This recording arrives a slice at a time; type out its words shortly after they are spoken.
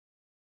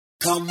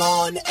Come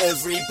on,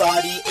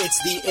 everybody,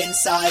 it's the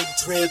inside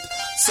trip.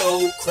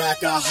 So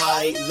crack a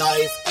high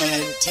life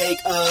and take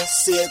a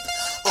sip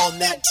on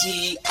that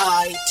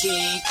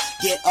T-I-T.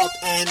 Get up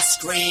and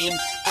scream,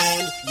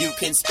 and you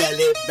can spell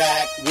it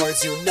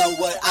backwards, you know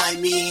what I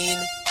mean.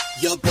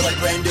 Your boy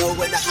Brando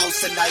in the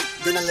house tonight,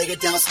 gonna lay it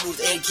down smooth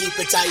and keep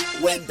it tight.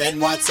 When Ben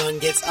Watson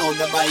gets on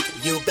the mic,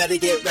 you better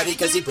get ready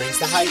cause he brings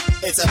the hype.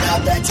 It's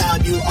about that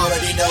time, you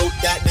already know,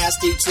 that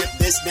nasty trip,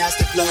 this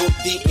nasty flow.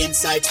 The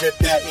inside trip,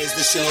 that is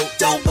the show.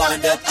 Don't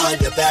wind up on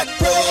your back,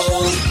 bro.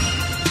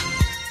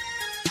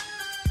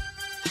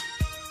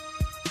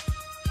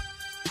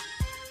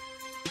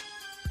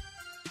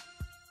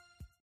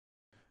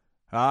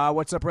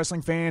 What's up,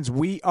 wrestling fans?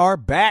 We are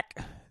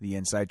back. The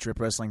Inside Trip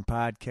Wrestling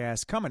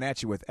Podcast, coming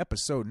at you with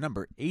episode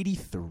number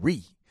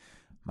 83.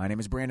 My name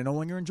is Brandon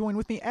Olinger, and joined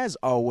with me, as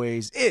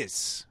always,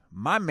 is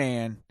my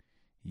man,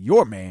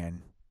 your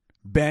man,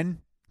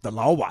 Ben the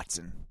Law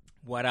Watson.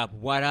 What up,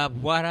 what up,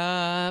 what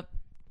up?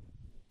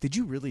 Did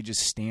you really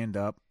just stand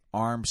up,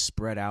 arms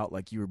spread out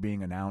like you were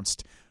being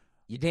announced?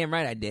 You're damn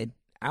right I did.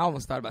 I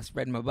almost thought about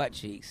spreading my butt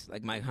cheeks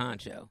like Mike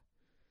Honcho.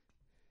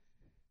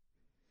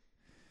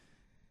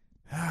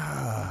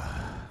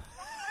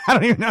 I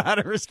don't even know how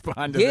to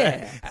respond to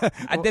that.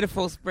 I did a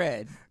full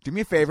spread. Do me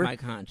a favor.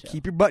 Mike Honcho.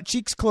 Keep your butt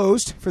cheeks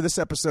closed for this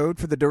episode,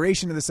 for the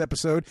duration of this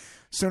episode. As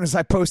soon as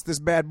I post this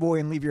bad boy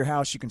and leave your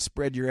house, you can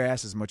spread your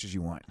ass as much as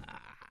you want.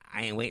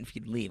 I ain't waiting for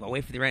you to leave. I'll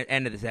wait for the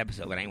end of this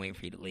episode, but I ain't waiting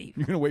for you to leave.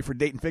 You're going to wait for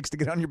Date and Fix to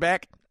get on your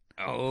back?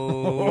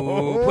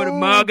 Oh, put a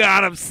mug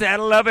on him,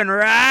 settle up and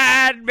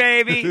ride,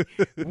 baby.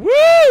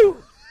 Woo!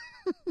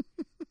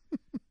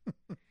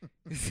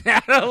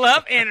 Saddle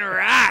up and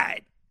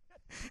ride.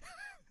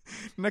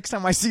 Next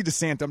time I see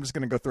DeSanta, I'm just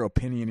going to go throw a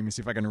penny in him and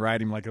see if I can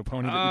ride him like a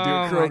pony that you do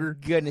at Kroger. Oh, my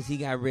goodness. He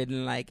got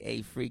ridden like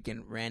a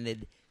freaking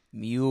rented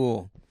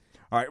mule.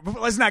 All right,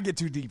 but let's not get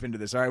too deep into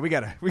this. All right, we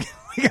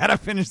gotta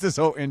finish this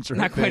whole intro.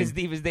 Not quite as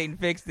deep as Dayton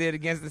Fix did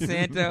against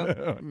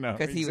DeSanto. No,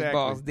 because he was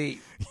balls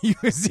deep. He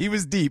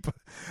was deep.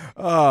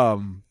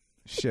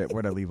 Shit,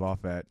 where'd I leave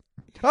off at?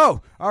 Oh,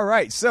 all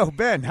right. So,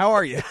 Ben, how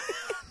are you?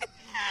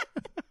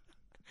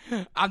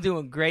 I'm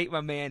doing great,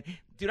 my man.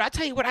 Dude, I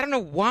tell you what, I don't know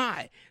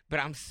why, but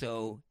I'm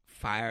so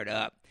fired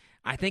up.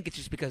 I think it's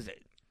just because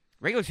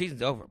regular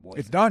season's over, boys.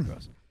 It's done.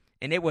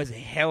 And it was a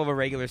hell of a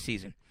regular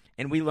season.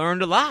 And we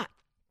learned a lot.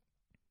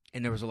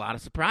 And there was a lot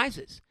of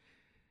surprises.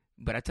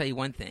 But I tell you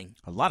one thing.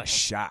 A lot of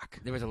shock.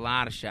 There was a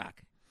lot of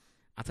shock.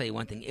 I'll tell you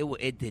one thing.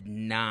 It did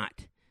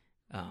not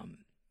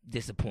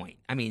disappoint.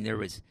 I mean, there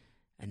was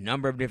a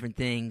number of different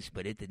things,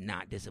 but it did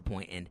not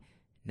disappoint. And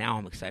now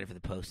I'm excited for the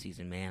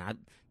postseason, man.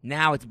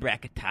 Now it's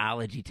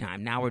bracketology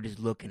time. Now we're just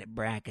looking at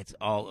brackets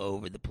all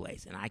over the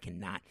place. And I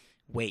cannot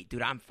wait.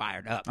 Dude, I'm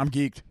fired up. I'm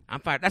geeked.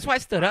 I'm fired. That's why I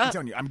stood up. I'm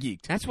telling you, I'm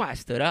geeked. That's why I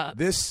stood up.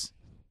 This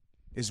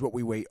is what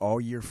we wait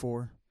all year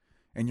for.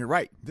 And you're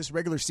right. This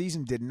regular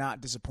season did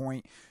not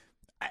disappoint.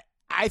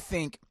 I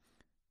think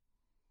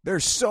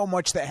there's so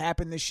much that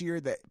happened this year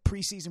that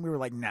preseason we were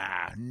like,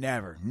 nah,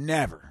 never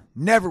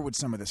would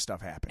some of this stuff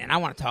happen. And I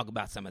want to talk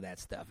about some of that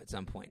stuff at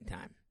some point in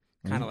time.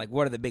 Kind of like,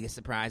 what are the biggest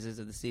surprises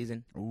of the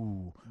season?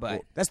 Ooh. But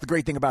well, that's the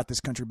great thing about this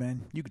country,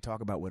 Ben. You can talk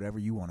about whatever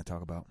you want to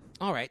talk about.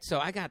 All right, so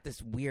I got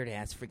this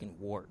weird-ass freaking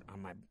wart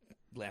on my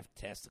left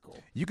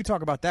testicle. You could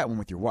talk about that one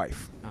with your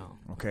wife. Oh.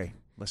 Okay.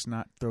 Let's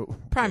not throw...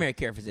 Primary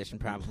care physician,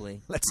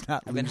 probably. Let's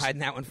not I've been hiding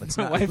that one from let's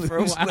my not wife for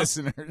a lose while.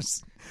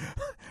 Listeners.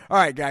 All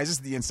right, guys. This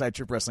is the Inside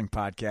Trip Wrestling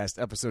Podcast,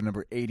 episode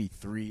number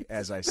 83,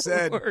 as I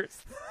said.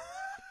 Worst.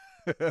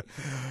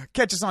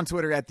 Catch us on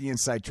Twitter at The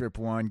Inside Trip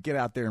 1. Get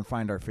out there and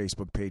find our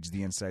Facebook page,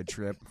 The Inside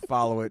Trip.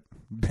 Follow it.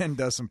 Ben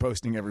does some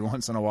posting every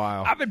once in a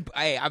while. I've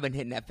been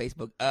hitting that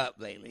Facebook up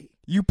lately.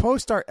 You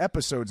post our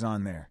episodes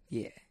on there.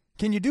 Yeah.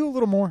 Can you do a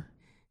little more?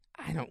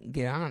 I don't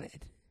get on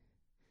it.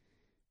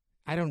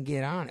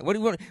 What do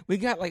you want? We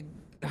got like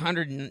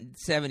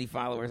 170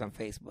 followers on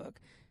Facebook.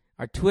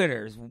 Our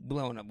Twitter's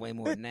blowing up way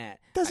more than that.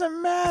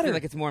 Doesn't matter. I feel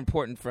like it's more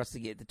important for us to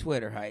get the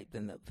Twitter hype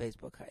than the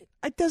Facebook hype.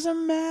 It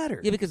doesn't matter.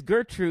 Yeah, because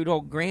Gertrude,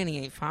 old granny,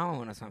 ain't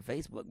following us on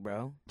Facebook,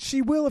 bro.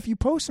 She will if you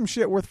post some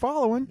shit worth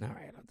following. All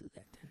right, I'll do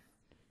that then.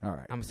 All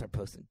right. I'm going to start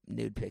posting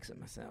nude pics of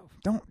myself.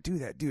 Don't do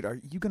that, dude. Are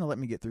you going to let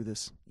me get through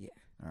this? Yeah.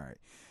 All right.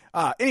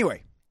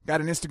 Anyway, got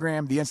an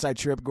Instagram, The Inside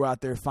Trip. Go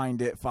out there,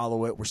 find it,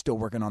 follow it. We're still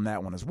working on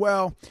that one as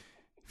well.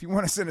 If you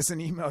want to send us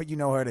an email, you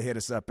know where to hit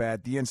us up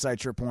at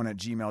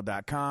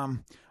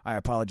theinsidetrip1@gmail.com. I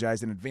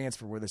apologize in advance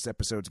for where this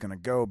episode's going to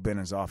go. Ben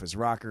is off his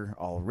rocker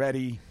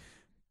already.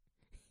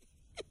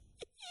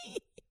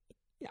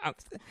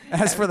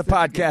 As for the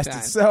podcast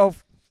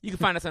itself, you can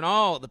find us on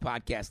all the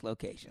podcast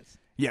locations.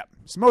 Yeah.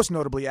 So most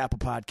notably Apple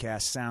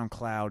Podcasts,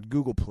 SoundCloud,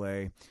 Google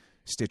Play,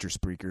 Stitcher,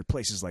 Spreaker,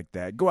 places like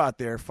that. Go out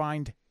there,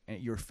 find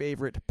your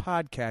favorite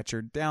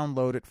podcatcher,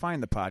 download it,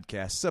 find the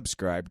podcast,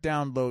 subscribe,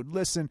 download,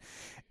 listen,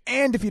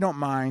 and if you don't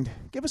mind,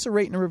 give us a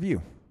rate and a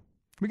review.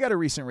 We got a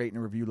recent rate and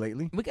a review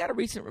lately. We got a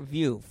recent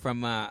review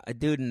from a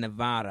dude in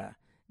Nevada.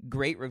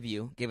 Great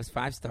review. Gave us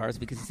 5 stars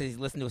because he says he's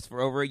listened to us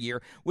for over a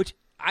year, which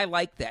I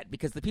like that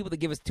because the people that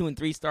give us 2 and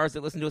 3 stars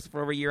that listen to us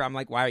for over a year, I'm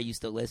like, why are you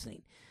still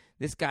listening?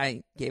 This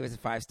guy gave us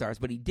 5 stars,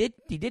 but he did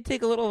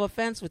take a little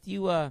offense with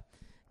you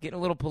getting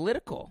a little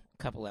political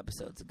a couple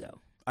episodes ago.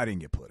 I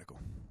didn't get political.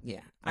 Yeah,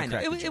 I know.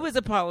 It was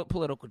a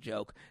political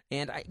joke,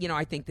 and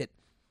I think that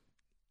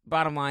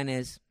bottom line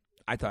is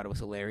I thought it was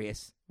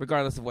hilarious,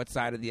 regardless of what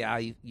side of the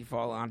aisle you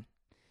fall on.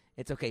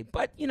 It's okay,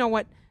 but you know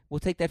what? We'll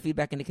take that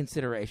feedback into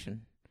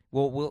consideration.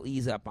 We'll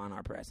ease up on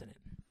our president.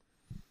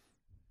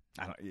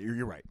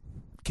 You're right.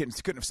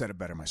 Couldn't have said it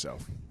better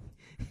myself.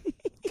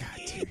 God,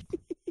 dude.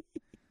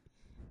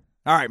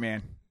 All right,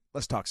 man.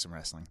 Let's talk some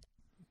wrestling.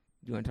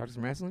 You want to talk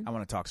some wrestling? I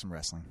want to talk some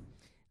wrestling.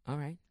 All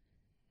right.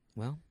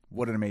 Well.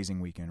 What an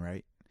amazing weekend,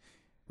 right?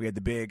 We had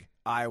the big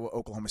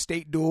Iowa-Oklahoma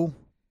State duel.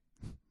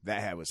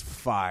 That was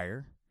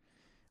fire.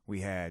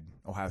 We had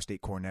Ohio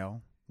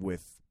State-Cornell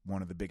with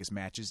one of the biggest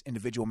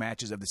individual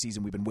matches of the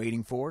season we've been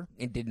waiting for.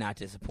 It did not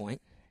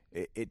disappoint.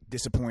 It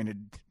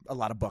disappointed a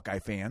lot of Buckeye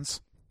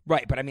fans.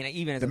 Right, but I mean,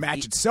 even as the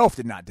match itself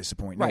did not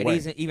disappoint. No right,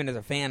 way. Even as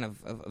a fan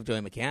of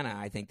Joey McCann,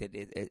 I think that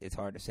it's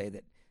hard to say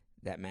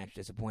that match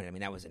disappointed. I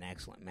mean, that was an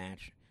excellent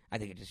match. I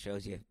think it just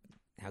shows you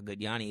how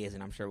good Yianni is,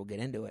 and I'm sure we'll get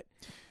into it.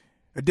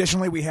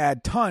 Additionally, we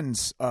had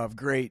tons of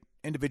great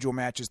individual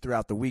matches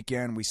throughout the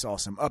weekend. We saw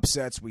some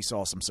upsets. We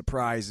saw some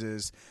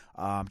surprises.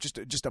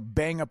 Just a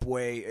bang-up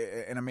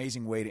way, an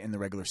amazing way to end the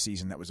regular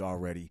season that was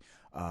already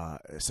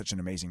such an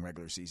amazing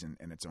regular season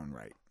in its own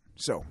right.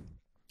 So,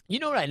 you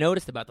know what I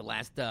noticed about the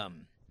last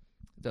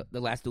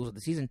the last duels of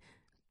the season?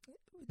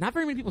 Not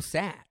very many people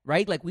sat,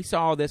 right? Like we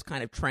saw this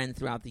kind of trend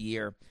throughout the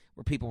year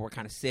where people were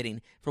kind of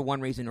sitting for one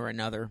reason or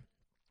another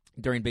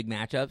during big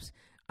matchups.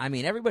 I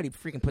mean, everybody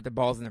freaking put their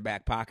balls in their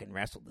back pocket and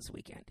wrestled this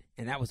weekend,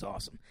 and that was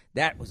awesome.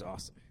 That was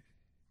awesome.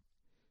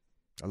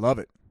 I love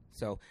it.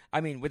 So, I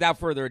mean, without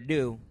further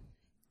ado,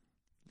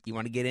 you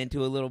want to get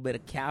into a little bit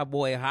of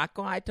cowboy hot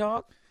guy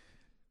talk?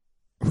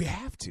 We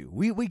have to.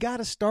 We got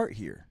to start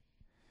here.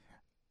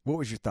 What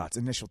was your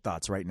initial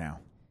thoughts right now?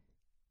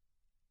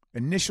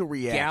 Initial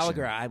reaction.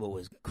 Gallagher, Iowa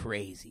was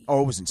crazy.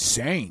 Oh, it was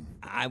insane.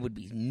 I would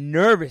be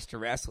nervous to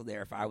wrestle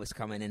there if I was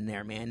coming in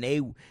there, man.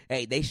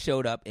 They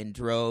showed up in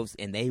droves,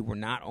 and they were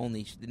not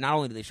only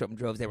did they show up in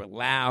droves, they were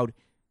loud,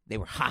 they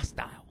were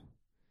hostile.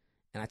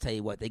 And I tell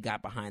you what, they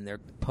got behind their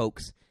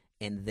pokes,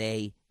 and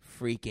they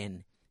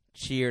freaking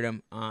cheered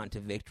them on to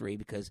victory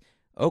because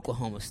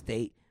Oklahoma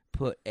State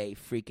put a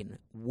freaking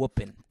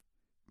whooping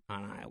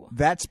on Iowa.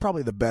 That's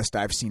probably the best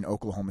I've seen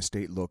Oklahoma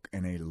State look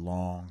in a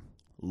long,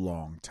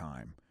 long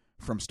time.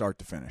 From start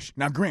to finish.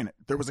 Now, granted,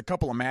 there was a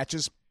couple of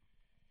matches,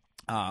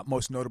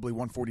 most notably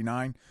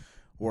 149,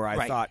 where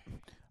I thought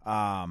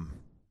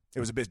it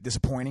was a bit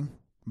disappointing.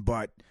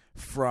 But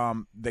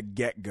from the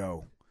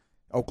get-go,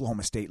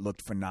 Oklahoma State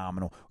looked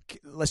phenomenal.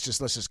 Let's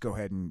just go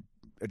ahead and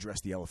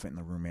address the elephant in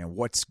the room, man.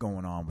 What's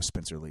going on with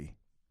Spencer Lee?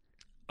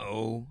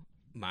 Oh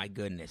my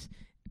goodness!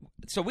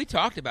 So we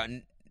talked about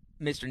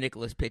Mr.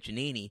 Nicholas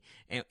Piccinini,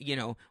 and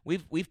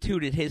we've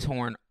tooted his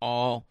horn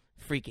all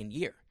freaking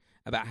year.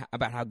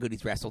 About how good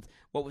he's wrestled.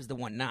 What was the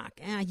one knock?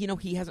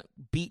 He hasn't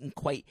beaten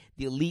quite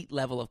the elite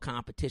level of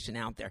competition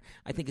out there.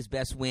 I think his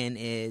best win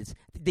is...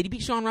 Did he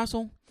beat Sean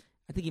Russell?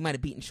 I think he might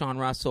have beaten Sean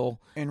Russell.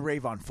 And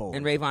Rayvon Foley.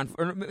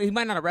 He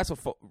might not have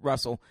wrestled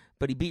Russell,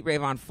 but he beat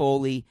Rayvon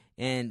Foley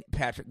and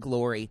Patrick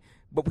Glory.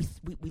 But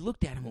we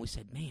looked at him and we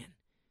said, man,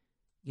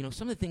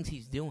 some of the things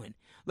he's doing.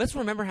 Let's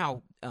remember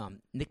how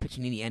Nick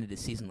Piccinini ended his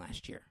season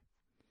last year.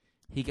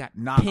 He got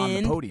not pinned, on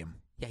the podium.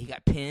 Yeah, he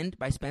got pinned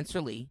by Spencer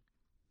Lee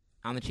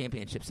on the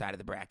championship side of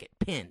the bracket,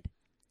 pinned.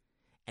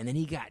 And then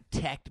he got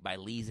teched by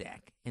Lezak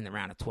in the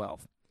round of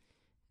 12.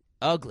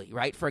 Ugly,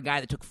 right? For a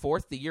guy that took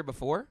 4th the year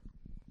before.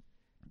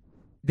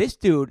 This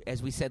dude,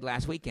 as we said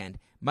last weekend,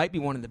 might be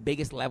one of the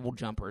biggest level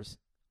jumpers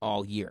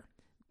all year.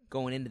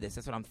 Going into this,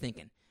 that's what I'm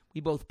thinking.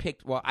 We both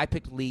picked, I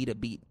picked Lee to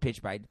beat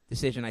Pitch by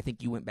decision. I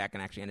think you went back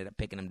and actually ended up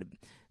picking him to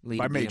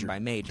beat him by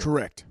major.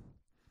 Correct.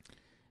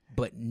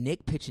 But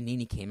Nick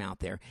Piccinini came out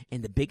there,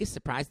 and the biggest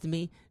surprise to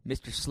me,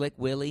 Mr. Slick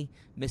Willie,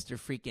 Mr.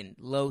 freaking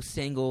low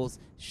singles,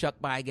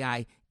 shuck-by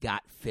guy,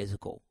 got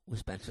physical with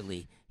Spencer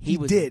Lee. He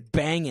was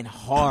banging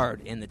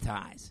hard in the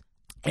ties.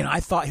 And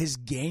I thought his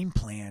game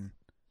plan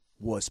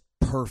was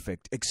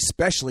perfect,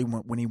 especially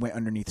when he went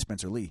underneath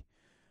Spencer Lee.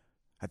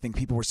 I think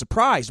people were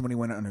surprised when he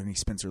went underneath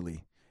Spencer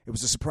Lee. It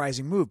was a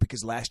surprising move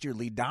because last year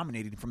Lee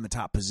dominated from the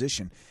top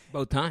position.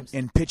 Both times.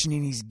 And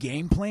Piccinini's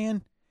game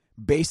plan,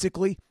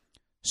 basically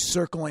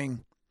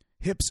circling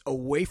hips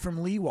away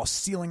from Lee while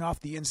sealing off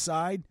the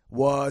inside,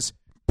 was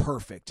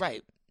perfect.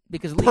 Right.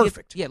 Because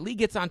Lee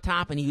gets on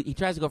top and he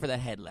tries to go for that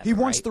head lever. He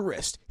wants the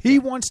wrist. He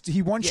wants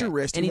your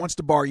wrist. And he wants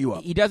to bar you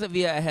up. He does it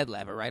via a head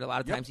lever, right? A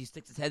lot of times he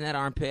sticks his head in that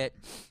armpit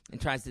and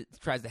tries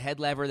to head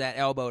lever that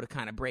elbow to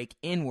kind of break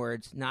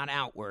inwards, not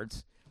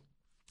outwards,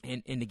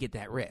 and to get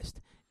that wrist.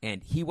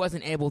 And he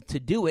wasn't able to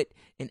do it,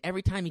 and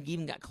every time he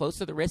even got close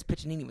to the wrist,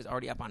 Piccinini was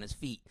already up on his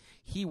feet.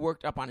 He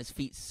worked up on his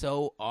feet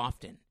so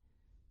often,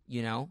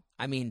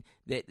 I mean,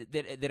 that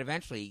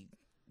eventually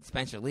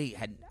Spencer Lee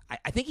had,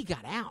 I think he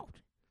got out.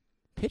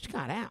 Pitch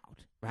got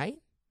out, right?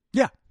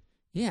 Yeah.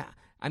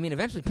 I mean,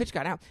 eventually Pitch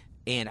got out,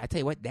 and I tell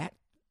you what, that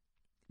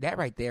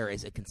right there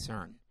is a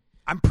concern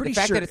I'm pretty sure.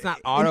 The fact sure that it's not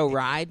auto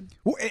ride.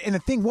 Well, and the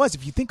thing was,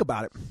 if you think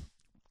about it,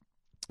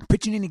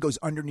 Piccinini goes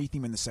underneath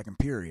him in the second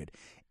period,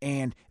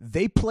 and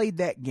they played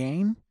that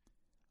game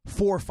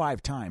 4 or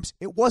 5 times.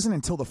 It wasn't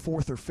until the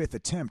 4th or 5th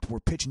attempt where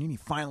Piccinini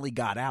finally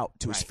got out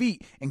to his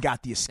feet and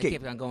got the escape. They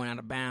kept on going out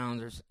of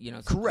bounds, or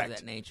something Correct. of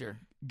that nature.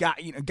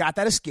 Got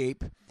that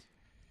escape,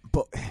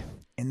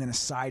 and then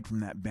aside from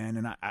that, Ben,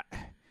 and I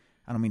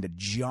don't mean to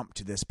jump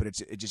to this, but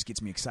it just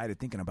gets me excited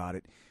thinking about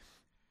it.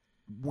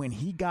 When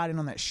he got in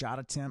on that shot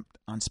attempt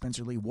on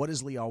Spencer Lee, what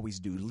does Lee always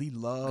do? Lee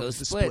loves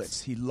the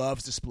splits. He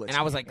loves the splits. And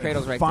I was like,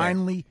 Cradle's right there.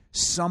 Finally,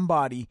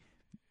 somebody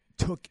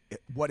took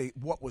what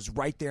was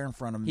right there in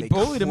front of him. He they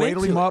bullied cradled him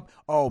him into up.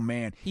 Oh,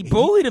 man. He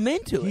bullied him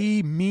into it.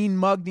 He mean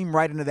mugged him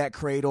right into that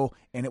cradle,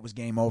 and it was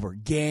game over.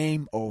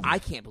 Game over. I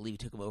can't believe he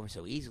took him over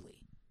so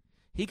easily.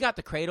 He got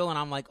the cradle, and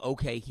I'm like,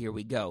 okay, here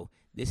we go.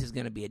 This is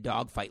going to be a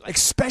dogfight.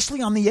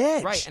 Especially on the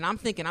edge. Right, and I'm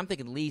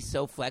thinking Lee's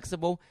so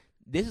flexible.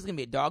 This is going to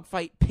be a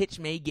dogfight. Pitch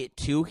may get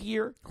 2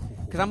 here.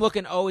 Because I'm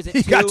looking, is it 2?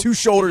 He got 2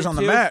 shoulders on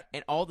the mat.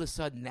 And all of a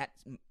sudden,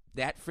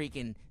 that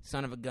freaking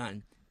son of a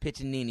gun,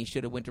 Piccinini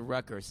should have went to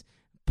Rutgers,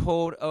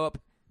 pulled up,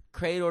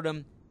 cradled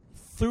him,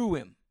 threw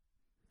him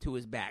to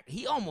his back.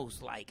 He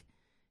almost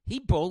he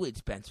bullied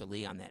Spencer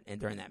Lee on that and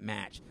during that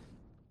match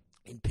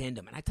and pinned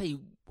him. And I tell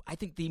you, I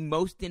think the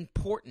most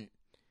important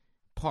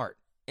part,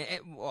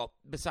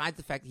 besides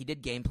the fact that he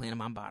did game plan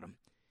him on bottom,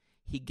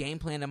 he game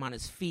planned him on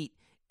his feet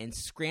and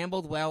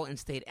scrambled well and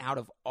stayed out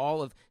of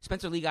all of –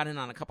 Spencer Lee got in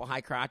on a couple high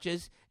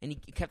crotches, and he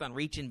kept on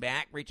reaching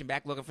back,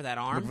 looking for that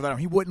arm.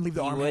 He wouldn't leave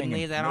the arm hanging. He wouldn't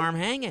leave that arm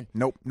hanging.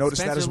 Nope.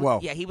 Noticed that as well.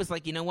 Yeah, he was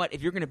like, you know what?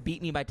 If you're going to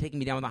beat me by taking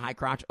me down with a high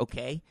crotch,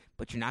 okay,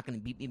 but you're not going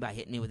to beat me by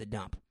hitting me with a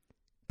dump.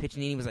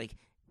 Piccinini was like,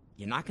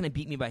 you're not going to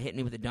beat me by hitting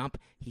me with a dump.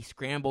 He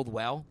scrambled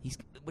well.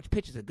 Which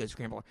pitch is a good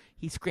scrambler?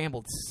 He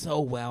scrambled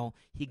so well.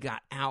 He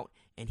got out,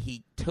 and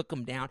he took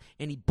him down,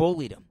 and he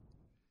bullied him.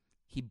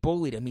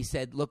 He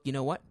said, look, you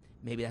know what?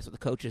 Maybe that's what the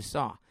coaches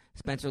saw.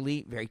 Spencer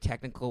Lee, very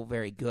technical,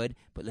 very good,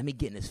 but let me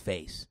get in his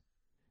face.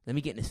 Let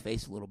me get in his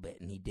face a little bit,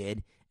 and he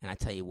did. And I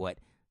tell you what,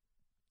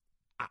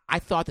 I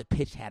thought the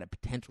pitch had a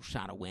potential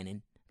shot of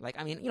winning.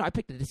 I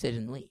picked a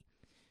decision Lee,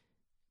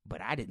 but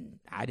I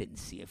didn't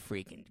see a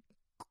freaking.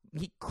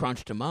 He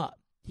crunched him up.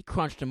 He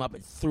crunched him up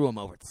and threw him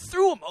over.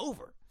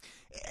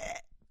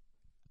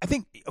 I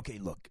think. Okay,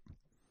 look.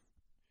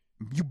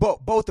 You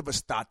both of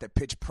us thought that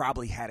Pitch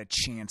probably had a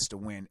chance to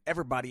win.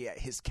 Everybody at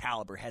his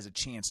caliber has a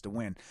chance to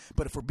win.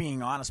 But if we're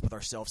being honest with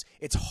ourselves,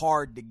 it's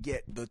hard to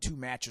get the 2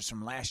 matches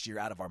from last year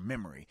out of our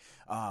memory.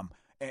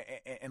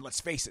 And let's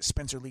face it,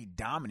 Spencer Lee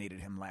dominated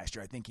him last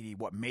year. I think he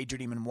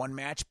majored him in 1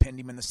 match, pinned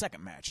him in the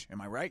second match.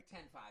 Am I right? 10-5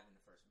 in the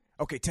first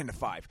match. Okay,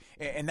 10-5,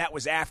 and that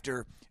was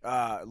after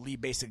Lee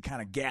basically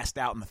kind of gassed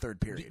out in the third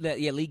period.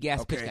 Lee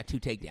gassed. Pitch got 2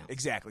 takedowns.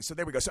 Exactly. So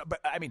there we go. So,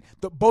 but I mean,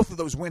 both of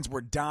those wins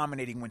were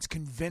dominating wins,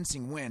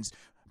 convincing wins,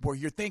 where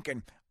you're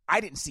thinking, I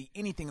didn't see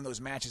anything in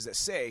those matches that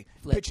say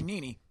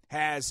Piccinini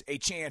has a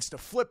chance to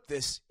flip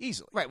this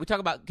easily. Right. We talk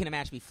about can a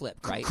match be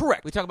flipped, right?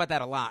 Correct. We talk about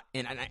that a lot,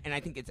 and I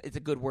think it's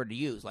a good word to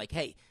use. Like,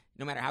 hey,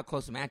 no matter how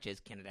close the match is,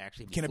 can it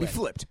actually be flipped? Can it be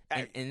flipped?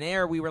 And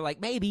there we were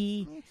like,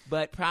 maybe,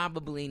 but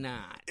probably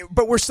not.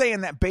 But we're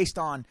saying that based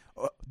on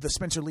the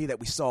Spencer Lee that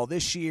we saw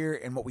this year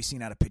and what we've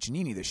seen out of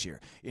Piccinini this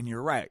year. And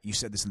you're right. You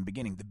said this in the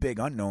beginning. The big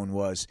unknown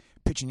was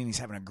Piccinini's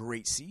having a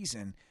great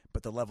season,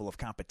 but the level of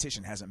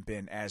competition hasn't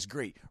been as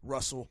great.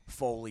 Russell,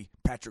 Foley,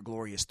 Patrick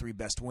Gloria's 3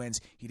 best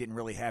wins. He didn't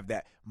really have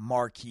that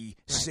marquee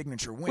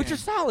signature win, which are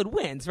solid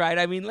wins, right?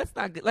 I mean, let's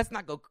not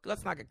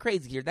get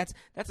crazy here. That's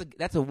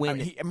a win.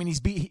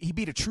 He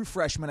beat a true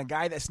freshman, a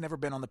guy that's never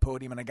been on the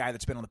podium, and a guy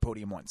that's been on the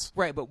podium once.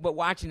 Right, but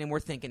watching him, we're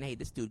thinking, hey,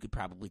 this dude could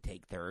probably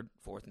take 3rd,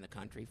 4th in the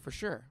country for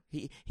sure.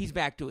 He's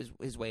back to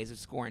his ways of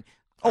scoring.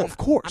 Of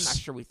course. I'm not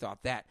sure we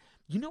thought that.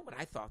 You know what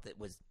I thought that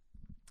was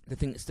the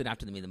thing that stood out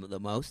to me the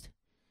most?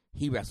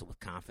 He wrestled with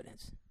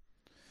confidence.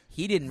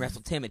 He didn't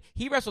wrestle timid.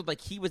 He wrestled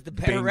like he was the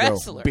better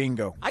wrestler.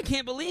 Bingo. I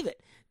can't believe it.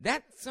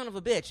 That son of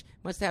a bitch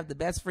must have the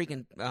best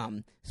freaking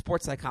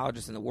sports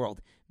psychologist in the world,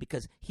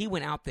 because he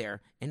went out there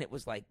and it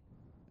was like,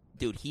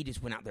 dude, he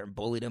just went out there and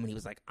bullied him, and he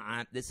was like,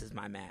 this is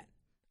my mat.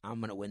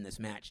 I'm going to win this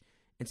match.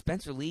 And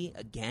Spencer Lee,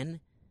 again,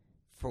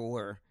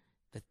 for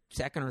the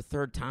 2nd or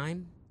 3rd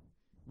time,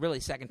 really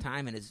 2nd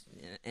time in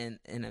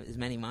as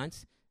many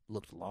months,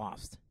 looked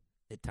lost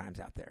at times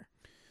out there.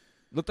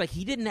 Looked like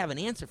he didn't have an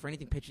answer for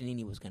anything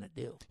Piccinini was going to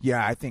do.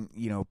 Yeah, I think,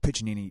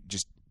 Piccinini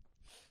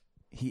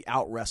he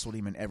out-wrestled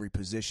him in every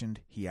position.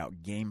 He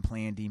out-game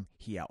planned him.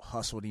 He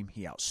out-hustled him.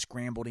 He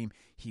out-scrambled him.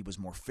 He was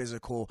more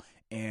physical.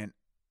 And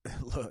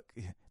look,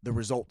 the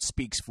result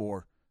speaks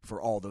for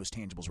all those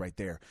tangibles right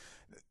there.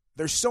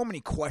 There's so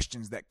many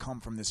questions that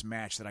come from this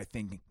match that I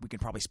think we can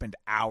probably spend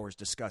hours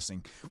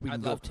discussing.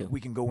 I'd love to.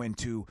 We can go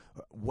into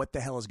what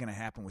the hell is going to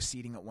happen with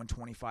seeding at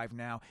 125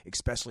 now,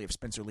 especially if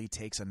Spencer Lee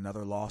takes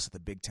another loss at the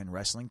Big Ten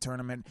wrestling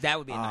tournament. That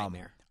would be a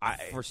nightmare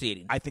for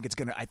seeding. I think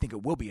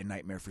it will be a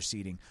nightmare for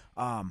seeding.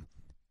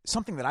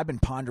 Something that I've been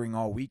pondering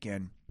all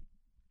weekend,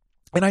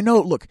 and I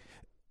know, look,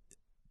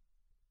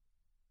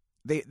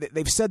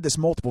 they've said this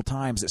multiple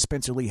times that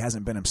Spencer Lee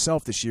hasn't been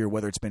himself this year,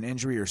 whether it's been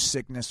injury or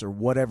sickness or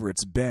whatever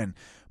it's been.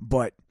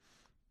 But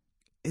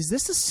is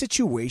this a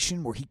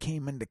situation where he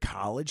came into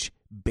college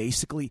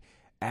basically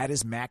at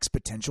his max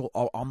potential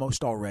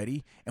almost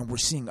already, and we're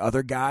seeing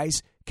other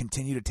guys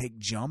continue to take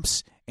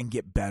jumps and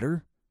get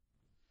better?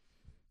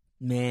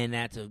 Man,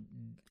 that's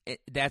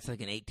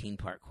like an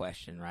 18-part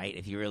question, right?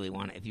 If you really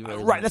want to, if you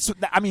really right,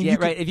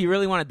 right. If you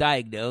really want to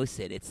diagnose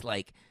it, it's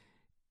like,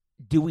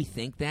 do we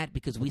think that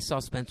because we saw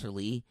Spencer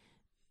Lee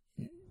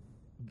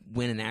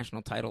win a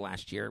national title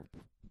last year,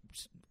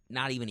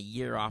 not even a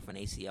year off an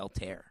ACL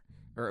tear,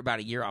 or about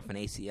a year off an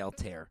ACL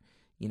tear?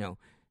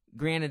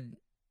 Granted,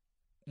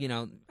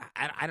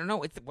 I don't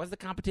know. Was the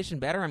competition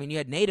better? I mean, you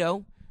had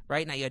NATO,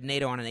 right? Now you had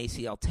NATO on an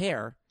ACL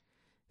tear.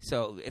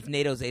 So if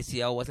NATO's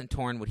ACL wasn't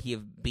torn, would he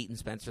have beaten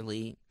Spencer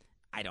Lee?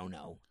 I don't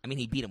know. I mean,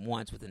 he beat him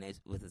once with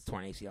his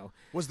torn ACL.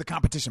 Was the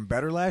competition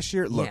better last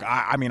year? Look, Yeah.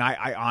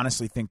 I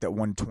honestly think that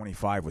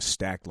 125 was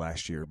stacked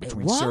last year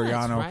between was,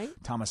 Soriano, right?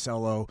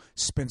 Tomasello,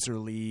 Spencer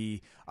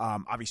Lee.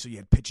 Obviously, you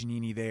had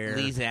Piccinini there.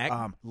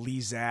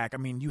 Lee Zach. I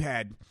mean, you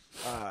had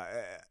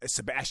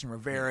Sebastian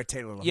Rivera,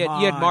 Taylor Lamont. You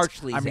had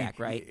March Lee Zach,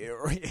 right?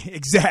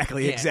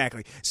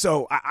 Exactly.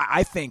 So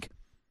I think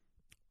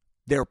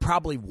there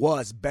probably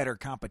was better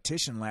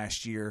competition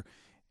last year.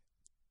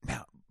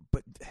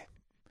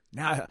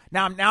 Now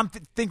I'm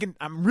thinking.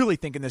 I'm really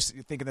thinking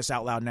this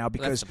out loud now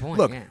because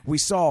look, we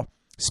saw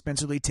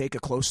Spencer Lee take a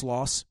close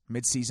loss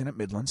midseason at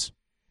Midlands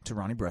to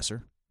Ronnie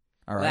Bresser.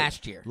 All right,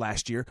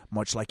 last year,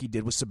 much like he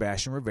did with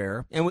Sebastian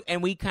Rivera,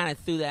 and we kind of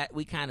threw that.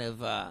 We kind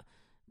of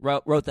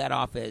wrote that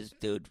off as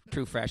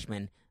true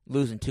freshman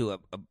losing to a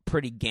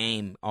pretty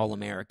game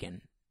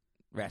All-American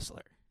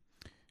wrestler.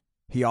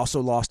 He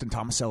also lost in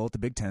Tomasello at the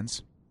Big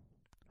Tens,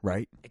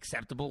 right?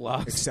 Acceptable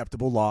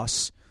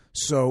loss.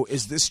 So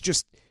is this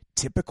just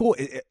typical?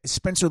 Is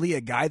Spencer Lee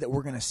a guy that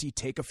we're going to see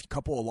take a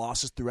couple of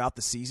losses throughout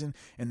the season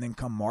and then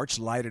come March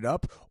light it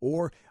up?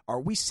 Or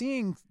are we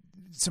seeing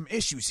some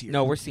issues here?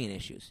 No, we're seeing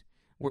issues.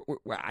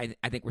 I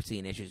think we're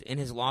seeing issues. In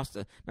his loss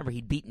remember,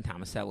 he'd beaten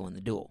Tomasello in the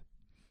duel.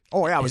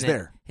 Oh, yeah, I was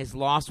there. His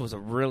loss was a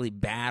really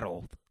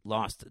battled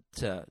loss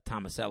to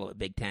Tomasello at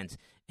Big Tens.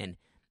 And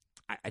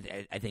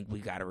I think we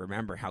got to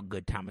remember how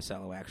good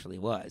Tomasello actually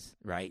was,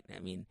 right? I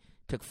mean,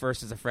 took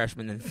first as a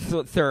freshman, then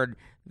third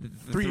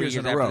 3 years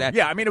in a after row. that.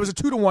 Yeah, I mean, it was a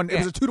 2-1. Yeah. It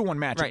was a 2-1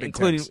 match, right? At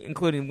Big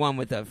Including one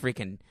with a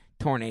freaking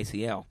torn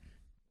ACL.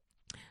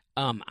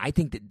 I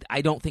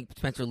don't think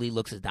Spencer Lee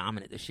looks as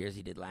dominant this year as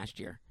he did last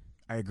year.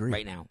 I agree.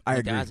 Right now, he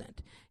agree.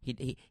 Doesn't.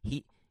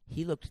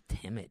 He looked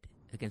timid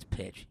against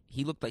Pitch.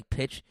 He looked like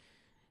Pitch.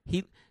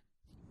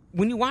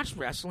 When you watch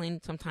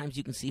wrestling, sometimes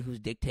you can see who's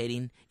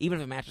dictating. Even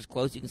if a match is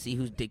close, you can see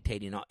who's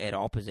dictating at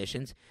all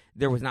positions.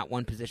 There was not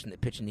one position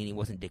that Piccinini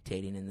wasn't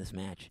dictating in this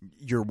match.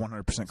 You're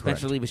 100% correct.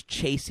 Spencer Lee was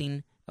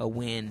chasing a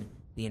win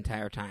the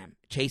entire time,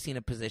 chasing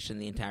a position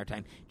the entire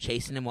time,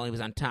 chasing him while he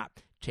was on top,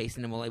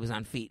 chasing him while he was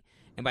on feet.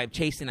 And by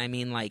chasing, I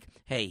mean like,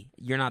 hey,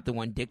 you're not the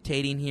one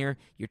dictating here.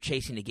 You're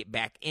chasing to get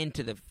back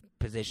into the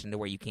position to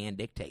where you can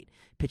dictate.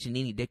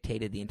 Piccinini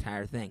dictated the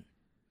entire thing.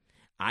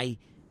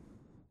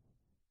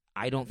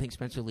 I don't think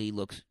Spencer Lee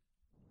looks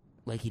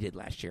like he did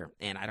last year,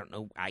 and I don't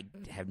know. I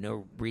have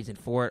no reason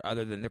for it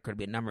other than there could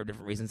be a number of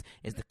different reasons.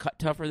 Is the cut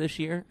tougher this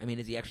year? I mean,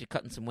 is he actually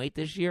cutting some weight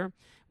this year,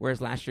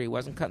 whereas last year he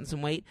wasn't cutting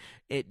some weight?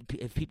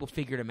 If people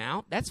figured him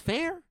out, that's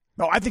fair.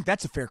 No, I think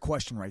that's a fair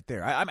question right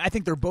there. I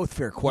think they're both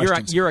fair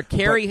questions. You're a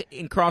carry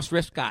and cross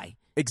wrist guy.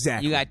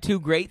 Exactly. You got two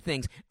great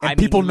things. And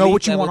people know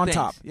what you want on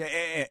top. Yeah,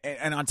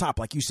 and on top,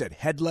 like you said,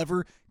 head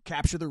lever,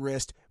 capture the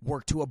wrist,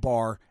 work to a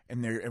bar,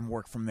 and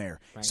work from there.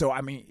 Right. So,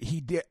 I mean,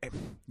 he did.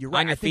 You're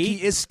right. I think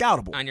he is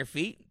scoutable. On your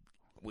feet,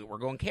 we're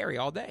going carry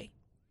all day,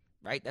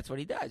 right? That's what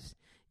he does.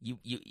 You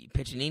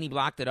Piccinini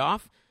blocked it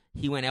off.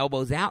 He went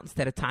elbows out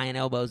instead of tying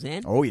elbows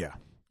in. Oh, yeah.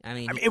 I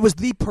mean, it was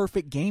the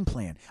perfect game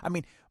plan. I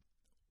mean,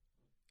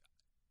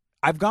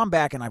 I've gone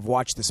back and I've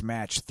watched this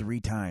match 3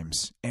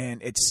 times,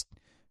 and it's.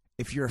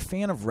 If you're a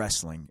fan of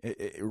wrestling,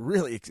 it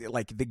really,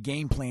 like the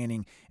game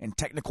planning and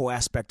technical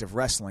aspect of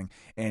wrestling,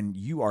 and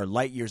you are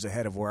light years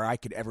ahead of where I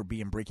could ever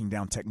be in breaking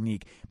down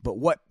technique. But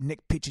what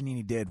Nick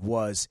Piccinini did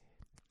was,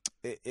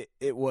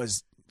 it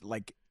was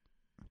like,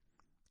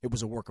 it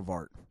was a work of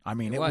art. I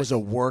mean, it was a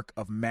work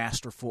of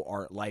masterful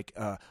art, like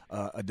a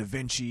Da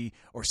Vinci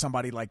or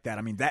somebody like that.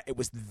 I mean, it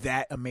was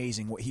that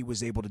amazing what he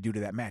was able to do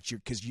to that match.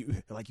 Because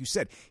like you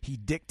said, he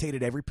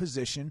dictated every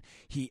position.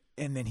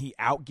 And then he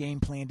out game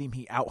planned him.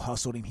 He out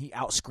hustled him. He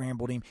out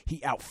scrambled him.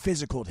 He out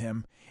physicaled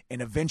him.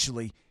 And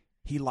eventually,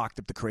 he locked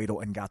up the cradle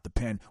and got the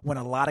pin. When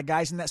a lot of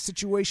guys in that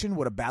situation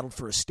would have battled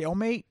for a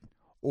stalemate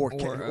or the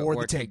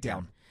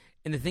takedown.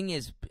 And the thing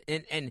is,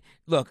 and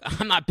look,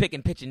 I'm not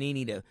picking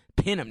Piccinini to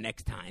pin him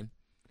next time,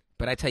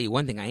 but I tell you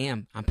one thing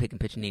I'm picking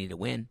Piccinini to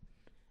win.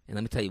 And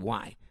let me tell you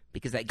why.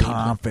 Because that game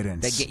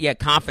confidence.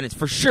 Confidence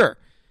for sure.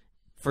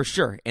 For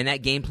sure. And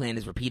that game plan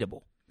is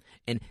repeatable.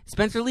 And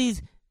Spencer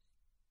Lee's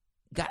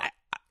got,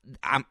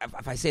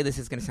 if I say this,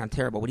 it's going to sound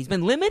terrible, but he's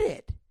been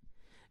limited,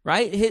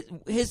 right?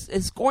 His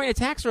scoring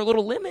attacks are a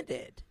little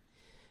limited.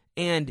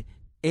 And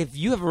if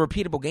you have a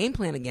repeatable game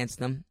plan against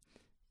them,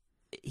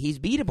 he's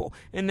beatable.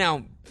 And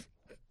now,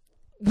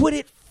 would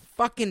it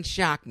fucking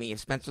shock me if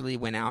Spencer Lee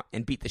went out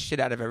and beat the shit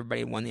out of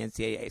everybody and won the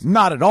NCAAs?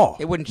 Not at all.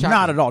 It wouldn't shock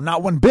Not me. at all.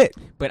 Not one bit.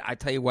 But I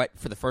tell you what,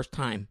 for the first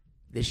time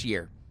this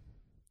year,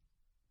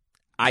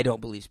 I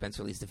don't believe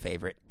Spencer Lee's the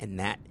favorite, and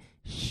that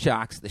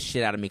shocks the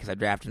shit out of me because I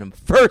drafted him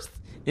first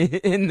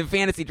in the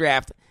fantasy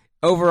draft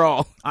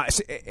overall.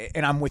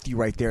 And I'm with you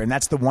right there. And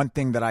that's the one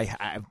thing that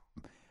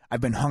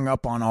I've been hung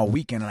up on all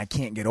weekend, and I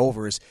can't get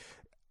over is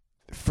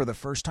for the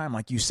first time,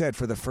 like you said,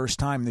 for the first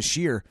time this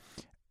year,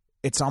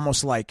 it's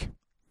almost like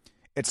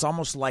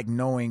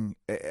knowing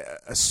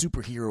a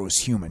superhero is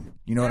human.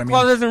 You know what I mean?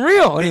 Well, it isn't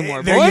real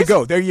anymore. There boys. you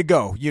go. There you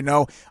go. You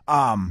know,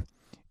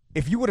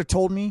 if you would have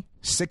told me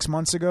 6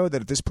 months ago that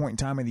at this point in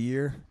time of the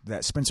year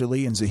that Spencer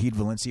Lee and Zahid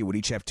Valencia would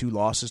each have 2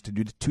 losses to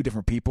two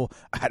different people,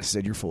 I'd have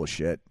said you're full of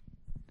shit.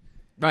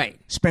 Right.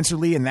 Spencer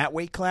Lee in that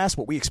weight class,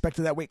 what we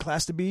expected that weight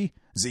class to be,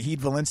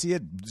 Zahid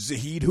Valencia,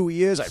 Zahid who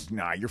he is,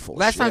 you're full of shit.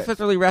 Last time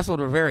Spencer Lee wrestled,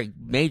 Rivera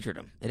majored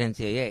him at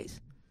NCAAs.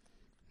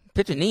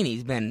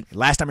 Piccinini's been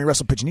Last time he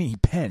wrestled Piccinini, he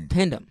pinned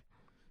him.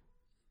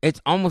 It's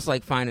almost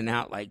like finding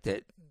out like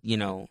that, you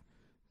know,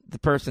 the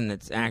person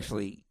that's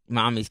actually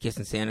mommy's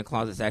kissing Santa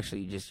Claus is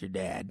actually just your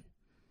dad.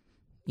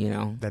 You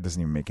know? That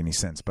doesn't even make any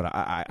sense, but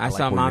I like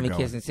saw mommy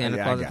kissing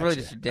Santa Claus. It's really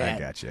just your dad. I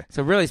got you.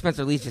 So really,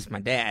 Spencer Lee's just my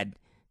dad,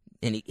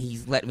 and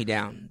he's let me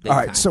down. All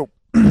right, time. so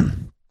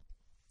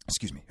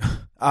excuse me.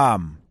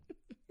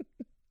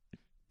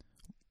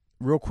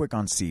 Real quick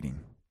on seeding.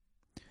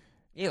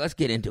 Yeah, let's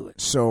get into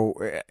it. So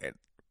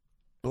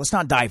let's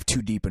not dive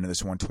too deep into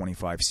this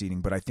 125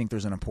 seeding, but I think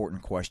there's an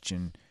important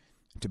question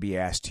to be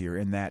asked here,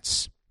 and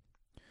that's,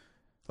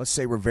 let's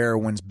say Rivera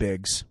wins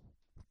bigs,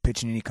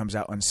 Piccinini comes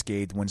out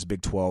unscathed, wins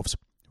Big 12.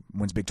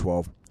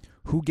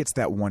 Who gets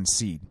that 1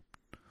 seed?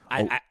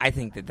 I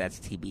think that's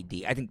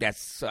TBD. I think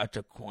that's such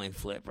a coin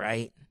flip,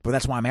 right? But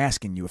that's why I'm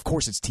asking you. Of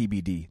course it's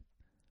TBD.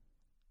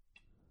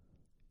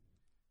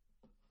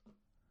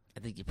 I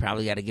think you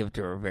probably got to give it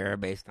to Rivera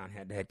based on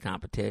head-to-head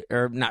competition,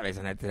 or not based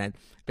on head-to-head,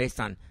 based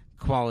on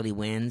quality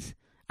wins.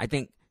 I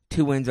think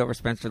 2 wins over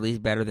Spencer Lee is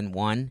better than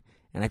 1,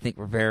 and I think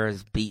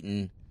Rivera's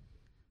beaten.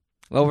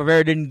 Well,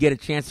 Rivera didn't get a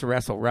chance to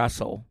wrestle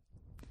Russell,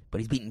 but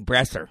he's beaten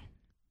Bresser.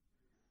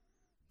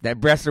 That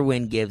Bresser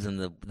win gives him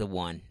the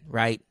 1,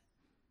 right?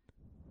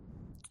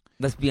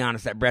 Let's be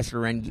honest, that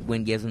Bresser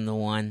win gives him the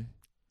 1.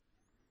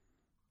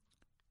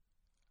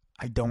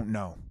 I don't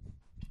know.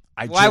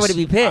 Why would it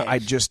be pitch? I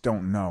just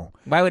don't know.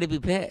 Why would it be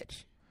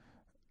pitch?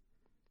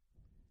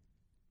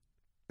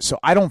 So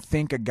I don't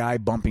think a guy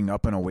bumping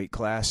up in a weight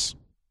class,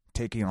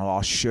 taking a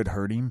loss, should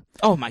hurt him.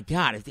 Oh my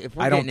God! If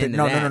we're I don't getting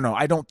think into no.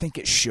 that, I don't think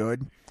it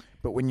should.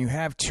 But when you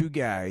have 2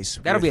 guys,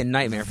 that'll with be a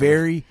nightmare.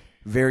 Very,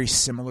 very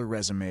similar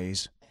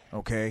resumes.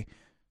 Okay,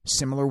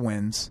 similar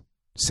wins,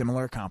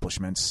 similar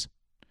accomplishments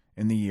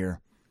in the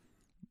year.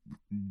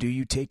 Do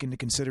you take into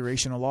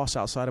consideration a loss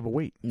outside of a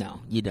weight?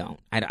 No, you don't.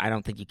 I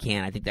don't think you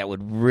can. I think that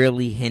would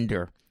really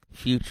hinder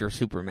future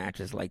super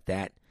matches like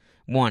that.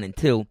 1 and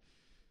 2.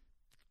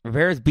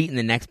 Rivera's beating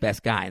the next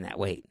best guy in that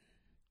weight.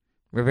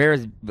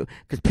 Rivera's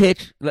because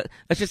pitch. Let's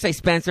just say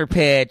Spencer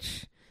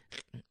pitch.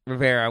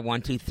 Rivera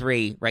 1, 2,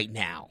 3 right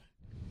now.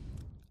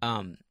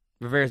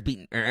 Rivera's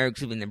beating. Or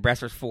excuse me, then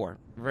Bresser's 4.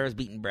 Rivera's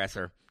beating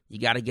Bresser. You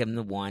got to give him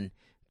the 1.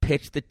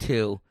 Pitch the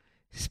 2.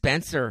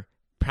 Spencer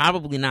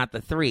probably not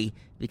the 3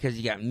 because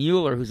you got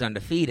Mueller who's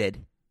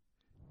undefeated,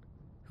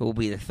 who will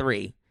be the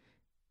 3.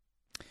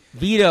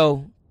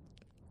 Vito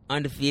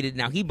undefeated.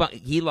 Now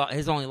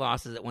his only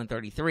loss is at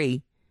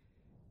 133.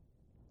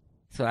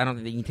 So I don't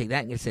think you can take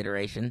that in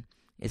consideration.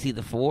 Is he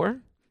the 4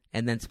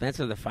 and then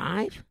Spencer the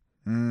 5?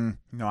 No,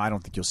 I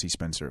don't think you'll see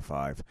Spencer at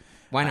 5.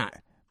 Why not?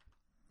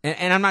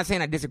 And I'm not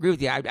saying I disagree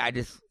with you. I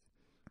just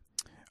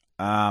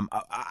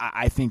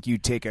I think you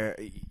take a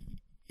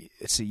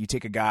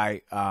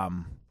guy.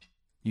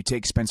 You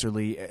take Spencer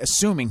Lee,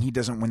 assuming he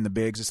doesn't win the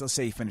bigs. Let's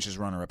say he finishes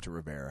runner-up to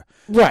Rivera.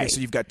 Right. Okay,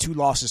 so you've got 2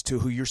 losses to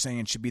who you're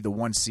saying should be the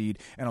 1 seed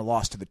and a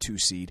loss to the 2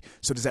 seed.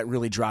 So does that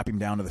really drop him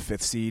down to the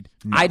 5th seed?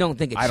 No, I don't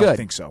think it should. I don't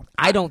think so.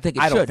 I don't think it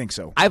should. I don't think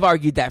so. I've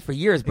argued that for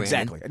years,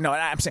 Brandon. Exactly. No,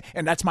 I'm saying,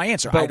 and that's my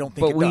answer. But, I don't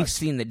think it does. But we've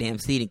seen the damn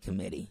seating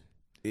committee.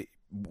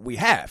 We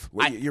have.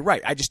 You're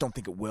right. I just don't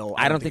think it will.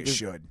 I don't think it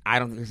should. I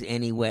don't think there's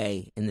any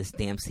way in this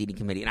damn seating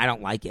committee, and I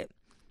don't like it.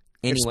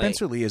 Anyway, if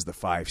Spencer Lee is the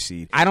 5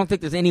 seed, I don't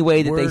think there's any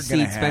way that we're they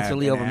seed Spencer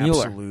Lee over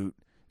Mueller. Absolute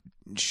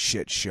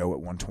shit show at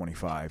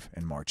 125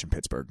 in March in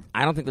Pittsburgh.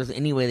 I don't think there's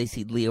any way they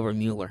seed Lee over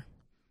Mueller.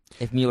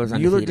 If Mueller's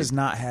undefeated. Mueller does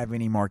not have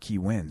any marquee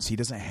wins. He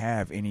doesn't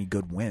have any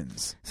good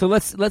wins. So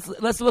let's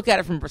look at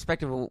it from a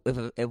perspective of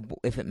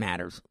if it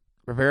matters.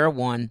 Rivera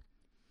 1,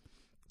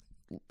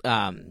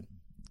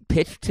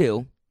 pitch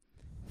 2,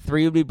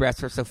 3 would be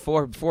Bresser, so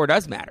 4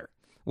 does matter.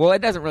 Well,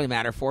 it doesn't really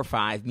matter. 4,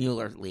 5,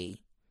 Mueller, Lee.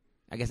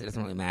 I guess it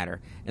doesn't really matter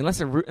unless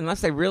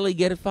they really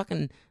get a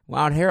fucking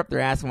wild hair up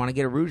their ass and want to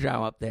get a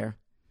Rougeau up there.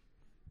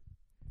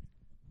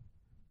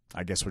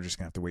 I guess we're just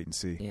gonna have to wait and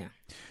see. Yeah.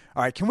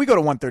 All right, can we go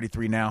to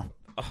 133 now?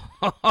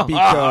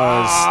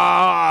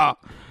 Because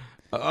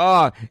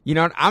Oh, you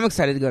know what? I'm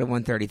excited to go to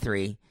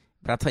 133,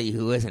 but I'll tell you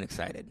who isn't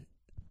excited.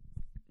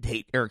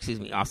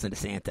 Austin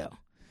DeSanto.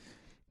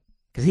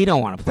 Because he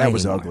don't want to play That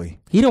was anymore. ugly.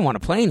 He don't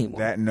want to play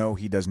anymore. No,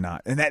 he does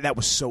not. And that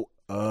was so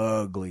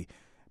ugly.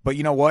 But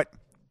you know what?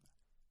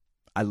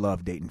 I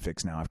love Dayton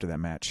Fix now after that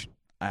match.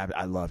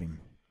 I love him.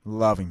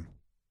 Love him.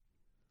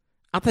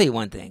 I'll tell you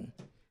one thing.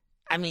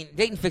 I mean,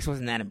 Dayton Fix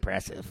wasn't that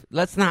impressive.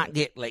 Let's not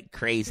get, like,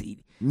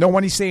 crazy. No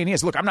one he's saying he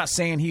is. Look, I'm not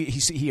saying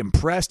he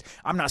impressed.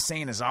 I'm not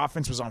saying his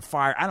offense was on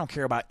fire. I don't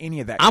care about any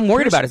of that. I'm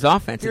worried about his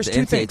offense at the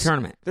NCAA things.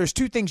 tournament. There's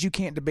two things you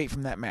can't debate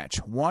from that match.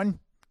 One,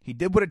 he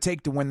did what it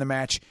takes to win the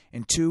match.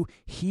 And two,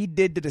 he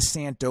did to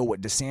DeSanto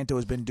what DeSanto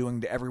has been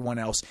doing to everyone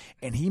else.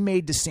 And he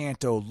made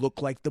DeSanto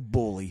look like the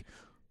bully.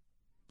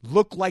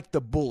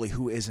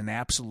 Who is an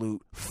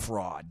absolute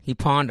fraud. He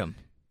pawned him.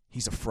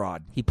 He's a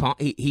fraud. He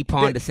pawned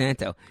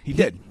DeSanto. He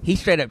did. He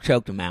straight up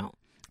choked him out.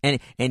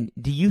 And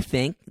do you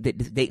think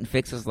that Dayton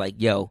Fix was like,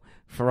 yo,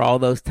 for all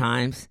those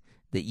times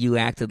that you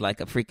acted like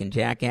a freaking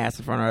jackass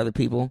in front of other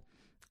people,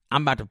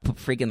 I'm about to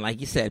freaking, like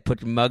you said,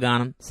 put your mug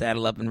on him,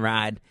 saddle up and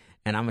ride,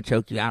 and I'm going to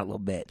choke you out a little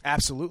bit.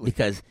 Absolutely.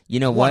 Because you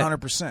know what?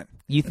 100%.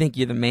 You think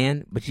you're the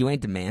man, but you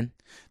ain't the man.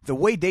 The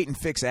way Dayton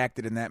Fix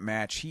acted in that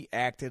match, he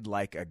acted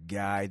like a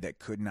guy that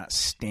could not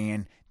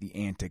stand the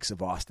antics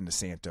of Austin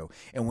DeSanto.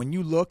 And when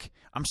you look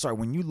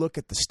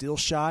at the still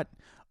shot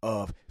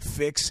of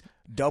Fix,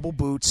 double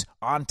boots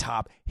on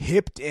top,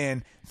 hipped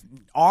in,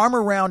 arm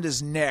around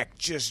his neck,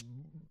 just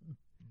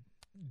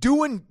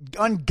doing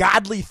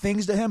ungodly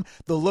things to him,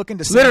 the look in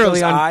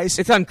DeSanto's eyes.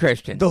 It's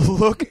unchristian. The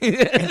look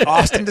in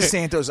Austin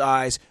DeSanto's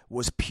eyes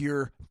was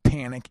pure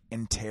panic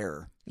and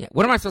terror. Yeah.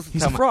 What am I supposed to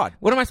He's tell a fraud.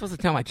 What am I supposed to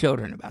tell my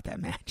children about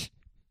that match?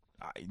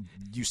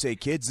 You say,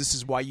 kids, this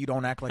is why you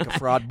don't act like a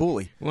fraud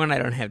bully. One, I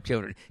don't have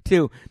children.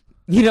 Two,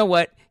 you know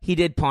what? He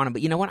did pawn him,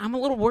 but you know what? I'm a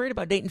little worried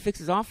about Dayton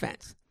Fix's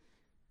offense.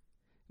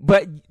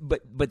 But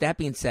that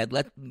being said,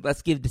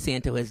 let's give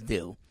DeSanto his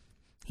due.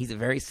 He's a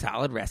very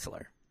solid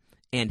wrestler,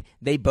 and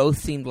they both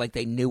seemed like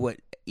they knew what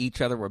each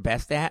other were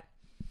best at.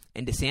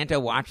 And DeSanto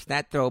watched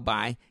that throw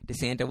by.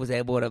 DeSanto was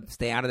able to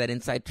stay out of that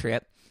inside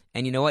trip,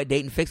 and you know what?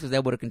 Dayton Fix was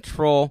able to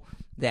control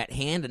that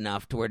hand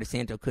enough to where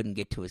DeSanto couldn't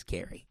get to his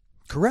carry.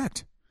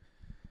 Correct.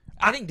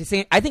 I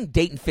think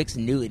Dayton Fix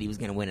knew that he was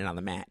going to win it on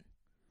the mat.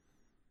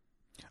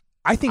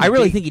 I think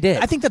he did.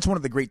 I think that's one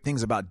of the great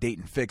things about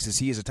Dayton Fix is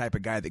he is a type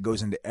of guy that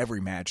goes into every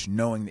match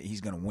knowing that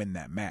he's going to win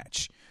that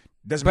match.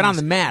 But on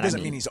the mat,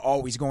 doesn't mean he's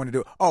always going to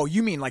do it. Oh,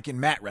 you mean like in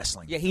mat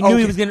wrestling? Yeah, he knew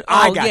he was going to. Oh,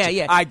 I got you.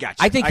 Yeah. I got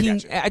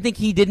you. I think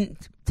he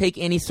didn't take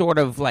any sort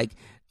of like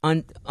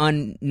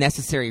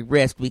unnecessary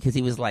risk because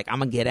he was like, I'm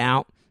gonna get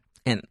out,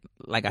 and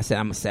like I said,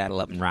 I'm gonna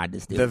saddle up and ride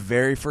this dude. The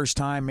very first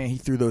time, man, he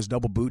threw those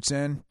double boots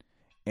in,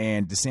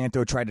 and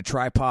DeSanto tried to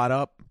tripod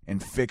up,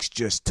 and Fix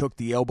just took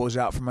the elbows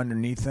out from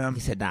underneath him. He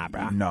said, "Nah,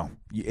 bro." No,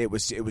 it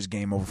was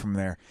game over from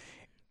there,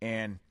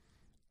 and.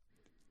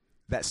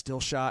 That still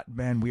shot,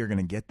 man, we are going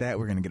to get that.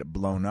 We're going to get it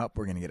blown up.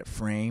 We're going to get it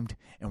framed,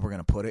 and we're going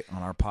to put it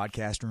on our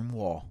podcast room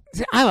wall.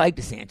 I like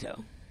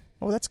DeSanto.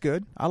 Oh, that's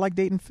good. I like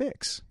Dayton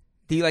Fix.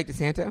 Do you like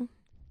DeSanto?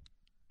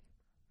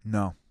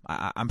 No.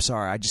 I'm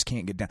sorry. I just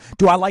can't get down.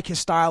 Do I like his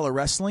style of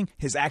wrestling?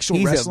 His actual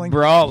He's wrestling? He's a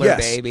brawler, yes.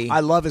 baby.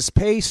 I love his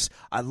pace.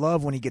 I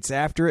love when he gets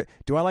after it.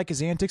 Do I like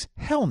his antics?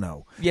 Hell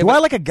no. Yeah, Do I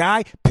like a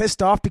guy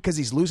pissed off because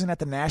he's losing at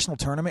the national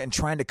tournament and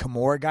trying to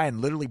Kimura a guy and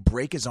literally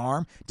break his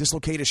arm,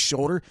 dislocate his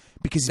shoulder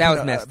because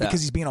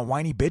he's being a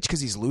whiny bitch because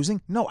he's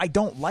losing? No, I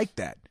don't like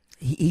that.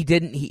 He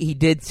didn't. He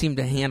did seem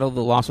to handle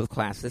the loss with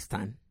class this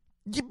time.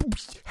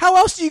 How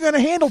else are you going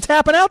to handle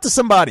tapping out to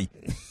somebody?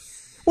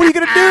 What are you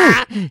going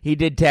to do? He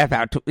did tap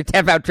out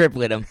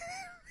triplet him.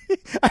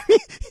 I mean,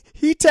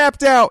 he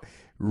tapped out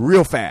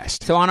real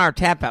fast. So on our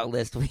tap out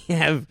list, we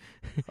have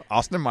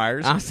Austin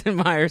Myers,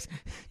 Jaden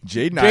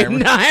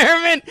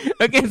Ironman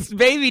against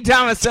Baby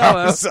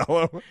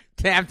Tomasello.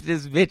 Tapped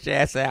his bitch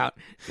ass out,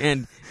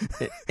 and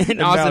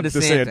Austin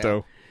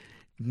DeSanto.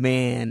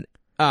 Man,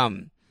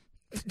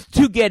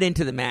 to get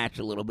into the match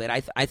a little bit,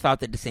 I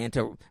thought that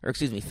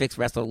Fix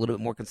wrestled a little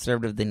bit more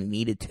conservative than he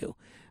needed to.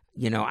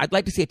 You know, I'd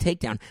like to see a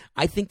takedown.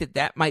 I think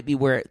that might be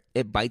where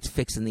it bites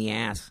Fix in the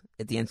ass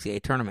at the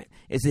NCAA tournament,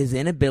 is his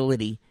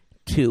inability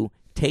to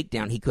take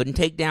down. He couldn't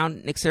take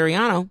down Nick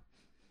Siriano.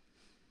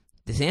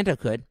 DeSanto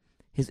could.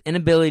 His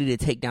inability to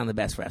take down the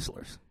best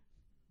wrestlers.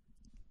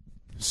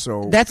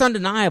 So that's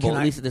undeniable,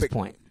 at least at this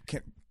point.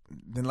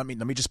 Then let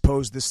me just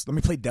pose this. Let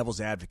me play devil's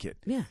advocate.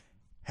 Yeah.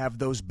 Have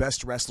those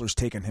best wrestlers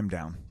taken him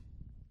down?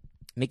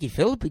 Mickey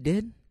Phillippi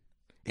did.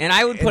 And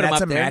I would put him up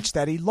there. That's a match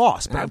that he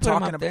lost. But I'm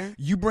talking about,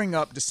 you bring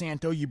up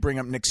DeSanto, you bring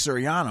up Nick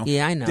Siriano.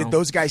 Yeah, I know. Did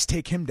those guys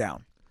take him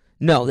down?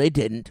 No, they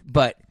didn't.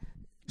 But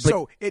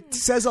so it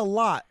says a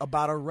lot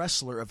about a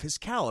wrestler of his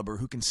caliber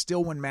who can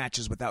still win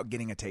matches without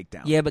getting a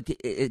takedown. Yeah, but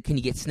can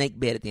you get snake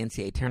bit at the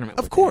NCAA tournament?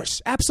 Of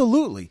course,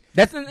 absolutely.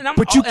 But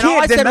you can't all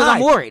I said was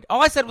I'm worried.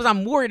 All I said was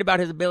I'm worried about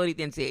his ability at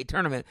the NCAA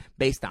tournament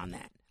based on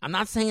that. I'm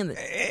not saying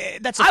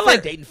that. I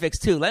like Dayton Fix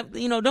too.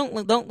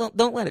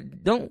 Don't let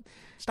it.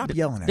 Stop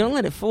yelling at me. Don't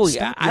let it fool you.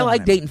 I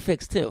like Dayton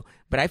Fix too,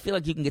 but I feel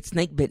like you can get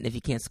snake bitten if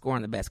you can't score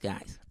on the best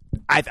guys.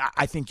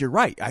 I think you're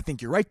right. I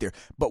think you're right there.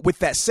 But with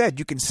that said,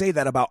 you can say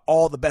that about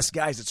all the best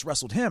guys that's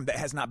wrestled him that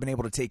has not been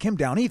able to take him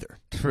down either.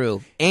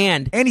 True.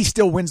 And he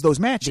still wins those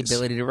matches. The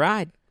ability to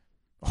ride.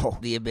 Oh.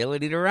 The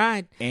ability to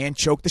ride. And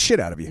choke the shit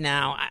out of you.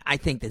 Now, I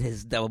think that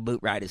his double boot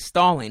ride is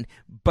stalling,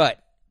 but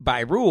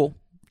by rule,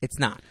 it's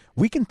not.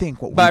 We can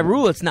think what by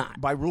rule, it's not.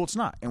 By rule, it's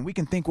not. And we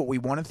can think what we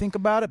want to think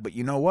about it, but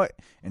you know what?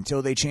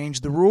 Until they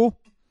change the rule,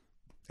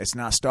 it's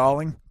not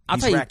stalling.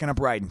 He's racking up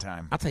riding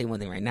time. I'll tell you one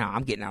thing right now.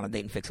 I'm getting out of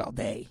Dayton Fix all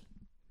day.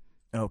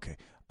 Okay.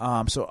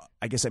 So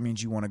I guess that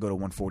means you want to go to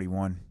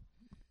 141.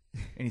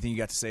 Anything you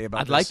got to say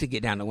about I'd like to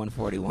get down to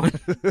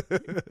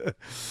 141.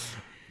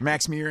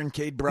 Max Muir and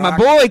Cade Brock. My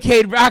boy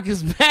Cade Brock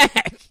is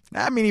back.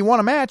 I mean, he won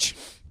a match.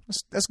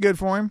 That's good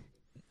for him.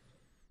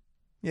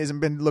 He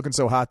hasn't been looking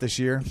so hot this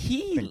year. I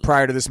think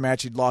prior to this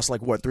match, he'd lost 3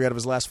 out of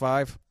his last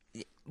 5?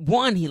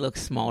 One, he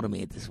looks small to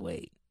me at this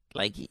weight.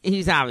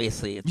 He's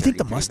obviously a 33. You think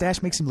the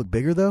mustache makes him look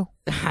bigger, though?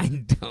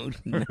 I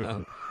don't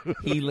know.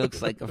 He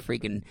looks like a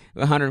freaking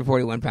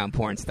 141-pound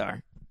porn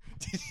star.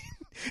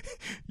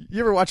 You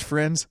ever watch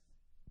Friends?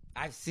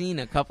 I've seen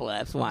a couple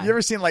eps. Why? You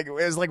ever seen it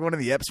was one of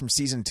the eps from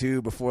season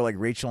 2 before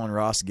Rachel and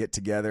Ross get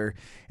together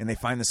and they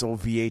find this old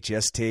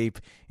VHS tape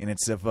and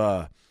it's of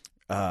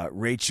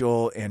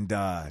Rachel and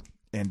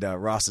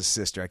Ross's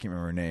sister. I can't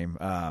remember her name.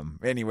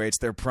 Anyway, it's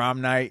their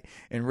prom night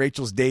and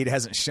Rachel's date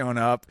hasn't shown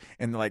up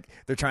and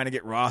they're trying to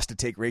get Ross to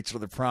take Rachel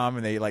to the prom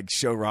and they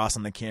show Ross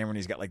on the camera and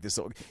he's got this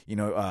old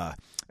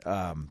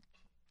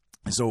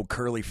his old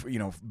curly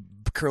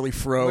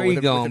fro with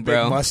a big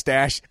bro?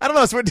 mustache. I don't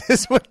know.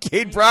 That's what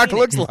Cade Brock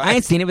looks like. I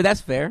ain't seen it, but that's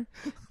fair.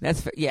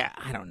 That's fair. Yeah,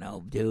 I don't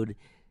know, dude.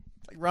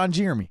 Like Ron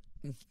Jeremy.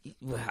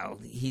 Well,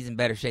 he's in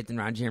better shape than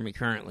Ron Jeremy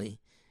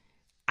currently.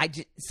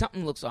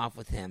 Something looks off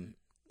with him.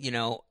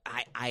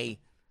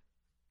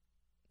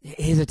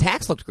 His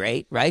attacks looked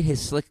great, right?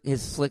 His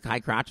slick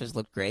high crotches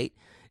looked great,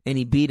 and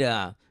he beat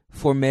a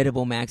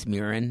formidable Max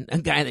Murin, a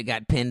guy that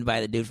got pinned by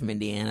the dude from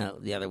Indiana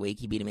the other week.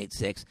 He beat him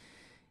 8-6.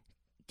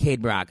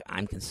 Cade Brock,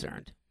 I'm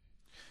concerned.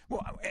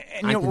 Well,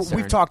 and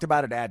we've talked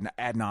about it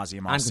ad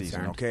nauseum all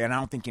season, okay? And I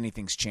don't think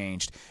anything's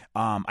changed.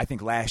 I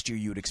think last year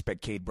you would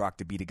expect Cade Brock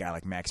to beat a guy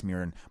like Max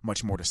Murin,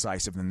 much more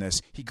decisive than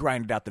this. He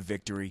grinded out the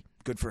victory.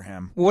 Good for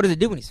him. Well, what does it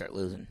do when you start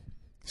losing?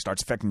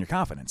 Starts affecting your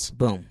confidence.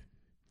 Boom.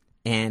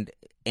 And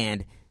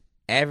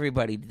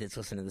everybody that's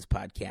listening to this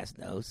podcast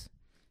knows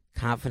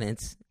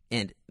confidence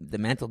and the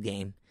mental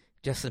game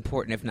just as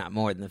important, if not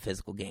more, than the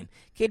physical game.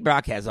 Cade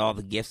Brock has all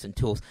the gifts and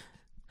tools.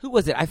 Who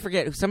was it? I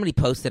forget. Somebody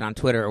posted on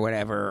Twitter or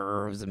whatever,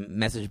 or it was a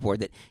message board,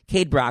 that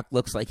Cade Brock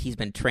looks like he's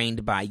been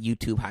trained by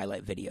YouTube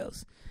highlight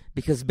videos.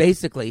 Because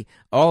basically,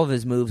 all of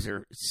his moves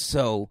are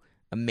so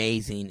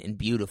amazing and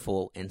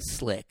beautiful and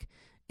slick.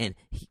 And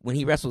when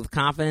he wrestles with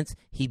confidence,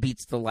 he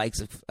beats the likes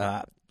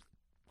of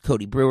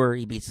Cody Brewer.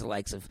 He beats the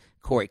likes of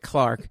Corey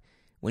Clark.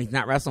 When he's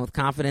not wrestling with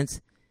confidence,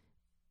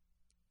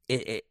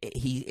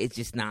 it's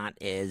just not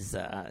as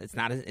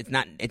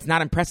it's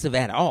not impressive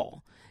at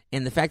all.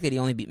 And the fact that he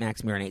only beat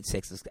Max Murin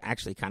 8-6 is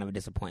actually kind of a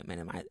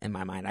disappointment in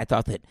my mind. I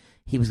thought that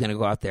he was going to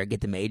go out there,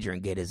 get the major,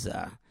 and get his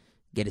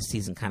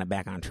season kind of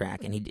back on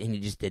track, and he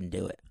just didn't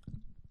do it.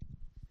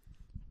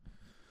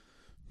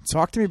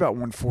 Talk to me about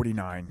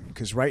 149,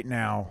 because right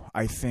now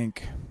I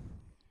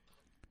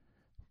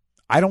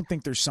don't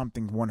think there's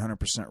something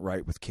 100%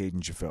 right with Caden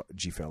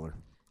G-Feller.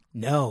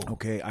 No.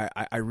 Okay,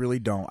 I really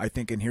don't. I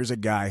think, and here's a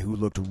guy who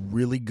looked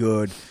really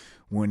good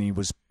when he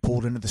was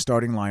pulled into the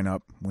starting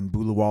lineup when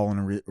Bula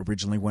Wallen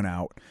originally went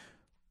out,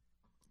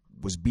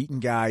 was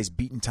beating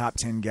top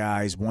 10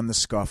 guys, won the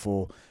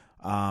scuffle,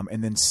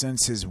 and then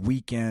since his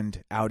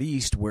weekend out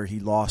east where he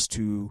lost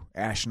to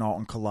Ashnault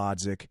and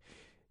Kolodzik,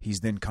 he's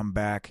then come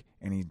back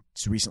and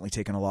he's recently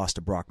taken a loss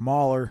to Brock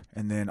Mahler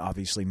and then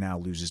obviously now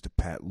loses to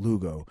Pat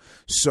Lugo.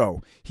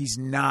 So he's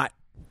not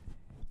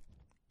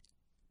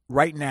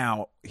right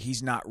now,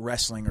 he's not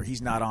wrestling, or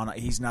he's not on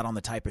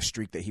the type of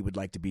streak that he would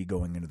like to be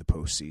going into the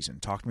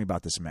postseason. Talk to me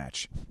about this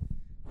match.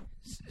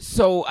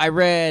 So I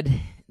read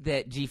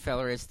that G.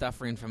 Feller is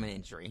suffering from an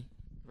injury,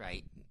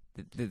 right?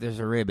 There's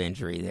a rib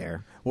injury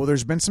there. Well,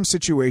 there's been some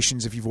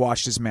situations, if you've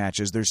watched his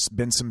matches, there's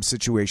been some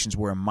situations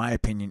where, in my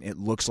opinion, it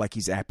looks like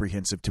he's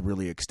apprehensive to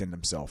really extend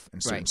himself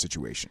in certain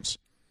situations.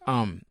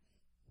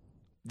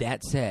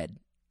 That said,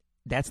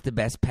 that's the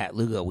best Pat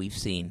Lugo we've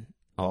seen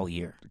all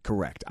year.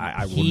 Correct.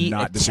 I will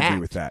not disagree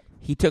with that.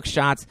 He took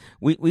shots.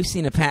 We've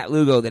seen a Pat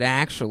Lugo that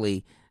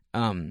actually,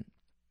 took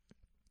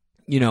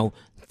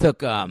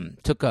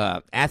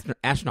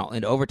Ashnault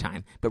into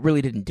overtime, but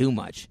really didn't do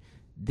much.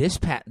 This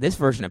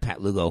version of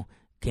Pat Lugo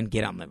can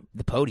get on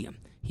the podium.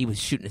 He was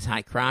shooting his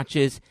high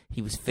crotches.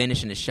 He was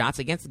finishing his shots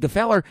against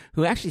Gefeller,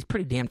 who actually is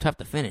pretty damn tough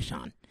to finish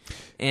on.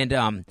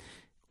 And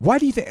why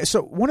do you think?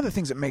 So one of the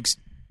things that makes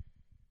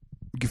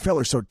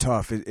Gefeller so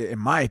tough, in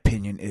my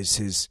opinion, is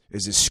his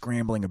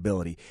scrambling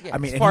ability. Yeah, I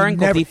mean, he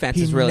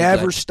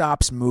never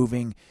stops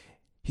moving.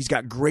 He's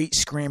got great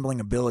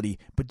scrambling ability.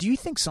 But do you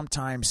think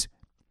sometimes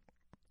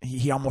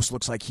he almost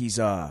looks like he's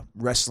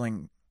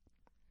wrestling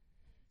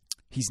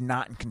he's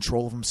not in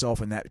control of himself,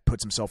 and that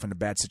puts himself into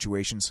bad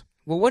situations.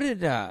 Well, what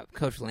did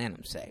Coach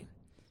Lanham say?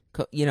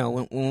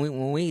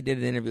 When we did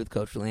an interview with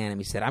Coach Lanham,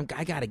 he said,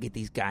 I got to get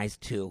these guys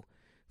to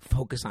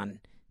focus on,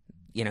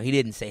 he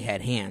didn't say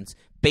head, hands,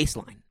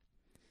 baseline.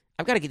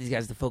 I've got to get these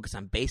guys to focus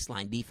on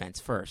baseline defense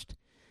first.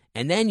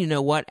 And then, you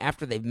know what?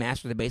 After they've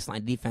mastered the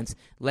baseline defense,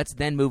 let's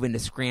then move into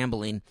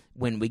scrambling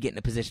when we get in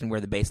a position where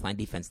the baseline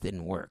defense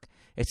didn't work.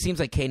 It seems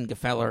like Caden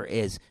Gefeller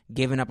is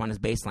giving up on his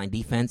baseline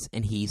defense,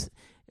 and he's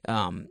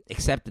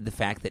accepted the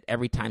fact that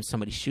every time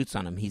somebody shoots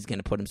on him, he's going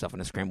to put himself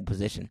in a scramble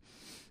position.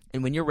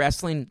 And when you're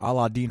wrestling... A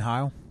la Dean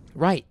Heil?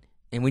 Right.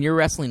 And when you're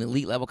wrestling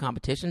elite-level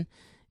competition,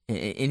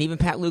 and even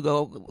Pat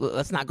Lugo,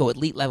 let's not go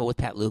elite level with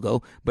Pat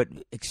Lugo, but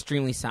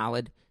extremely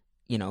solid,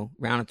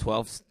 round of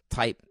 12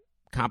 type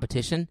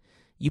competition,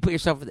 you put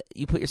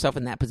yourself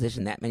in that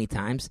position that many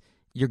times,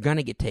 you're going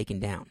to get taken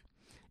down.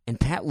 And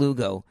Pat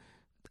Lugo...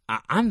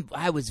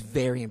 I was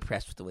very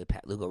impressed with the way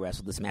Pat Lugo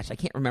wrestled this match. I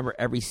can't remember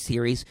every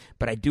series,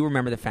 but I do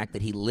remember the fact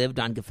that he lived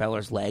on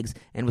Gefeller's legs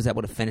and was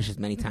able to finish as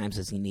many times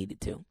as he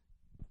needed to.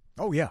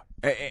 Oh, yeah.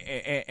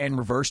 And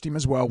reversed him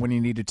as well when he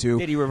needed to.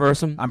 Did he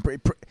reverse him?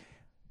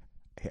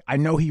 I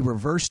know he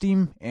reversed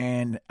him,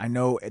 and I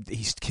know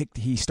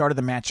he started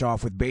the match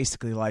off with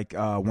basically like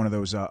one of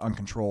those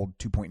uncontrolled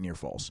 2-point near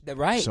falls.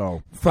 Right.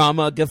 So from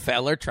a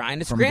Gefeller trying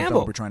to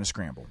scramble. From trying to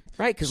scramble.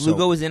 Right, because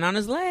Lugo was in on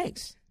his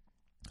legs.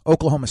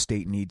 Oklahoma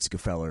State needs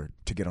Gefeller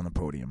to get on the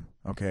podium,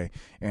 okay?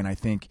 And I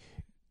think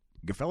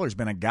Gefeller's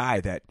been a guy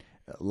that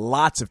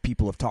lots of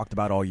people have talked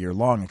about all year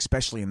long,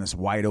 especially in this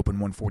wide-open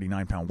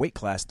 149-pound weight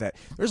class, that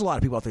there's a lot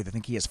of people out there that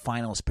think he has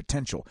finalist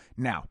potential.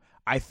 Now,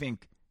 I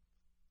think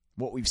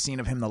what we've seen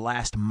of him the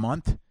last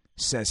month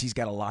says he's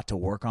got a lot to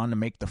work on to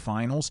make the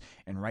finals.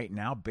 And right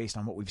now, based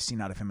on what we've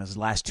seen out of him his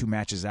last 2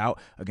 matches out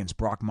against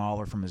Brock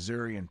Mahler from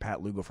Missouri and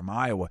Pat Lugo from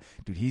Iowa,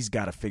 dude, he's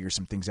got to figure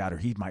some things out, or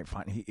he might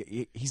find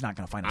he's not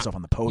going to find himself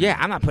on the podium. Yeah,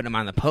 I'm not putting him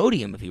on the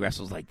podium if he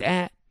wrestles like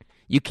that.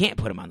 You can't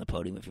put him on the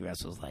podium if he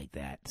wrestles like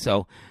that.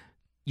 So,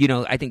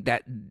 I think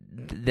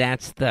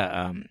that's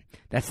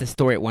the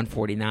story at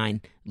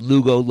 149.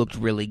 Lugo looked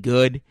really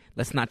good.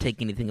 Let's not take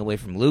anything away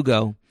from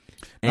Lugo.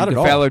 And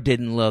Gefeller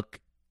didn't look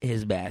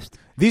his best.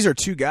 These are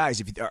two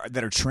guys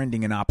that are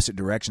trending in opposite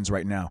directions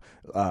right now.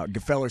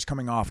 Gefeller's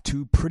coming off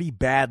 2 pretty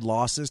bad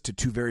losses to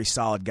 2 very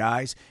solid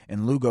guys,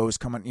 and Lugo's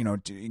going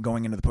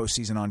into the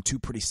postseason on 2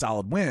 pretty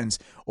solid wins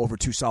over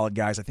 2 solid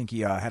guys. I think he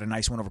had a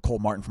nice one over Cole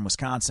Martin from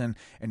Wisconsin,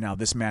 and now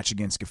this match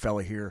against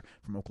Gefeller here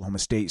from Oklahoma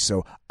State.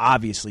 So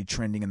obviously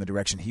trending in the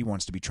direction he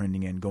wants to be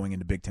trending in going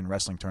into Big Ten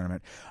Wrestling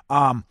Tournament.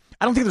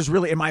 I don't think there's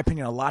really, in my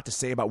opinion, a lot to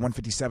say about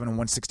 157 and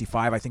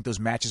 165. I think those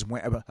matches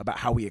went about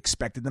how we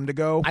expected them to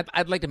go.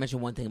 I'd like to mention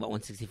one thing about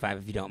 165,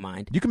 if you don't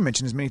mind. You can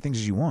mention as many things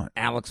as you want.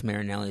 Alex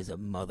Marinelli is a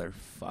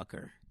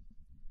motherfucker.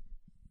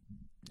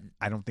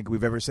 I don't think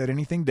we've ever said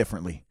anything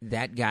differently.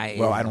 That guy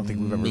is I don't think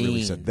we've ever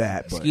really said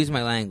that. But. Excuse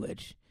my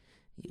language.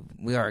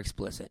 We are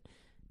explicit.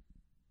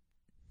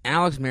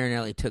 Alex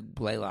Marinelli took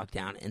Blaylock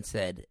down and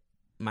said,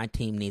 my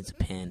team needs a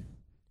pin.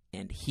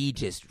 And he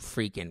just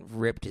freaking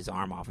ripped his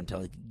arm off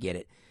until he could get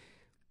it.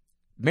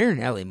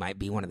 Marinelli might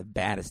be one of the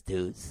baddest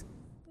dudes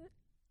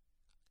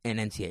in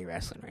NCAA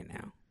wrestling right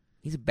now.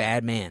 He's a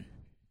bad man.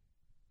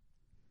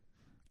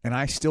 And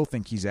I still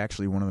think he's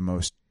actually one of the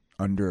most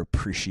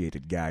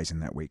underappreciated guys in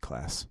that weight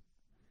class.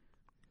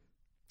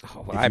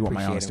 Oh, well, if you want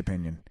my honest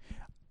opinion.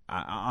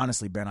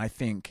 Honestly, Ben, I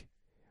think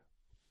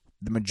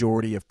the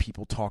majority of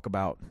people talk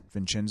about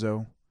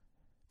Vincenzo.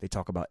 They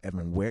talk about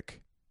Evan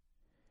Wick.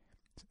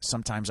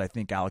 Sometimes I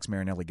think Alex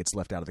Marinelli gets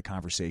left out of the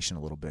conversation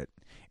a little bit.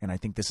 And I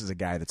think this is a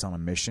guy that's on a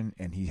mission,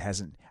 and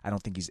I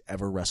don't think he's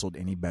ever wrestled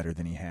any better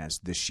than he has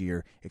this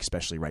year,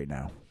 especially right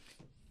now.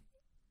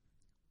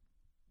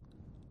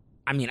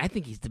 I mean, I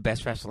think he's the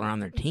best wrestler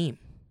on their team.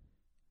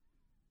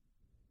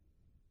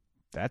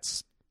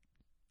 That's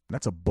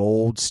a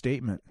bold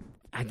statement.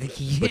 I think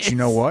he is. But you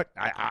know what?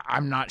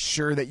 I'm not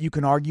sure that you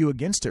can argue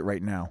against it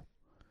right now.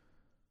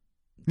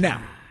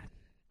 Now,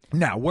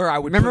 where I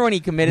would remember when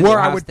he committed to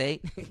Ohio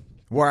State?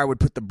 Where I would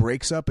put the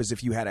brakes up is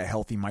if you had a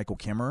healthy Michael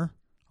Kimmerer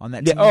on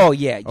that team. Oh,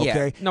 yeah, yeah.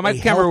 Okay? No,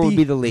 Michael Kimmerer would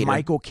be the leader.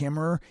 Michael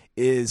Kimmerer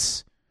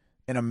is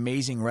an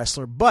amazing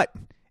wrestler, but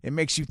it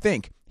makes you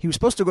think. He was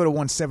supposed to go to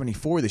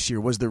 174 this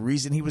year. Was the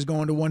reason he was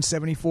going to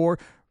 174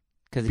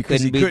 because he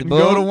couldn't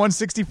go to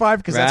 165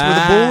 because that's where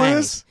the bull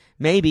is?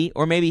 Maybe,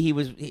 or maybe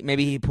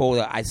he pulled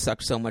I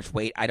suck so much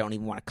weight I don't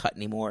even want to cut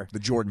anymore. The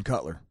Jordan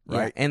Cutler,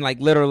 right? Yeah, and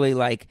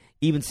literally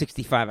even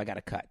 65 I got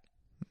to cut.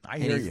 I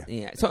hear you.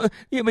 Yeah. So but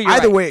you're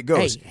either right. way it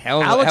goes. Hey,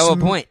 hell of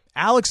a point.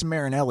 Alex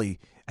Marinelli,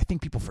 I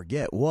think people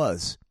forget,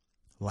 was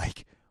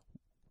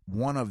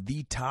one of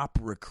the top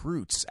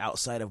recruits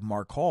outside of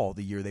Mark Hall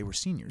the year they were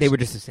seniors. They were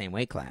just the same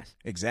weight class.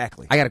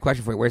 Exactly. I got a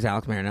question for you. Where's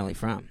Alex Marinelli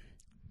from?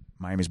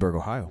 Miamisburg,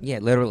 Ohio. Yeah,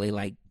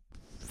 literally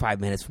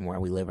 5 minutes from where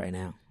we live right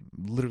now.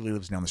 Literally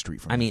lives down the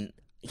street from me. I mean,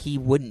 he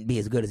wouldn't be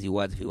as good as he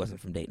was if he wasn't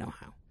from Dayton,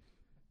 Ohio.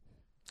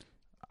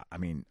 I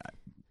mean...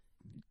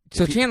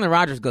 So Chandler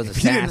Rogers goes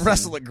assassin. He didn't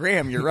wrestle at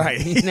Graham, you're right.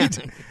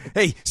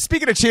 Hey,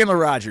 speaking of Chandler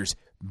Rogers,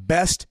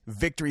 best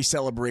victory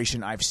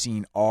celebration I've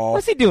seen all.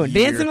 What's he doing?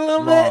 year Dancing a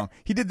little long.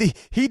 bit?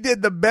 He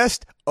did the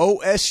best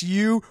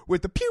OSU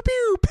with the pew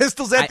pew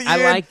pistols at the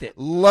end. I liked it.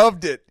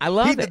 Loved it. I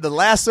loved He it. did the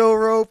lasso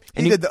rope.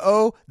 And He did the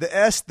O, the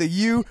S, the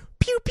U.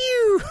 Pew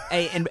pew.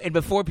 Hey, and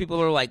before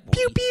people are like, well,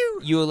 Pew,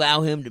 pew. you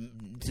allow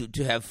him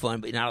to have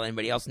fun, but not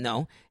anybody else.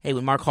 No. Hey,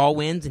 when Mark Hall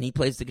wins and he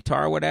plays the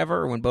guitar or whatever,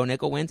 or when Bo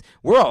Nickel wins,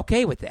 we're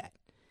okay with that.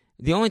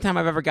 The only time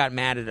I've ever got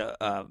mad at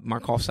a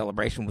Mark Hall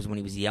celebration was when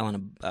he was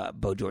yelling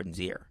Bo Jordan's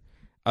ear.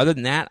 Other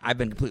than that, I've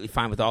been completely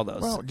fine with all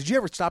those. Well, did you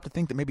ever stop to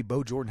think that maybe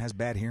Bo Jordan has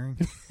bad hearing?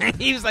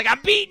 He was like, I'm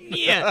beating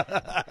you.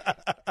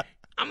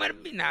 I'm going to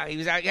be. No, he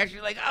was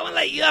actually like, I'm going to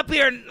let you up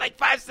here in like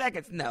 5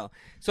 seconds. No.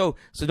 So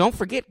don't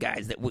forget,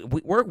 guys, that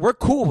we're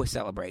cool with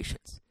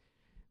celebrations.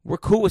 We're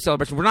cool with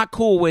celebrations. We're not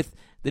cool with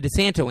the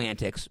DeSanto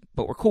antics,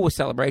 but we're cool with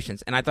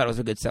celebrations, and I thought it was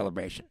a good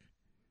celebration.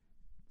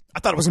 I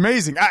thought it was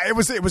amazing. It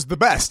was the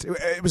best.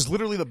 It was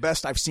literally the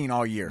best I've seen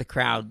all year. The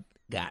crowd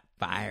got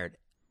fired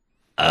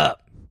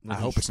up. I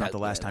hope it's not the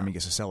last time he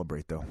gets to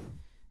celebrate, though.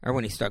 Or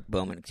when he struck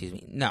Bowman, excuse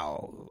me.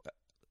 No.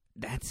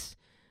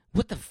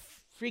 What the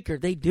freak are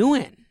they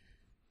doing?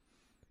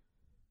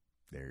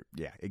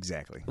 Yeah,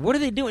 exactly. What are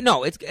they doing?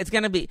 No, it's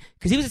going to be,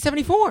 because he was at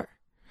 74.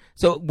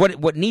 So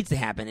what needs to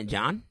happen, and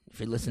John, if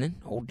you're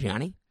listening, old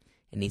Johnny,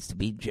 it needs to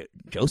be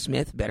Joe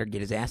Smith better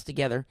get his ass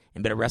together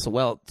and better wrestle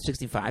well at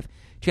 65.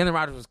 Chandler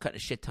Rogers was cutting a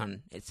shit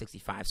ton at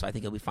 65, so I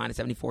think he'll be fine at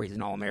 74. He's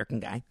an All-American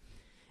guy.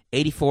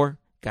 84,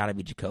 got to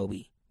be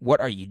Jacoby. What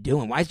are you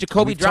doing? Why is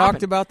Jacoby dropping? We've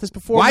talked about this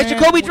before. Why is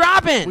Jacoby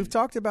dropping? We've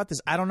talked about this.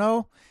 I don't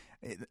know.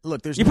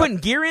 Look, you're putting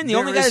gear in? The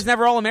only guy that's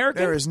never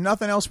All-American? There is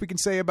nothing else we can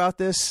say about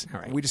this. All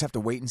right. We just have to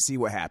wait and see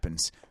what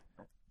happens.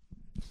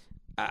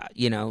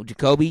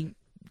 Jacoby,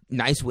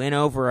 nice win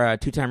over a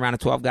two-time round of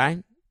 12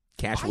 guy.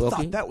 Cash Wilkie. I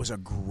thought that was a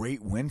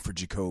great win for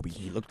Jacoby.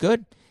 He looked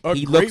good.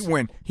 Great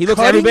win. He looks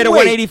every bit of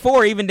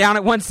 184, even down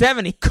at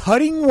 170.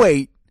 Cutting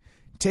weight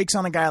takes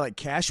on a guy like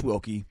Cash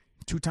Wilkie,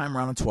 two-time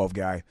round of 12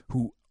 guy,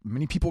 who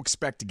many people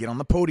expect to get on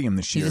the podium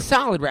this year. He's a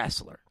solid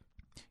wrestler.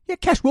 Yeah,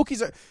 Cash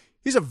Wilkie's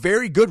he's a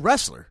very good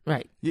wrestler.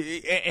 Right.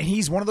 And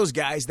he's one of those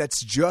guys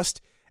that's just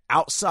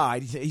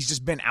outside. He's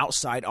just been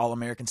outside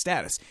All-American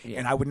status. Yeah.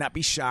 And I would not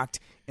be shocked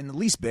in the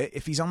least bit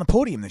if he's on the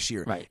podium this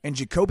year. Right. And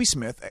Jacoby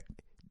Smith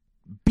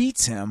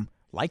beats him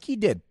like he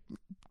did.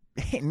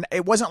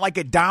 It wasn't like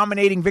a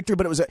dominating victory,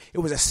 but it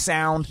was a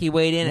sound. He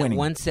weighed in winning.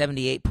 at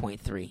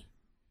 178.3.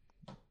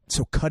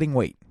 So cutting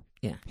weight.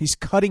 Yeah. He's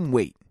cutting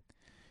weight.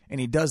 And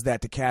he does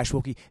that to Cash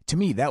Wilkie. To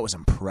me, that was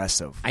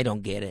impressive. I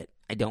don't get it.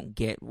 I don't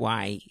get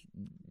why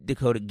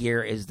Dakota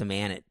Gear is the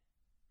man at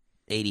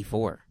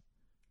 84.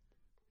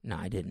 No,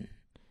 I didn't.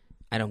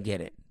 I don't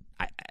get it.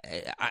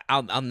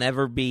 I'll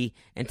never be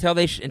until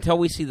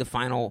we see the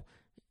final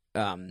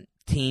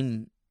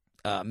team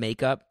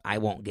makeup. I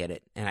won't get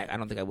it, and I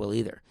don't think I will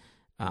either.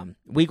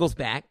 Weigel's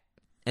back,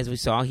 as we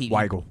saw.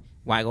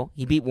 Weigel.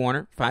 He beat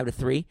Warner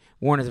 5-3.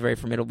 Warner's a very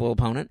formidable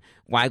opponent.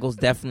 Weigel's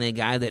definitely a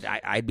guy that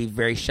I'd be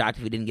very shocked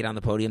if he didn't get on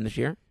the podium this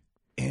year.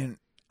 And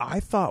I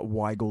thought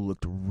Weigel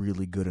looked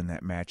really good in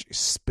that match,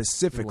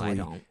 specifically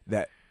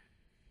that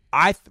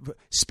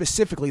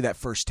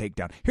first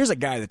takedown. Here's a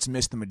guy that's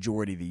missed the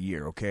majority of the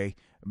year, okay?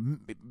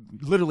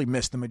 Literally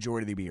missed the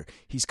majority of the year.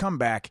 He's come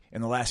back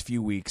in the last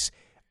few weeks.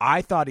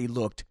 I thought he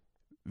looked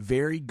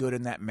very good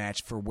in that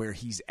match for where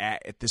he's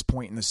at this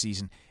point in the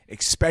season,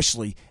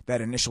 especially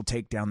that initial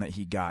takedown that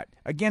he got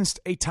against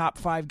a top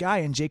 5 guy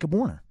in Jacob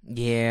Warner.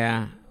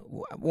 Yeah,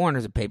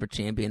 Warner's a paper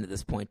champion at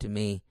this point to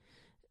me.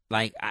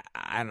 Like,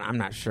 I'm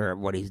not sure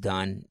what he's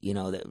done,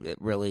 that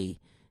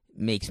really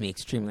makes me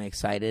extremely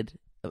excited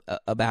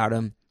about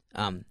him.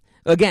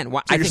 Again,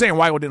 so you're saying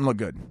Weigel didn't look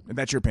good?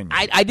 That's your opinion?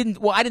 I didn't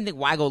think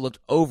Weigel looked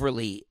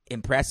overly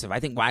impressive. I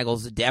think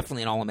Weigel's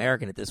definitely an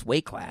All-American at this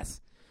weight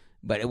class,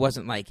 but it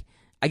wasn't like.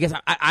 I guess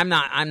I'm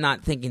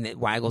not thinking that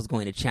Weigel's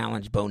going to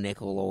challenge Bo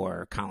Nickel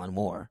or Colin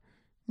Moore.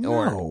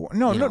 No,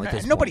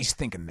 nobody's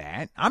thinking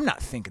that. I'm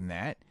not thinking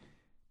that.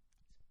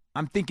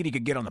 I'm thinking he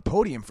could get on the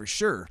podium for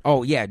sure.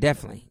 Oh yeah,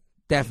 definitely,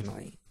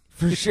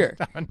 for sure,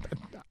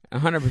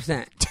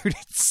 100%. Dude, it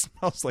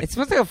smells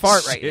like a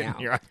fart right now.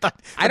 Here.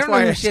 I don't know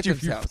who shit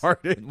themselves.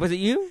 Was it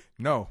you?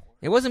 No,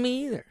 it wasn't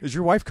me either. Is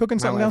your wife cooking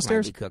something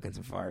downstairs? Might be cooking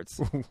some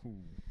farts.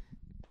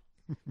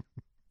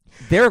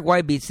 Derek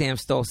White beat Sam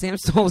Stoll. Sam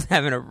Stoll's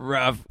having a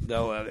rough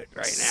go of it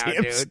right now,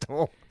 dude. Sam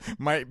Stoll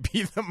might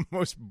be the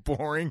most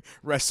boring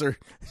wrestler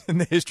in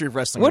the history of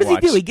wrestling. What does he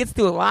do? He gets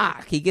to a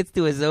lock. He gets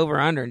to his over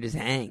under and just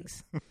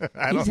hangs.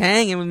 He's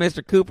hanging with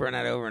Mr. Cooper on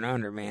that over and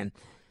under, man.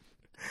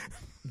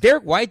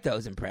 Derek White though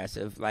is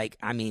impressive. Like,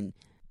 I mean,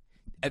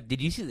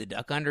 did you see the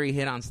duck under he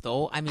hit on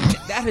Stoll? I mean,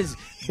 that is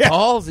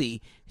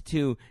ballsy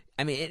to.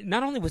 I mean,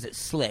 not only was it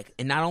slick,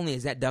 and not only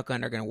is that duck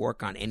under going to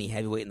work on any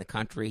heavyweight in the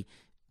country,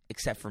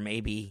 except for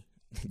maybe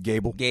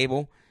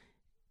Gable.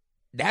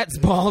 That's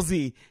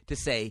ballsy to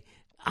say,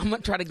 I'm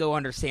going to try to go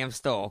under Sam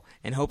Stoll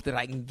and hope that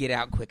I can get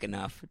out quick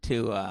enough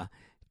to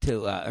get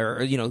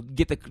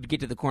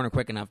to the corner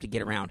quick enough to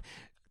get around.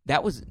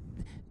 That was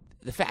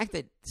the fact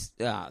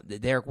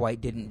that Derek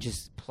White didn't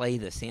just play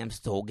the Sam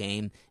Stoll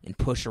game and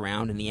push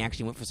around, and he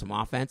actually went for some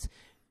offense,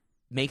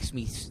 makes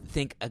me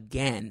think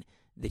again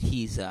that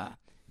he's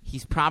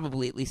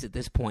probably, at least at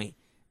this point,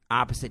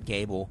 opposite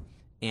Gable.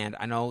 And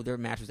I know their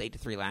match was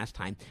 8-3 last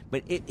time,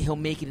 but he'll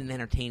make it an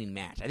entertaining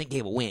match. I think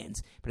Gable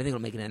wins, but I think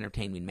it'll make it an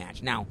entertaining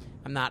match. Now,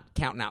 I'm not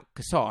counting out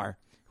Kassar,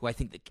 who I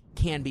think that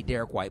can beat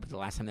Derek White, but the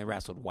last time they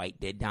wrestled, White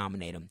did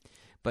dominate him.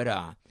 But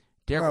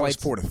Derek White's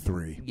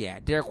 4-3. Yeah,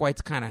 Derek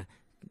White's kind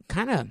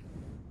of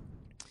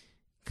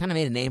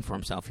made a name for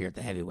himself here at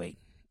the heavyweight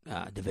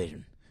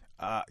division.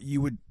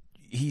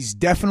 He's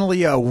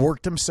definitely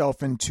worked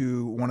himself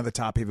into one of the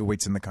top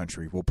heavyweights in the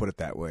country. We'll put it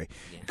that way.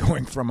 Yeah.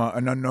 Going from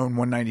an unknown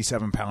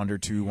 197-pounder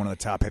to one of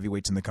the top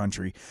heavyweights in the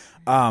country.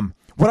 What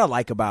I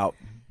like about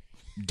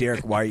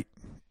Derek White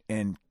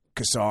and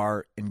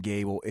Kassar and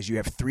Gable is you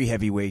have three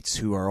heavyweights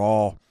who are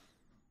all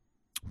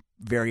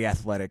very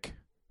athletic,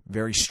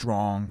 very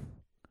strong,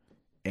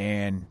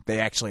 and they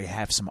actually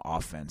have some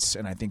offense.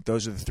 And I think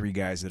those are the three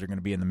guys that are going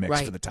to be in the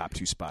mix for the top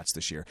two spots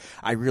this year.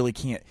 I really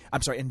can't –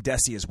 I'm sorry, and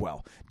Desi as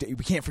well. We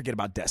can't forget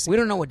about Desi. We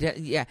don't know what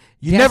You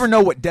never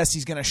know what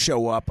Desi's going to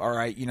show up, all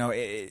right? You know,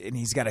 and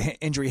he's got an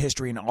injury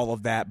history and all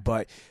of that.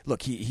 But,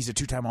 look, he's a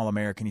two-time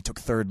All-American. He took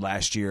third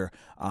last year.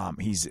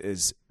 He's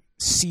as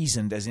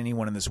seasoned as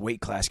anyone in this weight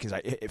class because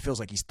it feels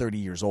like he's 30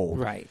 years old.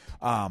 Right.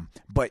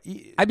 But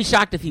I'd be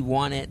shocked if he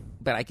won it,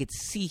 but I could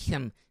see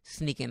him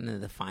sneaking into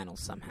the finals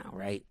somehow,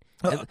 right?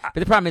 But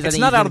the problem is, it's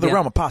not out of the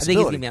realm of possibility. I think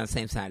he's going to be on the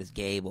same side as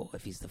Gable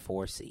if he's the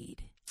 4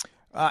 seed.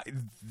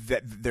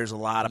 There's a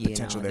lot of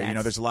potential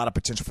there. There's a lot of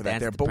potential for that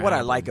there. But problem. what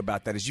I like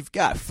about that is you've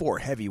got 4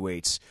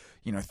 heavyweights,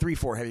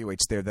 3-4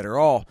 heavyweights there that are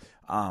all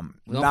don't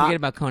forget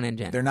about Conan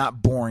Jen. They're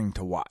not boring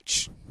to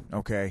watch,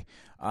 okay?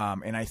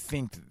 And I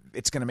think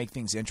it's going to make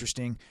things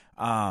interesting.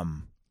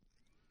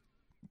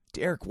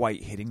 Derek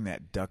White hitting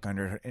that duck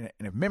under, and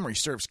if memory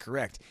serves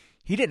correct,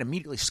 he didn't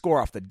immediately score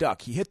off the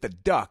duck. He hit the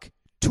duck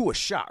to a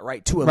shot,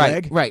 right? To a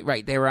leg?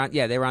 Right. They were on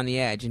the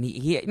edge, and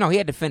he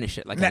had to finish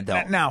it like an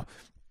adult. Now,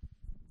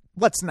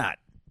 let's not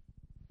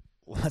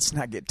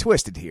get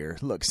twisted here.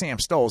 Look, Sam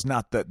Stoll's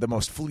not the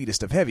most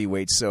fleetest of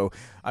heavyweights, so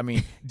I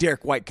mean,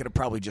 Derek White could have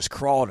probably just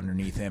crawled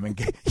underneath him and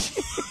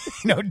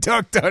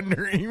ducked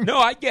under him. No,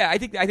 I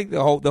think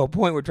the whole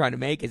point we're trying to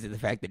make is the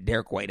fact that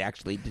Derek White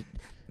actually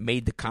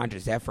made the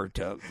conscious effort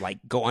to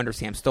go under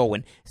Sam Stoll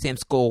when Sam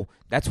Stoll,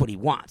 that's what he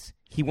wants.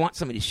 He wants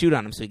somebody to shoot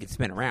on him so he can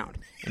spin around.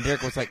 And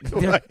Derek was like,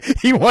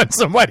 he wants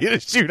somebody to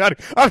shoot on him.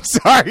 I'm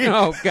sorry.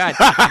 Oh, God.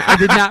 I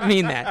did not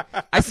mean that.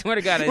 I swear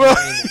to God, I did not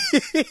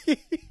mean that.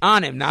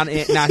 On him, not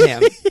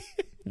him.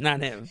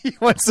 Not him. He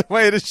wants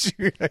somebody to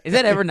shoot on him. Is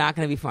that ever not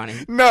going to be funny?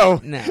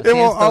 No. It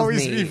will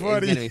always be funny.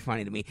 It's going to be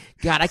funny to me.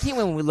 God, I can't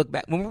wait when we look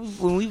back. When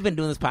we've been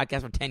doing this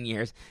podcast for 10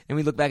 years, and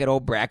we look back at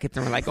old brackets,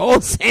 and we're like, oh,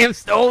 Sam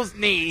Stoll's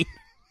knee.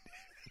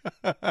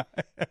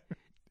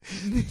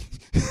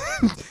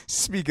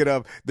 Speaking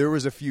of, there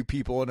was a few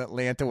people in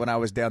Atlanta when I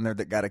was down there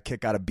that got a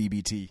kick out of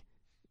BBT.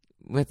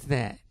 What's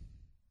that?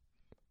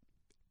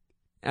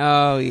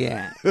 Oh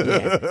yeah.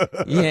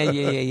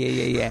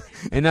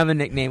 Another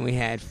nickname we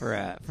had for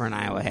an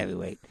Iowa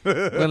heavyweight.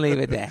 We'll leave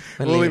it at that.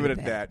 We'll leave it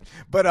at that.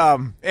 But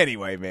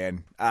anyway,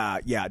 man.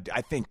 I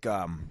think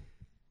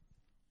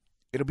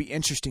it'll be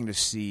interesting to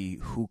see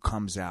who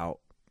comes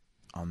out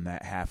on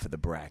that half of the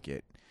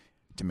bracket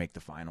to make the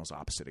finals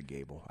opposite of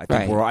Gable.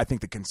 I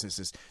think the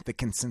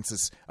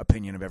consensus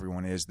opinion of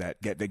everyone is that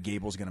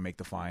Gable's going to make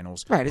the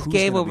finals. Right, it's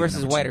Gable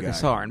versus White or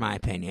Kassar, in my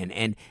opinion.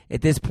 And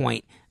at this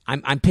point,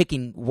 I'm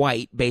picking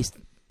White based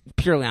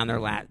purely on their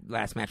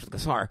last match with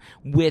Kassar,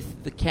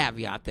 with the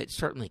caveat that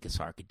certainly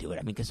Kassar could do it.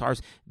 I mean,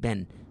 Kassar's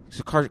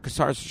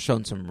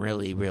shown some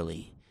really,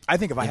 really. I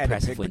think if I had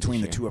to pick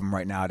between the two of them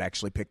right now, I'd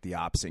actually pick the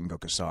opposite and go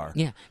Kassar.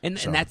 Yeah, and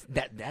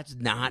that's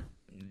not.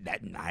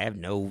 That I have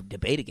no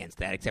debate against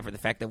that, except for the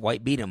fact that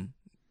White beat him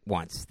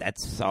once.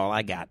 That's all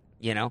I got,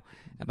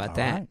 about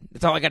that. Right.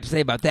 That's all I got to say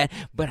about that.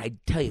 But I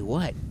tell you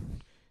what,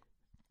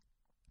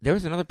 there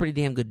was another pretty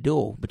damn good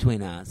duel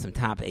between some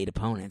top 8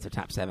 opponents or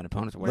top 7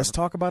 opponents. Or whatever. Let's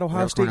talk about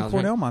Ohio State and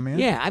Cornell, my man.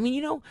 Yeah, I mean,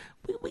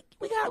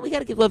 we got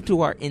to give love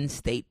to our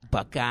in-state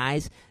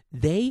Buckeyes.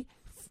 They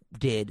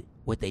did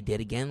what they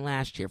did again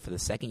last year for the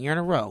second year in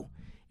a row,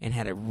 and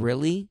had a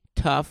really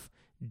tough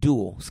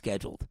duel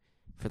scheduled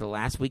for the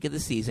last week of the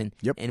season,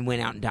 and went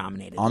out and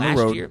dominated. On the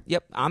road.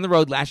 On the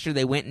road. Last year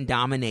they went and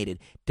dominated.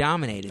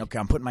 Okay,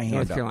 I'm putting my hand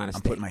North up. Carolina State.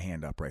 I'm putting my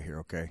hand up right here,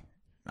 okay?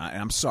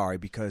 And I'm sorry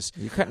because...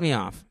 You cut me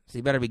off, so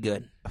you better be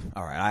good.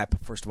 All right.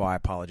 First of all, I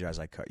apologize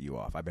I cut you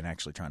off. I've been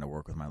actually trying to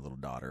work with my little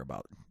daughter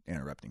about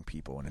interrupting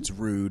people, and it's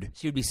rude.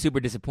 She would be super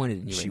disappointed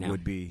in you right now. She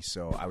would be,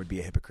 so I would be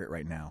a hypocrite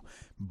right now.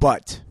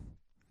 But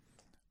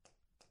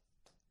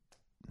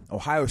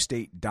Ohio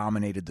State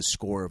dominated the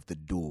score of the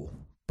duel,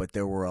 but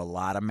there were a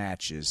lot of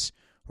matches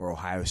where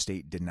Ohio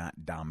State did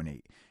not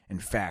dominate. In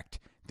fact,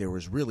 there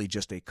was really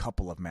just a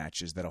couple of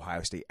matches that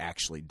Ohio State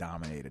actually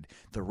dominated.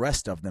 The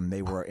rest of them,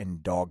 they were in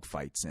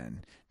dogfights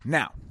in.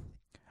 Now,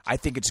 I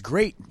think it's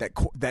great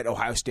that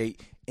Ohio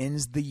State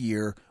ends the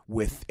year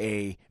with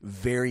a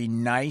very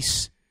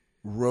nice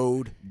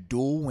road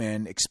dual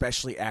win,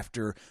 especially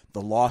after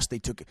the loss they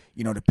took,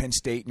 to Penn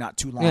State not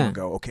too long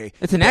ago. Okay,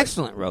 it's an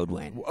excellent road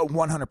win,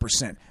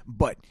 100%.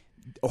 But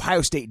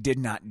Ohio State did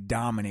not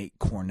dominate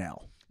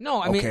Cornell.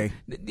 No, I mean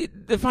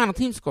the final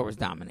team score was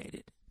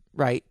dominated,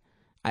 right?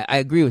 I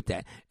agree with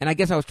that, and I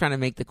guess I was trying to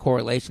make the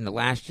correlation to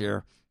last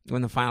year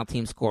when the final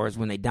team scores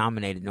when they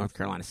dominated North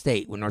Carolina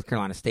State, when North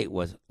Carolina State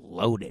was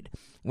loaded,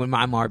 when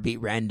Mymar beat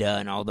Renda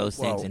and all those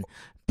things, and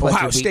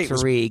Ohio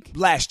State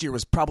last year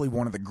was probably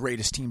one of the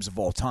greatest teams of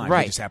all time.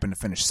 Right. They just happened to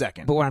finish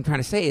second. But what I'm trying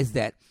to say is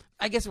that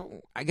I guess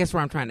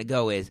where I'm trying to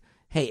go is,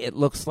 hey, it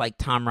looks like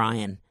Tom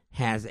Ryan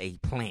has a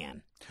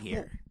plan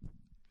here.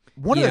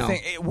 One of the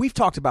things, we've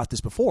talked about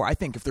this before. I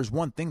think if there's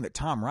one thing that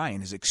Tom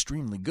Ryan is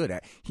extremely good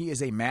at, he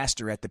is a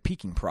master at the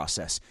peaking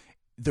process.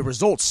 The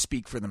results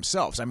speak for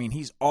themselves. I mean,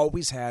 he's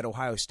always had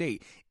Ohio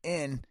State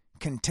in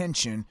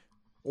contention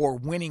or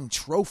winning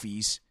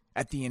trophies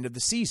at the end of the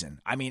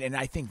season. I mean, and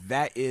I think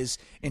that is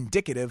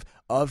indicative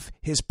of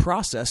his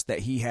process that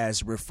he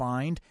has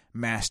refined,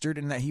 mastered,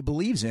 and that he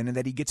believes in and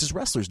that he gets his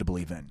wrestlers to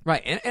believe in.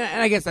 Right,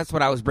 and I guess that's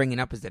what I was bringing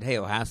up is that, hey,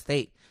 Ohio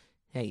State,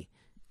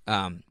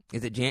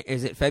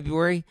 is it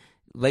February?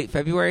 Late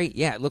February?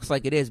 Yeah, it looks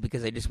like it is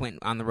because they just went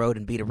on the road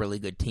and beat a really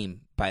good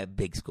team by a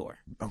big score.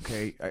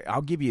 Okay,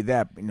 I'll give you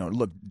that.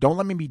 Look, don't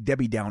let me be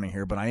Debbie Downer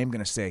here, but I am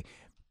going to say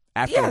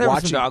after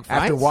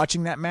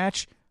watching that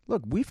match,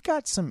 look, we've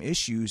got some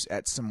issues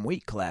at some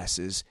weight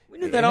classes. We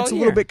knew that all year. It's a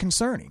little bit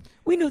concerning.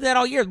 We knew that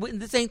all year.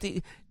 This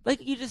ain't like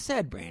you just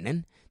said,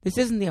 Brandon. This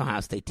isn't the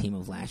Ohio State team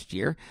of last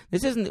year.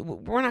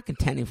 We're not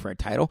contending for a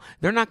title.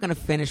 They're not going to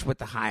finish with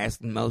the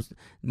highest, most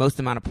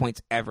amount of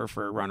points ever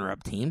for a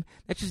runner-up team.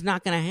 That's just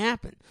not going to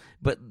happen.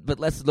 But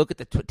let's look at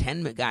the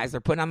 10 guys they're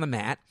putting on the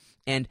mat,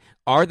 and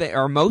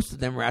are most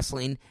of them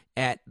wrestling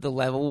at the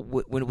level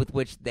with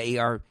which they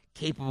are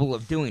capable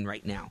of doing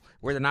right now,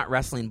 where they're not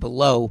wrestling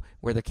below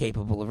where they're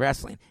capable of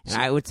wrestling? And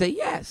I would say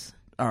yes.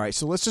 All right,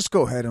 so let's just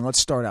go ahead and let's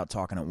start out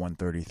talking at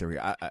 133.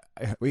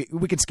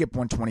 We can skip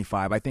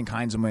 125. I think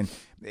Heinzelman,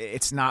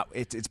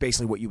 it's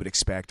basically what you would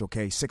expect.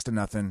 Okay,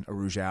 6-0,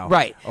 Arujau.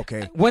 Right.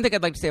 Okay. One thing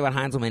I'd like to say about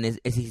Heinzelman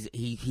is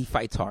he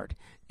fights hard,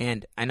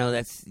 and I know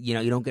that's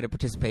you don't get a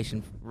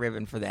participation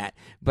ribbon for that,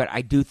 but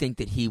I do think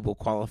that he will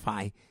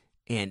qualify,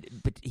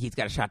 but he's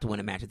got a shot to win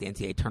a match at the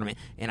NCAA tournament,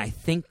 and I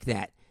think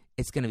that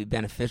it's going to be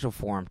beneficial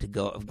for him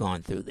to have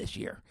gone through this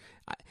year.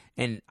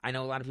 And I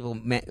know a lot of people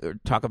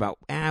talk about,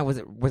 was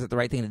it the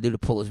right thing to do to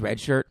pull his red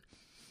shirt?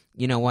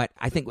 You know what?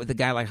 I think with a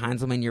guy like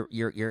Heinzelman,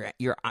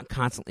 you're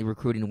constantly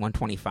recruiting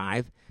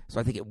 125. So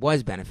I think it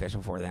was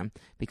beneficial for them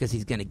because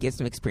he's going to get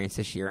some experience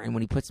this year. And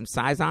when he puts some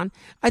size on,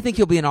 I think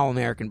he'll be an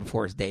All-American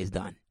before his day is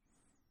done.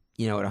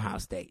 At Ohio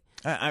State.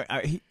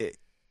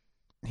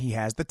 He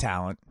has the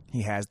talent.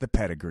 He has the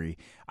pedigree.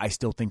 I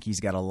still think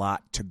he's got a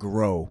lot to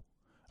grow.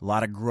 A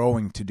lot of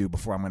growing to do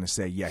before I'm going to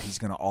say, yeah, he's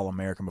going to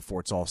All-American before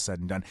it's all said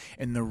and done.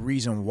 And the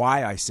reason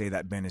why I say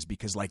that, Ben, is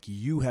because like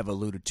you have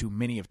alluded to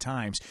many of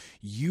times,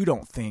 you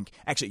think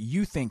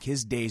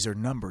his days are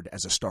numbered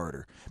as a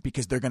starter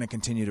because they're going to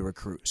continue to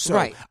recruit. So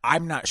right.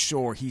 I'm not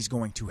sure he's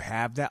going to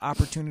have that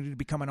opportunity to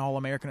become an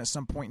All-American at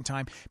some point in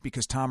time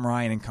because Tom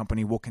Ryan and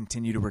company will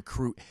continue to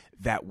recruit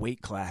that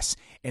weight class,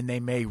 and they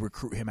may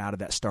recruit him out of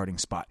that starting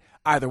spot.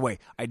 Either way,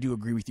 I do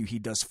agree with you. He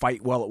does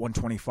fight well at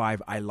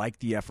 125. I like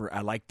the effort.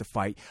 I like the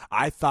fight.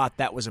 I thought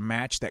that was a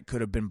match that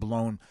could have been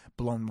blown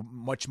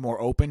much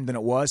more open than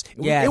it was.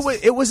 Yes.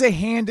 It was a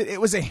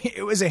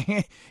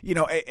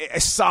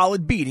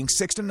solid beating,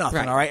 6-0.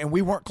 Right. All right, and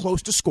we weren't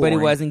close to scoring. But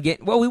he wasn't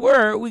getting. Well,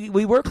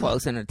 we were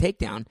close in a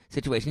takedown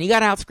situation. He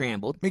got out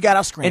scrambled.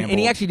 And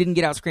he actually didn't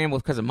get out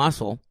scrambled because of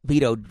muscle.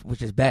 Vito,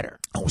 which is better.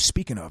 Oh,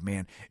 speaking of,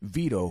 man,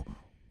 Vito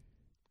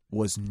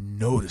was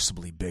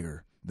noticeably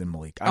bigger than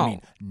Malik. I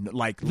mean,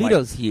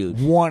 Vito's huge.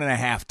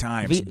 1.5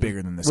 times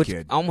bigger than this which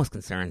kid. Almost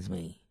concerns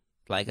me.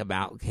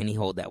 About can he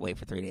hold that weight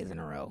for 3 days in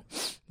a row?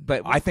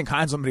 But I think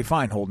Heinz will be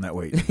fine holding that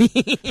weight.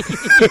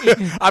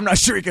 I'm not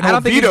sure he can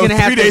hold Vito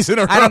 3 days in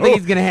a row. I don't think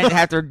he's going to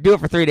have to do it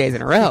for 3 days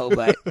in a row.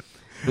 But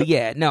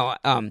yeah, no,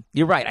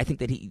 you're right. I think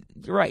that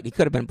you're right. He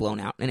could have been blown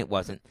out, and it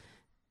wasn't.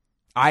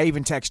 I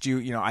even text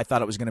you, I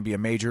thought it was going to be a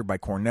major by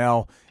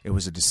Cornell. It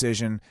was a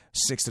decision,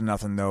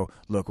 6-0 though.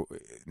 Look,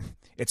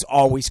 it's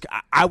always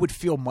 – I would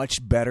feel much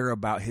better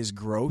about his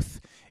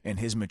growth and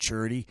his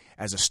maturity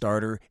as a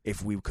starter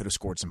if we could have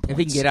scored some points. If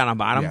he can get out on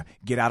bottom? Yeah,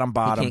 get out on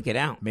bottom. He can't get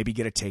out. Maybe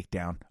get a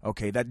takedown.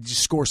 Okay,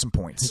 just score some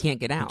points. He can't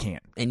get out. He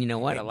can't. And you know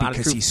what?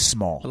 Because he's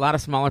small. A lot of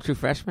smaller true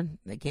freshmen,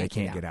 they can't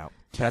get out.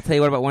 But I'll tell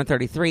you what about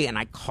 133, and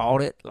I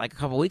called it like a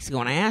couple weeks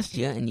ago, and I asked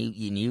you, and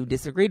you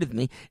disagreed with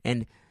me,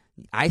 and –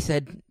 I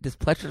said, does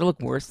Pletcher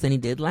look worse than he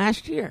did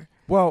last year?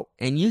 Well,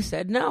 and you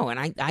said no, and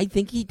I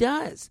think he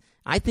does.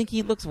 I think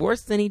he looks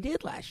worse than he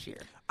did last year.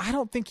 I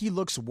don't think he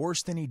looks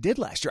worse than he did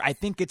last year. I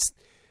think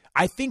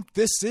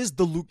this is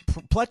the Luke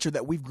Pletcher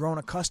that we've grown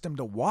accustomed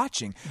to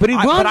watching. But he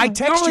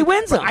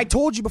wins. I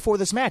told you before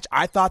this match,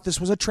 I thought this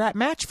was a trap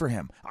match for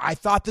him. I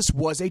thought this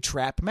was a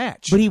trap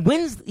match. But he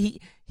wins. He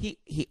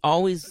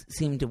always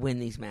seemed to win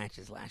these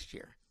matches last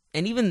year,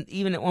 and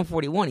even at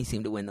 141, he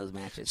seemed to win those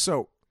matches.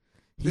 So.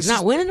 He's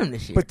not winning them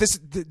this year. But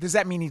does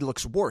that mean he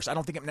looks worse? I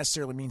don't think it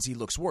necessarily means he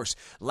looks worse.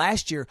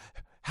 Last year,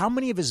 how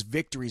many of his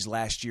victories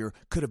last year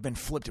could have been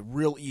flipped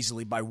real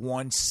easily by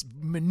one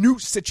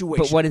minute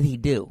situation? But what did he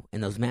do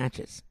in those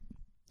matches?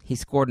 He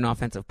scored an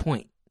offensive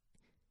point.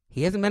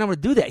 He hasn't been able to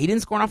do that. He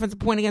didn't score an offensive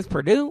point against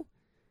Purdue,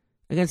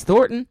 against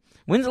Thornton.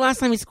 When's the last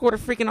time he scored a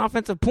freaking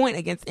offensive point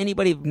against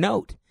anybody of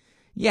note?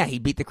 Yeah, he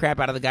beat the crap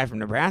out of the guy from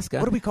Nebraska.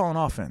 What do we call an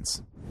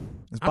offense?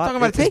 I'm talking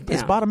about a takedown.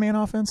 Is bottom man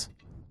offense?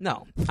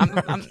 No.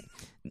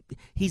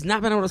 He's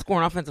not been able to score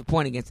an offensive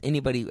point against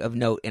anybody of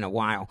note in a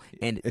while,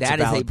 and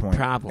that is a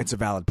problem. It's a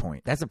valid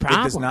point. That's a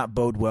problem. It does not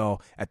bode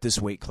well at this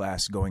weight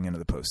class going into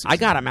the postseason. I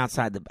got him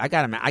outside I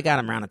got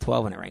him around a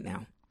 12 in it right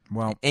now.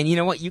 Well, and you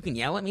know what? You can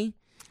yell at me.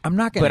 I'm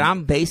not going to. But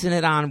I'm basing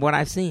it on what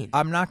I've seen.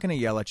 I'm not going to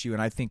yell at you,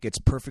 and I think it's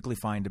perfectly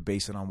fine to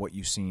base it on what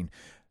you've seen.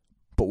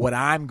 But what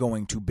I'm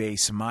going to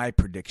base my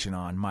prediction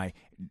on, my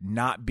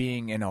not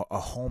being in a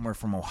homer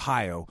from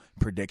Ohio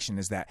prediction,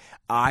 is that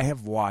I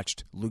have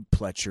watched Luke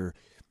Pletcher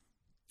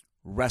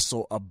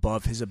wrestle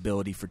above his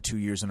ability for 2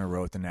 years in a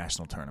row at the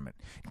national tournament.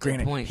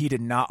 Granted, he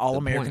did not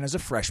All-American as a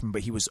freshman,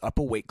 but he was up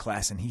a weight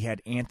class, and he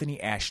had Anthony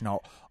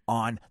Ashnault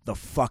on the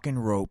fucking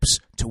ropes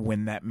to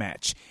win that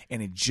match,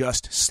 and it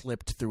just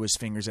slipped through his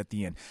fingers at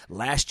the end.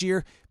 Last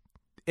year,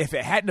 if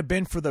it hadn't have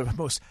been for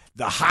the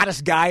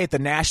hottest guy at the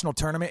national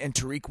tournament and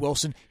Tariq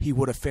Wilson, he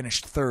would have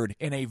finished third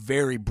in a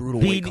very brutal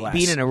weight class.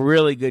 Beating a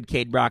really good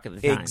Cade Brock at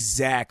the time.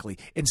 Exactly.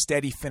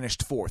 Instead, he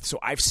finished fourth. So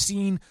I've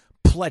seen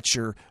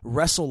Pletcher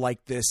wrestle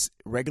like this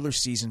regular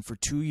season for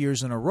 2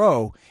 years in a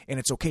row, and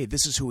it's okay.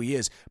 This is who he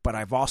is, but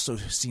I've also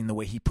seen the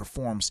way he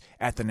performs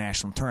at the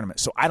national tournament.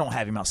 So I don't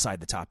have him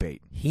outside the top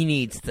 8. He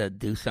needs to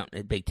do something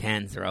at Big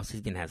Tens, or else he's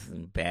going to have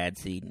some bad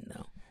seeding,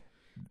 though.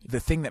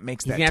 The thing that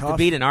makes that tough, he's going to have to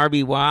beat an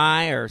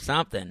RBY or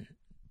something,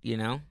 you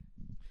know?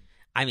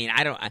 I mean,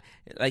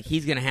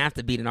 he's going to have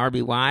to beat an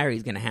RBY, or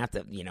he's going to have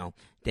to, you know,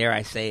 dare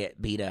I say it,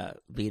 beat a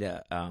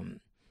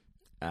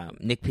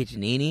Nick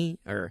Piccinini,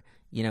 or,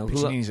 you know,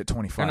 Piccinini's at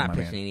 25. Not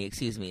Piccinini,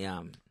 excuse me.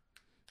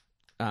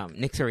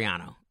 Nick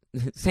Soriano.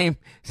 Same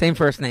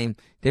first name,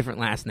 different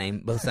last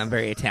name. Both sound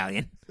very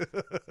Italian.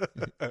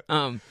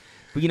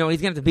 But, you know,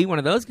 he's going to have to beat one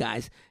of those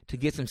guys to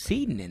get some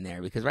seeding in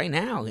there, because right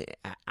now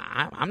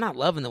I'm not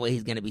loving the way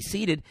he's going to be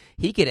seeded.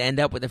 He could end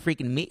up with a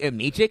freaking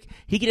Micic.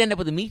 He could end up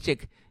with a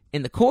Micic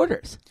in the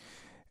quarters.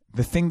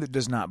 The thing that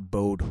does not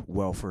bode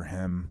well for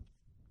him,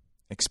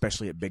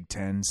 especially at Big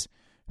Tens,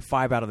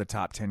 5 out of the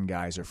top 10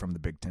 guys are from the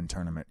Big Ten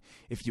tournament.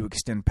 If you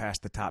extend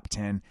past the top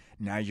 10,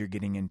 now you're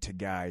getting into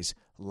guys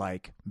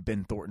like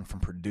Ben Thornton from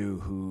Purdue,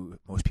 who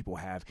most people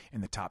have in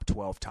the top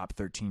 12, top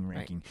 13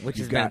 ranking. Right. Which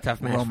you've has been got a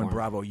tough match Roman for him.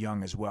 Bravo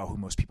Young as well, who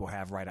most people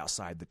have right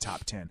outside the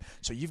top 10.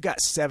 So you've got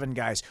 7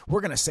 guys.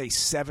 We're going to say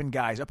 7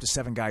 guys, up to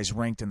 7 guys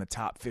ranked in the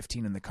top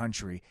 15 in the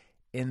country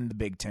in the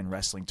Big Ten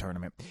wrestling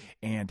tournament.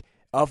 And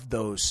of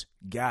those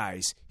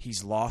guys,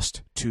 he's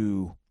lost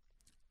to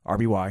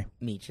RBY.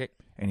 Micic.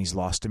 And he's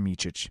lost to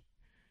Micic.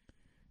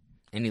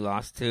 And he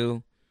lost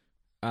to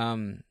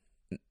RBY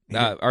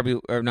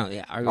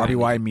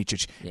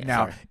Micic. Yeah,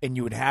 now, sorry. And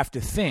you would have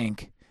to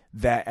think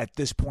that at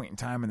this point in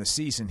time in the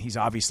season, he's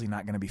obviously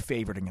not going to be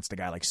favored against a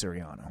guy like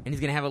Suriano. And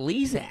he's going to have a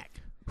Lezak,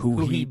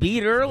 who he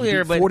beat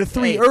earlier. He beat but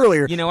 4-3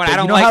 earlier. You know what? I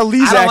don't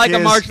like a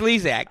March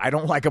Lezak. I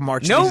don't like a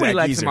March Nobody Lezak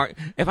likes either. a March.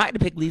 If I had to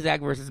pick Lezak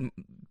versus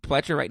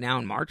Pletcher right now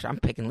in March, I'm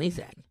picking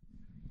Lezak.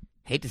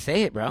 Hate to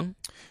say it, bro.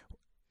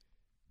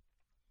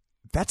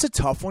 That's a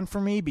tough one for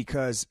me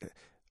because,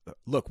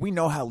 look, we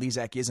know how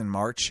Lezak is in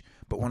March,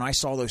 but when I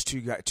saw those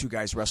two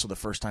guys wrestle the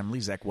first time,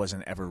 Lezak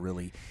wasn't ever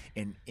really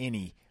in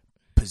any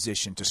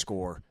position to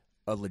score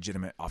a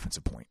legitimate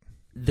offensive point.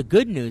 The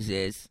good news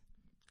is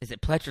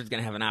that Pletcher's going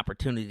to have an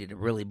opportunity to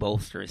really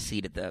bolster his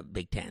seat at the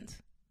Big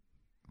Tens.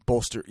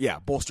 Bolster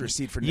his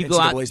seat for you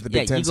NCAAs to the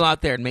Big Tens. You go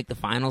out there and make the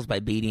finals by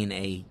beating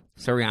a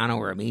Soriano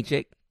or a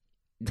Micic.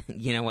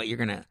 You know what? You're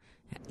gonna,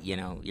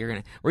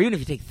 or even if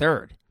you take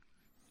third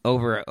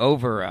over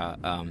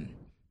an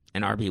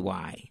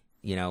RBY.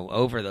 You know,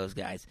 over those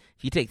guys.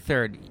 If you take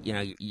third, you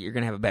know, you're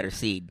going to have a better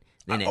seed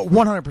than it.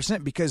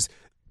 100%, because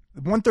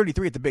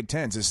 133 at the Big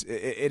Tens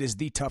is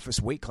the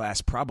toughest weight class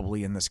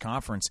probably in this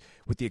conference,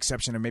 with the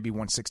exception of maybe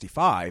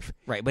 165.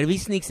 Right, but if he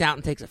sneaks out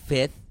and takes a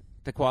 5th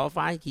to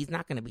qualify, he's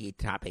not going to be a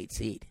top 8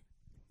 seed.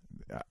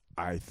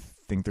 I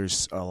think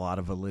there's a lot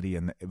of validity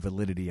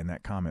in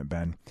that comment,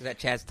 Ben. That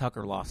Chaz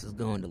Tucker loss is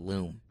going to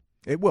loom.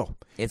 It will.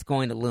 It's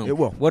going to loom. It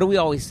will. What do we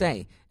always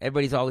say?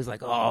 Everybody's always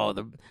like, oh,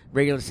 the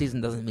regular season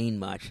doesn't mean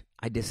much.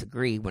 I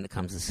disagree when it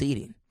comes to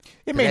seeding.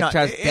 It may not.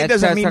 It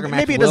doesn't mean.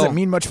 Maybe it doesn't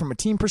mean much from a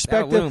team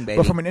perspective,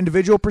 but from an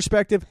individual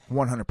perspective,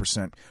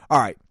 100%. All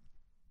right,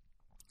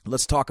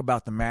 let's talk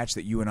about the match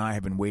that you and I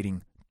have been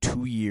waiting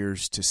 2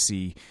 years to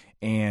see,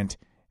 and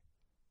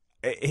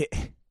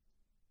it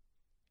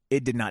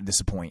did not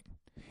disappoint.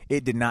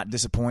 It did not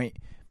disappoint.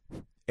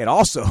 It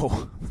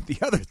also, the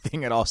other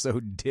thing it also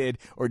did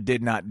or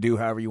did not do,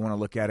 however you want to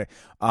look at it,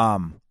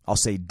 I'll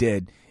say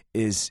did,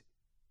 is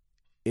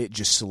it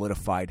just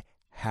solidified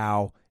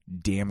how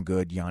damn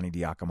good Yianni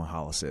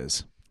Diakomahalis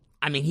is.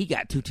 I mean, he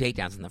got 2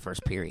 takedowns in the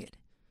first period.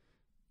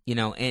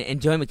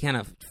 and Joey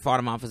McKenna fought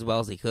him off as well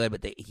as he could,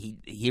 but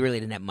he really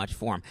didn't have much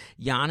for him.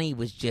 Yianni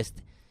was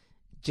just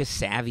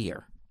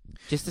savvier.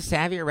 Just a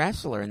savvier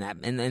wrestler in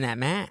that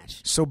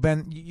match. So,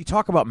 Ben, you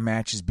talk about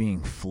matches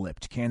being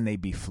flipped. Can they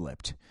be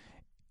flipped?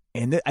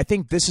 And I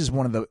think this is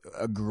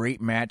a great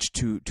match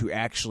to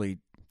actually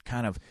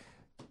kind of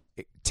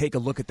take a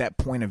look at that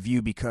point of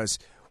view, because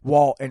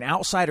while an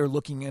outsider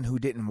looking in who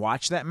didn't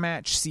watch that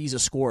match sees a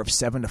score of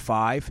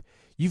 7-5,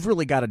 you've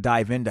really got to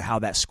dive into how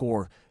that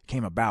score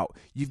came about.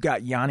 You've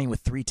got Yianni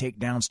with 3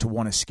 takedowns to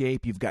 1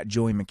 escape. You've got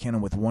Joey McKenna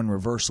with 1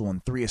 reversal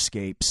and 3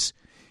 escapes.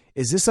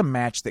 Is this a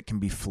match that can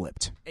be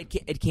flipped?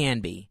 It can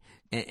be.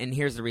 And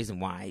here's the reason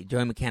why.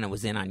 Joey McKenna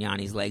was in on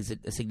Yanni's legs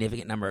a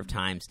significant number of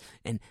times,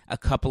 and a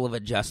couple of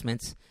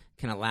adjustments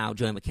can allow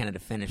Joey McKenna to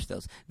finish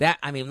those.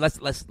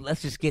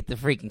 Let's just get the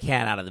freaking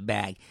cat out of the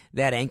bag.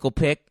 That ankle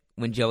pick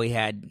when Joey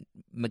had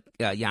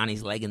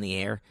Yanni's leg in the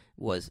air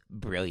was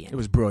brilliant. It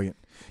was brilliant.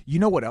 You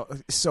know what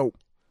else? So,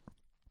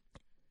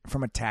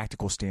 from a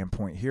tactical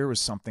standpoint, here was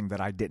something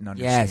that I didn't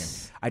understand.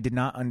 Yes. I did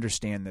not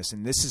understand this,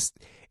 and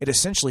it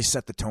essentially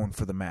set the tone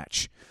for the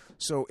match.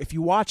 So if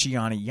you watch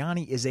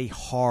Yianni is a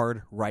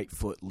hard right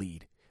foot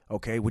lead.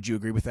 Okay, would you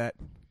agree with that?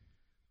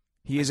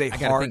 He is a I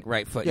hard think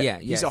right foot.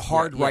 He's a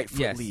hard right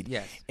foot lead.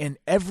 Yes. And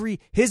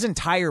his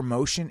entire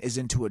motion is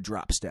into a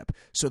drop step.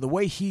 So the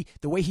way he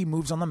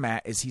moves on the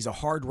mat is he's a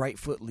hard right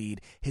foot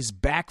lead. His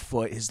back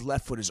foot, his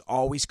left foot is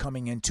always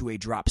coming into a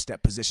drop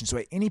step position. So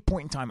at any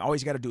point in time, all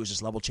he's got to do is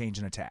just level change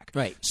and attack.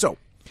 Right. So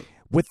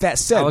with that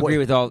said, I'll agree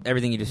with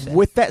everything you just said.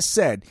 With that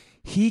said,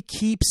 he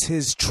keeps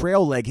his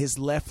trail leg, his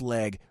left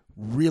leg,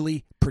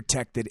 really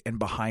protected and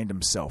behind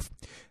himself.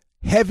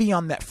 Heavy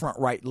on that front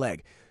right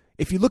leg.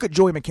 If you look at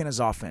Joey McKenna's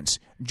offense,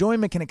 Joey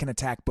McKenna can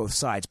attack both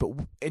sides. But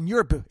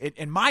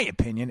in my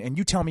opinion, and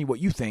you tell me what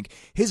you think,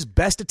 his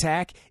best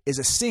attack is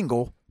a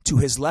single to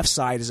his left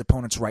side, his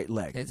opponent's right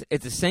leg.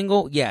 It's a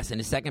single, yes, and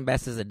his second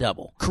best is a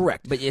double.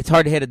 Correct. But it's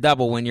hard to hit a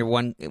double when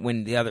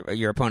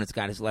your opponent's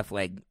got his left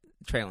leg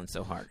trailing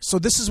so hard. So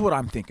this is what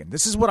I'm thinking.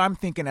 This is what I'm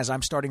thinking as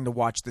I'm starting to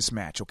watch this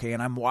match, okay?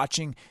 And I'm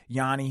watching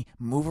Yianni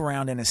move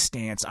around in his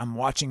stance. I'm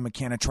watching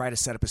McKenna try to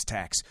set up his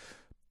attacks.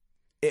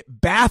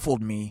 It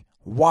baffled me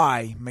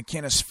why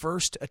McKenna's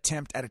first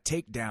attempt at a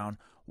takedown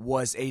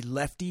was a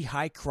lefty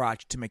high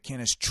crotch to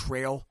McKenna's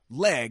trail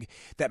leg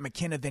that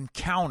McKenna then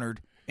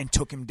countered and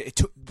took him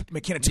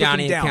down.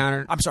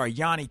 Countered. I'm sorry,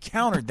 Yianni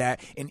countered that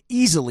and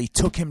easily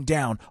took him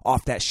down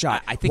off that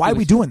shot. Why are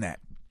we doing that?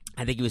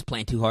 I think he was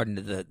playing too hard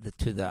into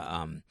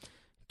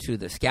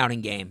the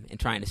scouting game and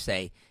trying to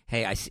say,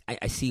 "Hey,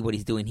 I see what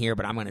he's doing here,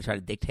 but I'm going to try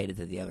to dictate it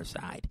to the other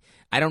side."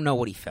 I don't know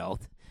what he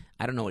felt.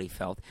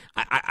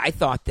 I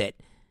thought that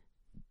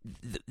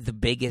the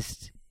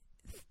biggest,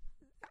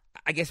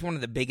 I guess one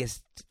of the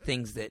biggest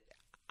things that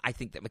I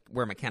think that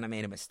where McKenna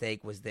made a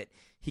mistake was that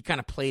he kind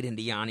of played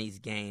into Yanni's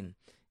game.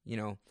 He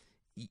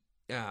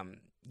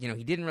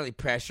didn't really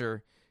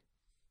pressure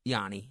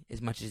Yianni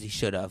as much as he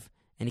should have,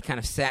 and he kind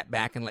of sat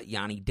back and let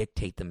Yianni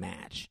dictate the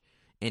match.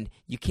 And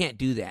you can't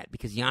do that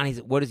because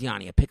what is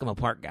Yianni? A pick 'em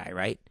apart guy,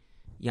 right?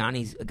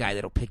 Yanni's a guy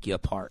that'll pick you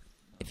apart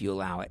if you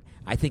allow it.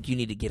 I think you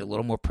need to get a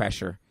little more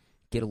pressure,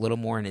 get a little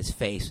more in his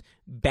face,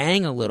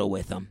 bang a little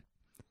with him.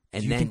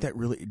 And do you think that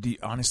really,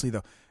 honestly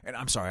though, and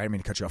I'm sorry, I didn't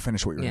mean to cut you off.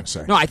 Finish what you were going to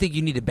say. No, I think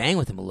you need to bang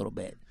with him a little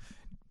bit.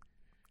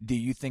 Do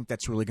you think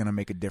that's really going to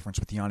make a difference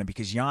with Yianni?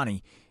 Because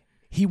Yianni,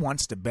 he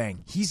wants to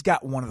bang. He's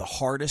got one of the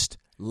hardest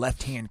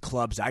left-hand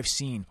clubs I've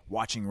seen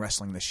watching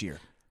wrestling this year.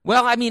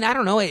 Well, I mean, I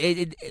don't know.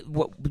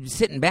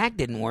 Sitting back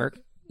didn't work.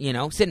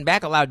 Sitting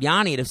back allowed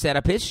Yianni to set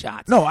up his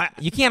shots. No,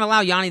 you can't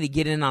allow Yianni to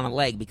get in on a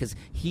leg because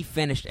he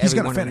finished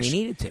everyone when he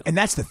needed to. And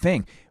that's the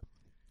thing.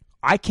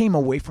 I came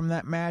away from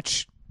that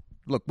match.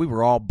 Look, we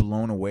were all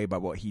blown away by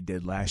what he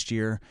did last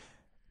year,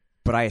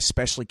 but I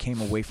especially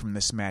came away from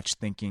this match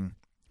thinking,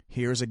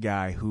 here's a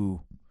guy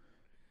who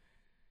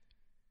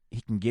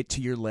he can get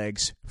to your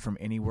legs from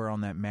anywhere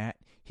on that mat.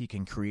 He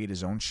can create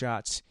his own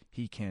shots.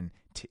 He can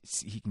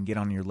get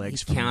on your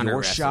legs from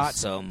your shots.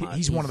 So much.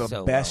 He's one of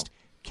the best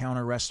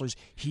counter wrestlers.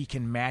 He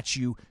can match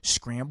you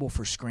scramble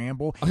for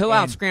scramble. Oh, he'll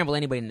out-scramble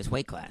anybody in this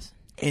weight class.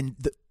 And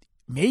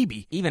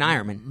maybe even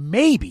Ironman.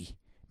 Maybe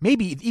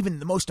even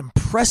the most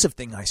impressive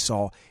thing I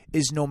saw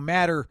is no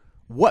matter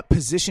what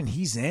position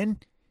he's in,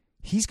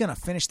 he's going to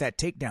finish that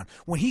takedown.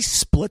 When he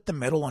split the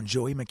middle on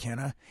Joey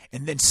McKenna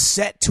and then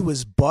set to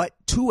his butt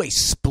to a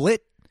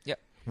split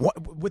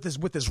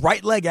with his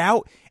right leg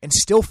out and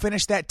still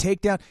finish that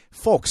takedown,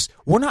 folks,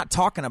 we're not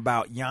talking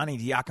about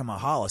Yianni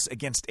Diakomahalis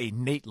against a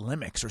Nate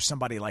Limix or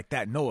somebody like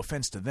that. No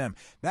offense to them.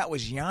 That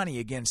was Yianni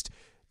against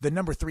the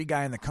number 3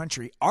 guy in the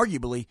country,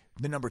 arguably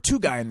the number 2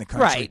 guy in the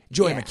country, right.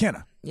 Joey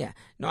McKenna. Yeah.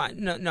 No,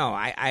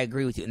 I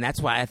agree with you. And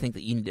that's why I think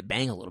that you need to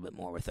bang a little bit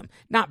more with him.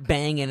 Not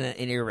bang in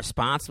an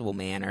irresponsible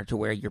manner to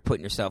where you're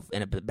putting yourself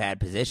in a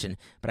bad position,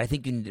 but I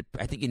think you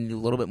need a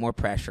little bit more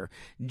pressure.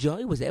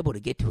 Joey was able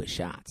to get to his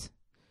shots.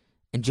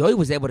 And Joey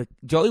was able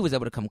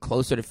to come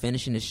closer to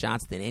finishing his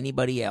shots than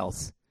anybody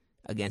else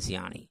against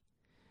Yianni.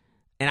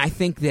 And I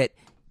think that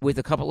with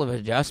a couple of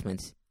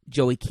adjustments,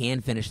 Joey can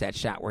finish that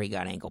shot where he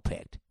got ankle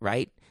picked,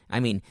 right? I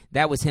mean,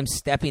 that was him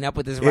stepping up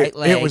with his right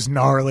leg. It was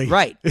gnarly.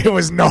 Right. It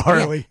was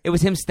gnarly. Yeah, it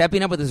was him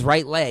stepping up with his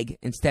right leg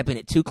and stepping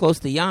it too close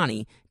to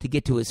Yianni to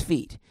get to his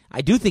feet.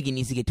 I do think he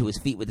needs to get to his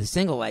feet with a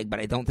single leg, but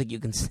I don't think you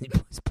can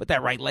put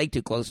that right leg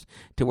too close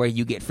to where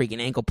you get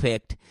freaking ankle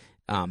picked.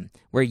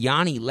 Where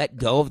Yianni let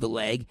go of the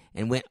leg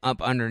and went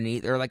up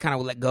underneath, or like kind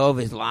of let go of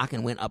his lock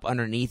and went up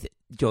underneath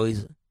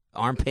Joey's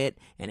armpit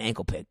and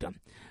ankle picked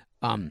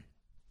him.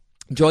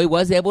 Joey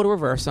was able to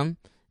reverse him.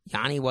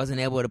 Yianni wasn't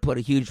able to put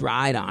a huge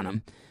ride on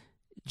him.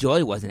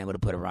 Joey wasn't able to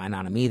put a ride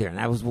on him either, and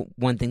that was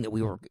one thing that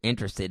we were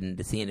interested in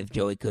to seeing if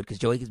Joey could, because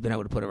Joey has been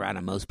able to put a ride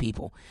on most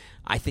people.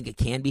 I think it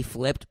can be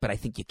flipped, but I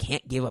think you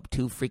can't give up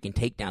 2 freaking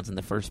takedowns in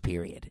the first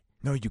period.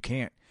 No, you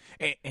can't.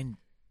 And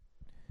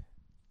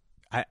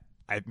I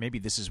maybe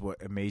this is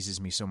what amazes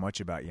me so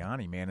much about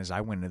Yianni, man, is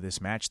I went into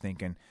this match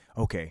thinking,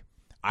 okay,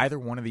 either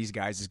one of these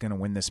guys is going to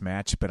win this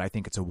match, but I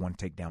think it's a 1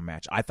 takedown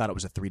match. I thought it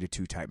was a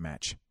 3-2 type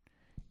match,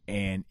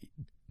 and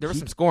there was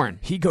some scoring.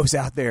 He goes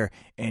out there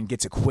and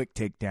gets a quick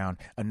takedown,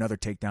 another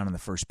takedown in the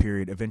first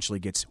period, eventually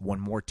gets one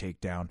more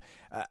takedown.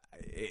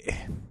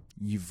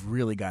 You've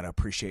really got to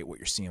appreciate what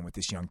you're seeing with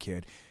this young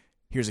kid.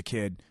 Here's a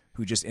kid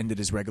who just ended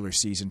his regular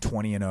season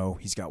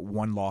 20-0. He's got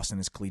 1 loss in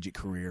his collegiate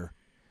career.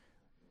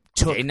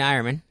 Jaden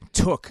Ironman.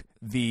 Took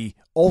the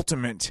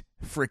ultimate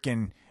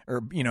freaking,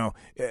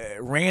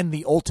 ran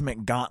the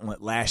ultimate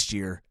gauntlet last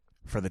year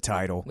for the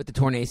title. With the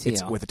torn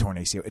ACL. With the torn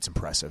ACL. It's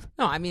impressive.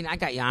 No, I mean, I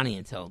got Yianni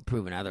until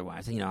proven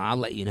otherwise. I'll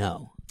let you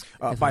know.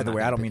 By the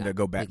way, I don't mean to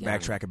go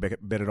backtrack a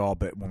bit at all,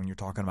 but when you're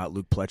talking about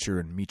Luke Pletcher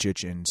and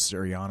Micic and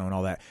Suriano and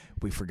all that,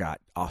 we forgot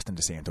Austin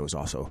DeSanto is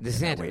also.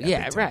 DeSanto,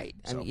 yeah, right.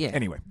 So, I mean, yeah.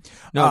 Anyway.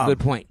 No, good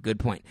point.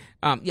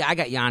 Yeah, I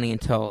got Yianni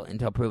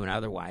until proven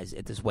otherwise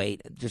at this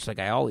weight, just like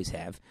I always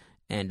have.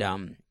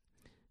 And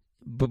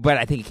but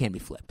I think it can be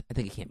flipped.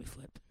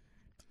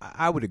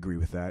 I would agree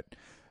with that.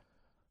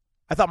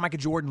 I thought Micah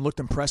Jordan looked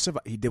impressive.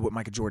 He did what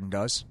Micah Jordan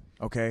does,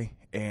 okay?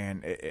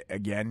 And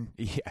again,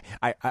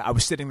 I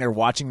was sitting there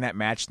watching that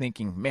match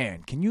thinking,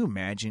 man, can you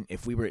imagine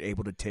if we were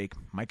able to take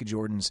Micah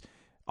Jordan's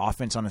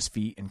offense on his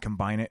feet and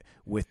combine it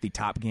with the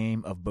top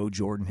game of Bo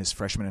Jordan, his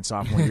freshman and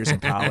sophomore years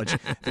in college,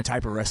 the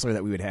type of wrestler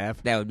that we would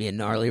have? That would be a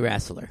gnarly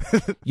wrestler.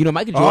 Micah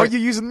Jordan. Oh,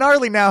 you're using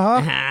gnarly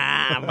now,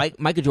 huh?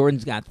 Micah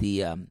Jordan's got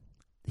the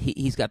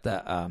he's got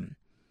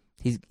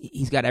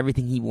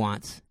everything he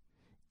wants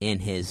in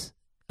his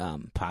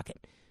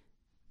pocket.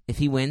 If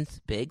he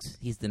wins Biggs,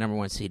 he's the number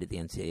 1 seed at the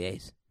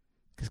NCAAs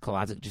because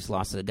Kolazic just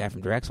lost to the guy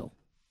from Drexel.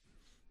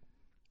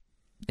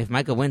 If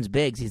Micah wins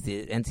Biggs, he's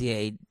the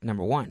NCAA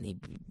number 1. He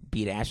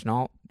beat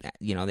Ashnault.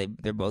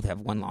 They both have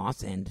 1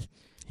 loss, and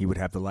he would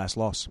have the last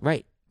loss.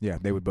 Right. Yeah,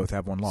 they would both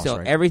have 1 loss. So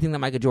right? Everything that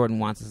Micah Jordan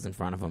wants is in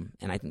front of him,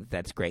 and I think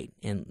that's great.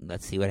 And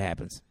let's see what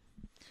happens.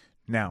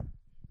 Now,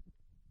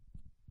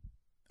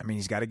 I mean,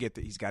 he's got to get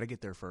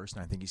there first,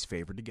 and I think he's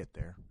favored to get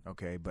there.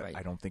 Okay, but right.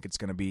 I don't think it's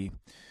going to be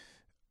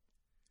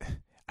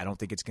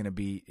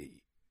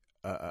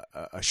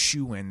a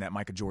shoe-in that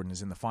Micah Jordan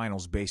is in the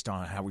finals based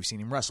on how we've seen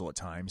him wrestle at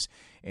times.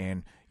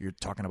 And you're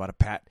talking about a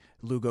Pat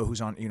Lugo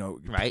who's on,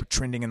 right.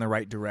 trending in the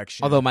right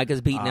direction. Although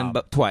Micah's beaten him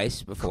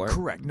twice before.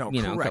 Correct. No,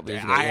 correct.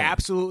 I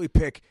absolutely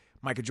pick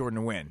Micah Jordan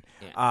to win.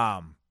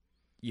 Yeah.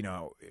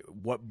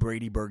 What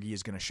Brady Berge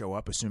is going to show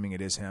up, assuming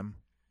it is him,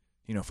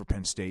 for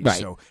Penn State. Right.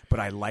 So, but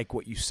I like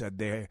what you said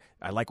there.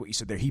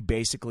 He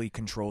basically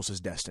controls his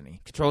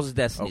destiny.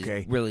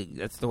 Okay. Really,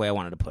 that's the way I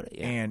wanted to put it.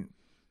 Yeah. And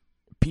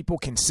people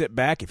can sit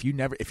back. If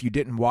you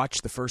didn't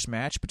watch the first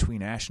match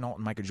between Ashnault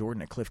and Micah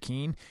Jordan at Cliff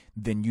Keen,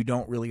 then you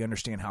don't really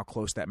understand how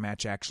close that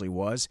match actually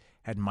was.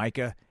 Had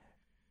Micah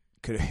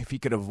if he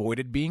could have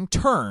avoided being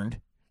turned,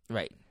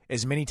 right,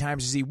 as many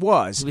times as he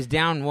was. He was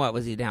down, what?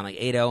 Was he down like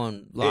 8-0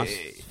 and lost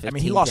 15-10? I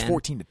mean, he lost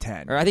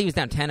 14-10. Or I think he was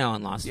down 10-0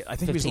 and lost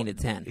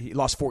 15-10. He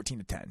lost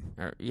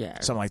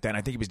 14-10. Something like that. And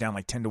I think he was down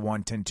like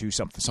 10-1, 10-2,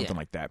 something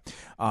like that.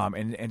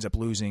 And ends up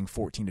losing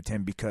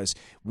 14-10 because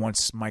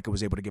once Micah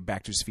was able to get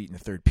back to his feet in the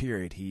third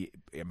period, he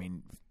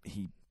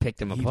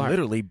picked him apart. He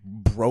literally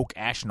broke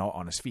Ashnault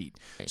on his feet.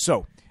 Right.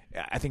 So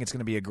I think it's going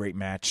to be a great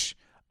match.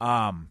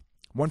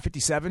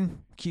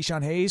 157,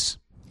 Keyshawn Hayes.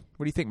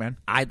 What do you think, man?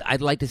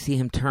 I'd like to see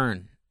him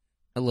turn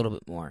a little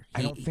bit more.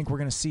 I don't think we're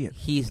going to see it.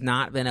 He's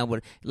not been able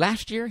to.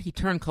 Last year, he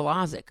turned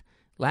Kolazic.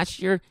 Last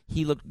year,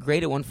 he looked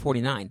great at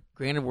 149.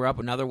 Granted, we're up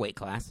another weight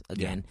class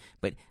again,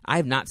 but I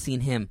have not seen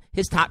him.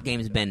 His top game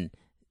has been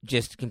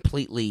just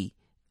completely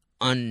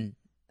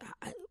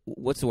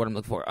what's the word I'm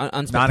looking for?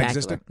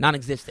 Unspectacular.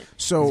 Non-existent.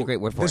 So that's a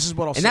great word for this is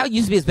what I'll say. And that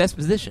used to be his best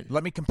position.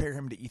 Let me compare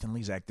him to Ethan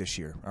Lezak this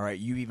year. All right,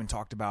 you even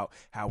talked about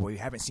how we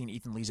haven't seen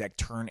Ethan Lezak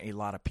turn a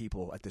lot of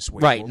people at this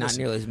weight. Right, not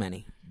nearly as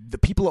many. The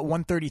people at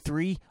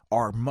 133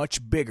 are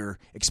much bigger,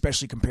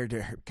 especially compared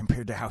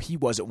to how he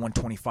was at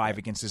 125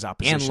 against his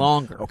opposition. And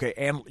longer. Okay,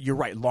 and you're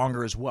right,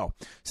 longer as well.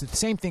 So the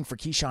same thing for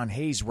Keyshawn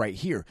Hayes right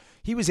here.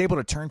 He was able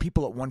to turn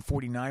people at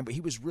 149, but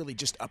he was really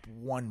just up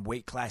one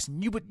weight class.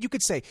 And you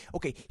could say,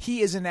 okay,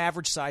 he is an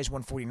average size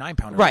 149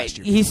 pounder. Right, last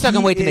year. he's stuck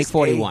in weight to make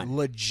 41. A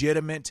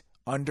legitimate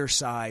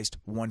undersized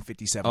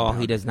 157 Oh,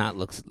 pounder. he does not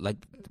look like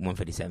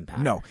 157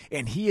 pounds. No,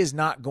 and he is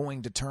not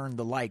going to turn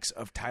the likes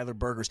of Tyler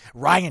Berger's,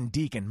 Ryan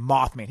Deacon,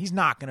 Mothman. He's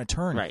not going to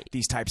turn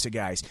these types of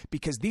guys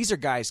because these are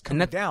guys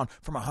coming down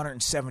from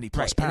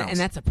 170-plus pounds. And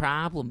that's a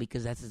problem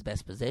because that's his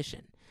best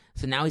position.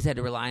 So now he's had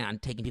to rely on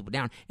taking people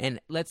down. And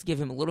let's give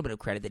him a little bit of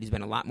credit that he's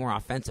been a lot more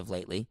offensive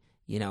lately.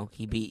 You know,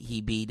 he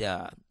beat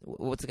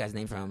what's the guy's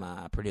name from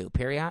Purdue?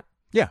 Perriott?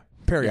 Yeah,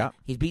 Perriott. Yeah,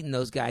 he's beaten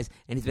those guys,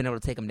 and he's been able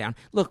to take them down.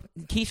 Look,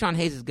 Keyshawn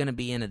Hayes is going to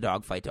be in a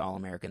dogfight to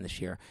All-American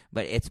this year,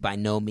 but it's by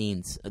no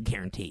means a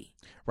guarantee.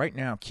 Right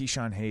now,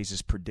 Keyshawn Hayes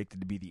is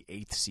predicted to be the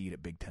 8th seed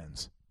at Big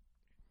Tens.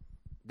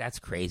 That's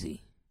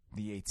crazy.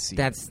 The 8th seed.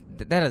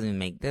 That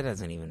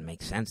doesn't even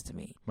make sense to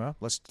me. Well,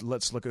 let's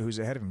look at who's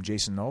ahead of him.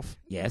 Jason Nolf.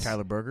 Yes.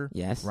 Tyler Berger.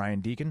 Yes.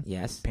 Ryan Deacon.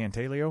 Yes.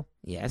 Pantaleo.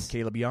 Yes.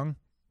 Caleb Young.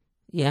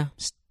 Yeah.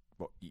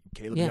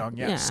 Caleb Young.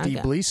 Yeah.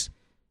 Steve Blease.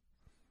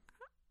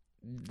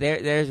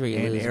 There's where you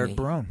and lose Eric me.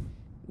 Barone.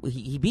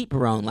 He beat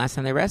Barone last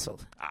time they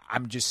wrestled.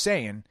 I'm just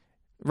saying.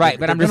 Right,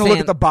 but I'm just going to saying, look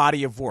at the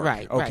body of work.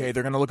 Right, okay, right.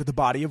 They're going to look at the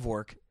body of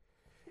work,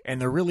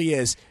 and there really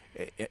is.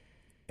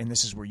 And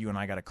this is where you and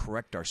I got to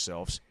correct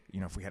ourselves. You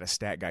know, if we had a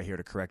stat guy here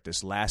to correct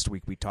us. Last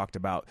week we talked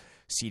about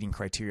seeding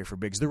criteria for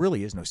bigs. There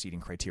really is no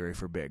seeding criteria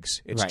for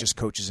bigs. It's just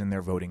coaches in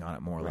there voting on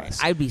it more or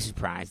less. I'd be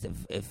surprised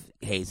if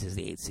Hayes is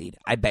the 8th seed.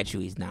 I bet you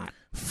he's not.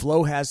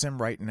 Flo has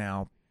him right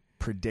now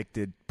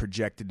projected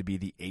to be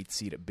the 8th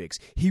seed at bigs.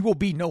 He will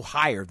be no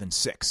higher than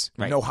 6.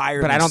 Right. No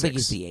higher but than 6. I don't think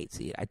he's the 8th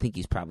seed. I think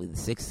he's probably the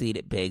 6th seed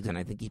at bigs, and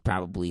I think he's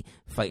probably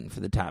fighting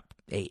for the top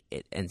 8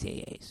 at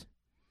NCAAs.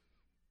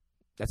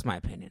 That's my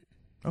opinion.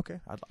 Okay,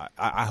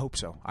 I hope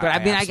so. But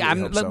I mean,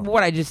 hope so.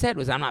 What I just said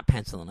was I'm not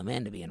penciling him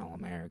in to be an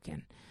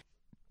All-American.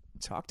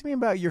 Talk to me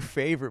about your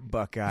favorite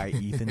Buckeye,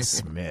 Ethan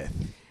Smith.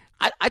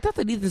 I thought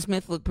that Ethan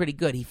Smith looked pretty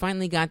good. He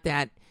finally got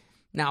that.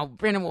 Now,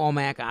 Brandon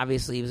Womack,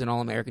 obviously, he was an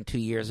All-American 2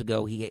 years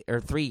ago.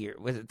 Or 3 years.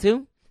 Was it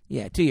 2?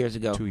 Yeah, 2 years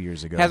ago. 2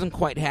 years ago. Hasn't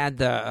quite had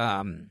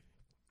the,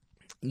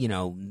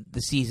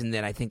 the season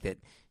that I think that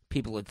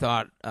people had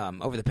thought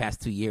over the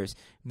past 2 years.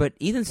 But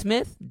Ethan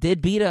Smith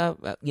did beat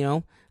a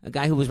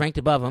guy who was ranked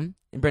above him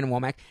in Brendan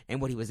Womack, and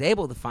what he was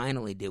able to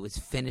finally do was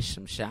finish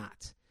some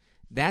shots.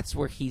 That's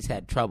where he's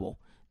had trouble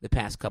the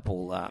past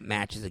couple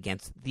matches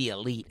against the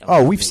elite.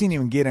 We've seen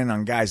him get in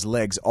on guys'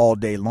 legs all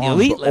day long,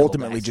 but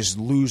ultimately guys. Just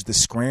lose the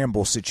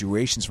scramble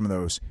situations from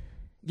those.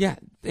 Yeah,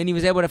 and he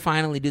was able to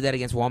finally do that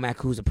against Womack,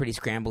 who's a pretty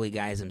scrambly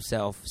guy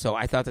himself. So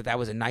I thought that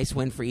was a nice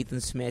win for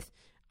Ethan Smith.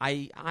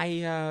 If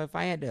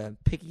I had to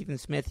pick Ethan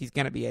Smith, he's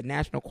going to be a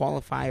national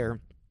qualifier,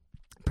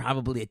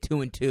 probably a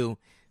 2-2,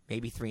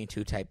 maybe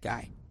 3-2 type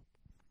guy.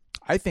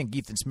 I think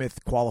Ethan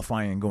Smith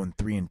qualifying and going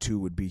 3-2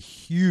 would be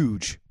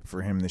huge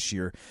for him this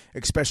year,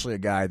 especially a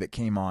guy that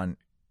came on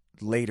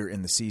later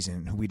in the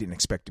season who we didn't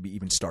expect to be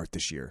even start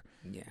this year,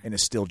 and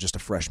is still just a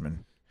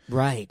freshman.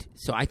 Right.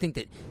 So I think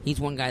that he's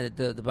one guy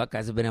that the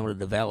Buckeyes have been able to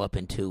develop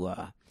into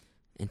a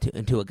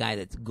guy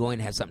that's going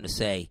to have something to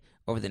say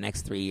over the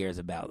next 3 years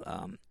about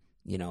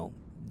the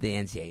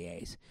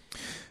NCAAs.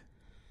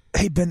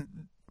 Hey,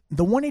 Ben,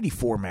 the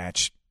 184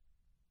 match.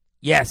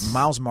 Yes.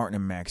 Miles Martin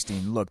and Max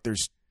Dean. Look,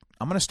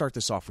 I'm going to start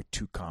this off with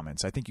 2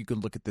 comments. I think you can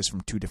look at this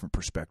from 2 different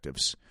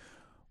perspectives.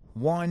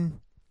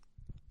 One,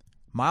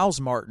 Miles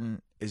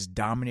Martin is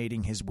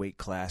dominating his weight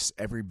class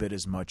every bit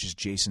as much as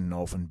Jason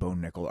Nolf and Bo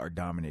Nickel are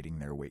dominating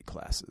their weight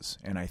classes.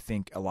 And I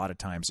think a lot of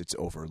times it's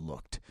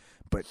overlooked.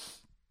 But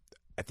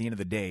at the end of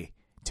the day,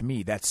 to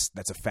me, that's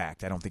a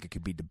fact. I don't think it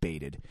could be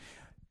debated.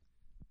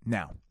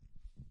 Now,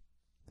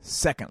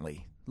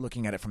 secondly,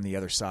 looking at it from the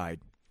other side,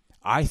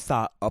 I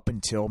thought up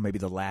until maybe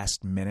the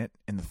last minute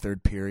in the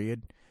third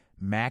period,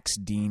 Max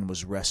Dean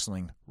was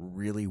wrestling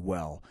really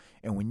well.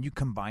 And when you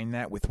combine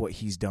that with what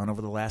he's done over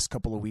the last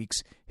couple of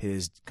weeks,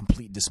 his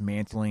complete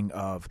dismantling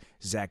of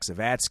Zach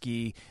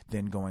Zavatsky,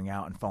 then going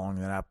out and following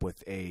that up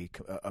with a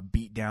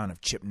beatdown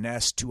of Chip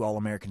Ness, 2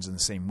 All-Americans in the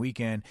same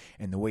weekend,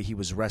 and the way he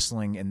was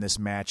wrestling in this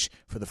match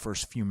for the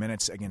first few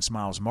minutes against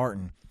Miles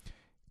Martin,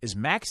 is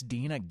Max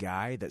Dean a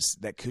guy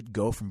that could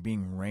go from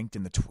being ranked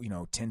in the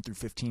 10 through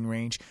 15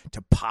 range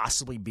to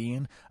possibly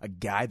being a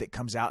guy that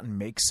comes out and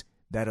makes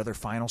that other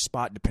final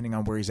spot, depending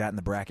on where he's at in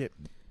the bracket?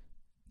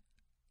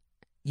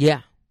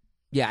 Yeah,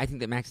 I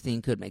think that Max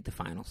Dean could make the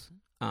finals.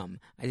 I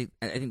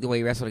think the way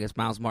he wrestled against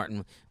Miles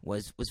Martin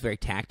was very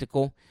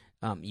tactical.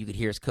 You could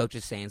hear his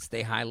coaches saying,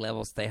 "Stay high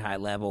level, stay high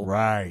level."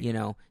 Right.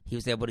 He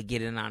was able to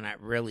get in on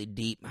that really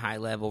deep, high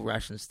level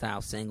Russian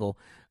style single.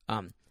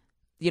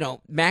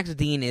 Max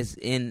Dean is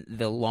in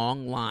the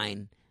long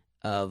line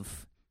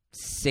of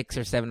 6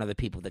 or 7 other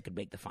people that could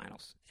make the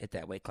finals at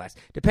that weight class,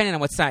 depending on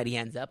what side he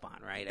ends up on,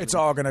 right? It's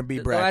all going to be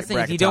bracket. The last thing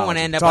is you don't want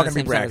to end up on the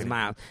same side as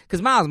Miles.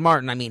 Because Miles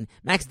Martin,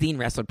 Max Dean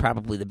wrestled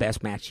probably the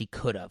best match he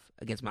could have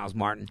against Miles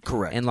Martin.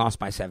 Correct. And lost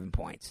by 7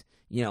 points.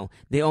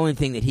 The only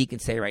thing that he can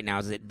say right now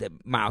is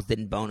that Miles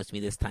didn't bonus me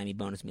this time. He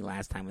bonused me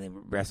last time when they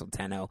wrestled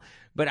 10-0.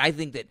 But I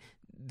think that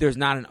there's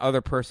not another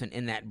person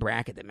in that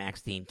bracket that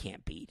Max Dean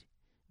can't beat.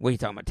 What are you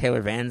talking about?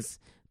 Taylor Vance,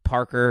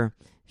 Parker,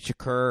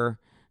 Shakur,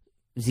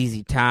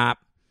 ZZ Top.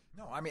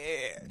 No, I mean,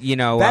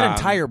 that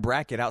entire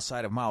bracket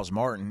outside of Miles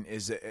Martin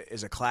is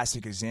a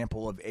classic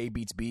example of A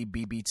beats B,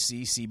 B beats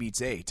C, C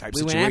beats A type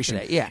situation. Went after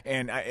that, yeah.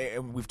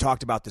 And we've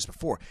talked about this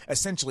before.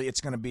 Essentially,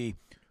 it's going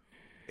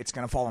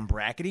to fall in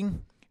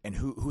bracketing and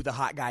who the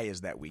hot guy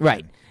is that weekend.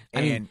 Right.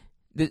 And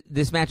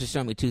this match has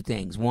shown me two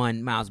things.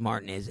 One, Miles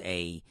Martin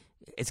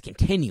it's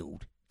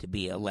continued to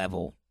be a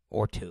level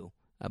or two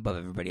above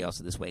everybody else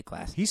in this weight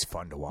class. He's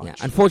fun to watch. Yeah.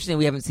 Unfortunately,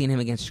 we haven't seen him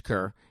against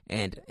Shakur,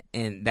 and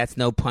that's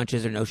no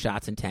punches or no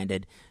shots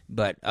intended.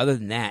 But other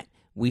than that,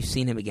 we've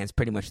seen him against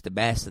pretty much the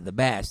best of the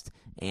best,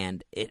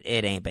 and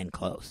it ain't been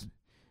close.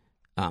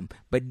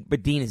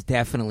 But Dean is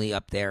definitely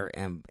up there.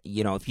 And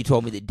if you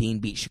told me that Dean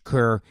beat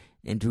Shakur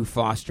and Drew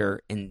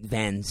Foster and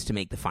Venz to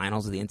make the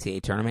finals of the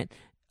NCAA tournament,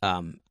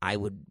 I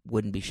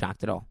wouldn't be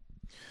shocked at all.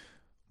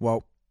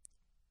 Well,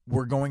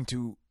 we're going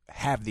to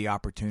have the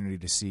opportunity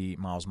to see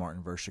Miles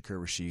Martin versus Shakur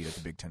Rashid at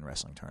the Big Ten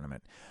Wrestling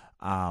Tournament.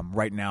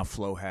 Right now,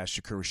 Flo has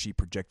Shakur Rashid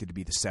projected to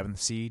be the 7th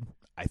seed.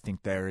 I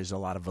think there is a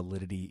lot of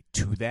validity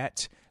to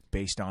that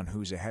based on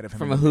who's ahead of him.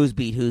 From a who's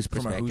beat who's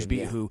perspective. From a who's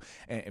beat who.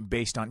 And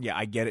based on,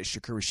 I get it,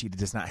 Shakur Rashid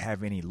does not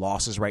have any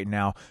losses right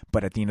now,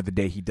 but at the end of the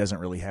day, he doesn't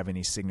really have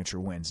any signature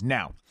wins.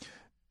 Now,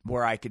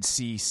 where I could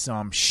see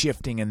some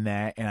shifting in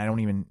that, and I don't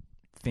even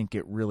think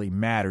it really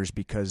matters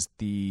because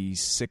the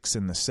 6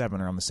 and the 7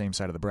 are on the same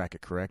side of the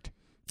bracket, correct?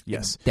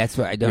 Yes, that's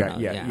what I don't know.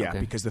 Yeah. Okay.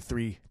 Because the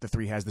three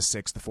has the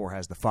 6, the 4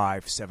 has the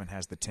 5, 7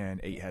 has the 10,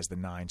 8 has the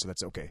 9, so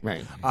that's okay.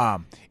 Right.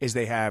 Is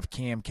they have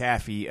Cam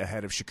Caffey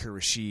ahead of Shakur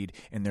Rashid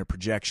in their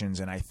projections,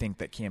 and I think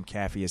that Cam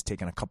Caffey has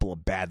taken a couple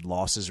of bad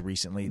losses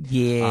recently.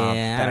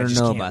 Yeah, that I don't just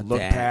know can't about look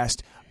that.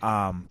 past.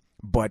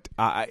 But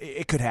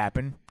it could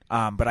happen.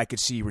 But I could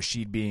see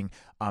Rashid being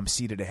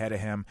seated ahead of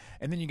him.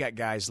 And then you got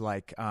guys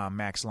like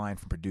Max Lyon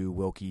from Purdue,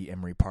 Wilkie,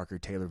 Emery Parker,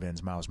 Taylor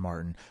Venz, Miles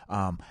Martin.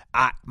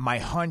 My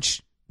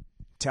hunch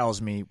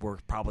tells me we're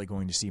probably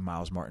going to see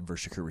Miles Martin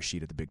versus Shakur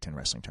Rashid at the Big Ten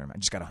Wrestling Tournament.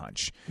 I just got a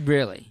hunch.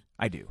 Really?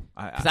 I do.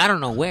 Because I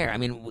don't know where. I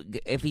mean,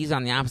 if he's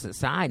on the opposite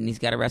side and he's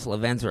got to wrestle a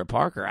Venz or a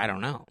Parker, I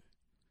don't know.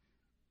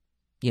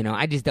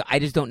 I just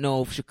don't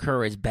know if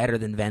Shakur is better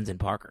than Venz and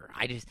Parker.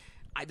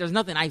 There's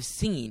nothing I've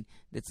seen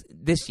that's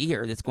this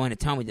year that's going to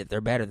tell me that they're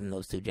better than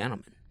those two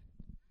gentlemen.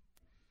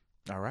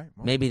 All right.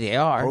 Well, maybe they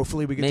are.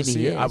 Hopefully we get to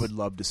see it. I would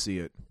love to see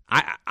it.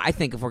 I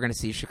think if we're going to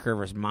see Shakur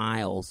versus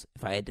Miles,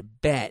 if I had to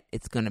bet,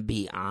 it's going to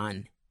be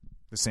on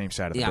the same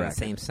side of the bracket. On the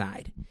same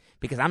side.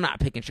 Because I'm not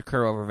picking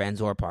Shakur over Venz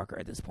or Parker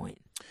at this point.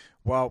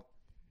 Well,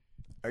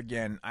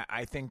 again,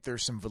 I think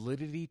there's some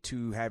validity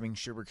to having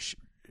Shakur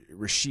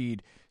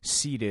Rashid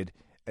seated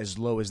as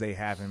low as they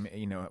have him,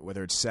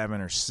 whether it's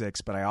 7 or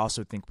 6, but I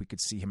also think we could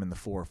see him in the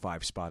 4 or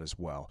 5 spot as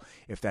well.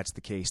 If that's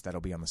the case,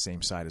 that'll be on the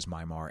same side as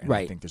Mymar, and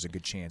right. I think there's a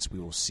good chance we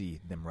will see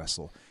them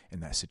wrestle in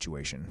that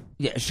situation.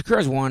 Yeah, Shakur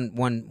is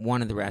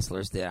one of the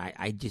wrestlers that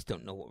I just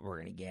don't know what we're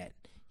going to get.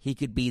 He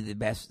could be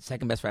the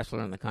second best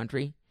wrestler in the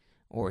country,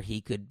 or he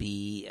could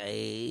be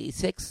a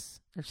 6th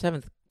or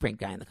 7th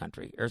ranked guy in the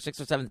country, or 6th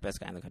or 7th best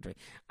guy in the country.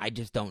 I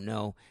just don't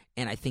know,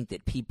 and I think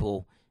that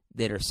people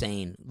that are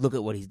saying, look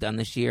at what he's done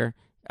this year,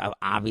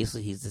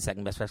 obviously he's the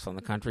second best wrestler in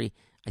the country,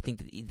 I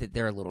think that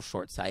they're a little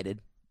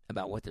short-sighted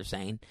about what they're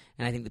saying,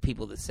 and I think the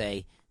people that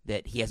say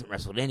that he hasn't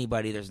wrestled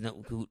anybody,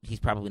 he's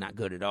probably not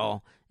good at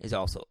all, is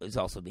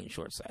also being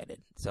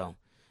short-sighted. So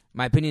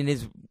my opinion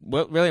is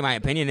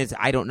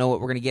I don't know what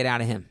we're going to get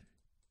out of him.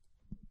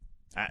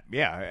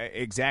 Yeah,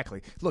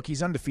 exactly. Look,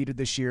 he's undefeated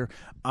this year.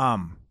 I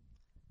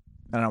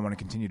don't want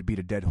to continue to beat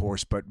a dead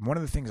horse, but one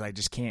of the things I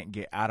just can't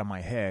get out of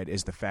my head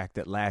is the fact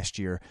that last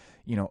year,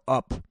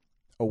 up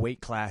a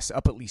weight class,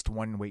 up at least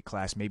one weight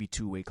class, maybe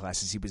 2 weight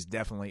classes, he was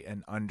definitely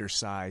an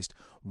undersized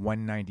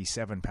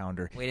 197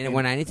 pounder. Weighted at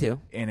 192.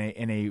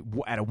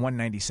 At a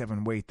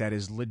 197 weight that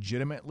was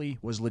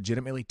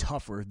legitimately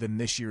tougher than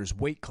this year's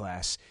weight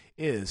class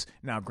is.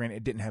 Now, granted,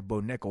 it didn't have Bo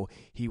Nickel.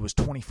 He was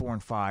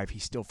 24-5. He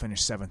still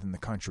finished 7th in the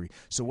country.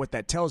 So what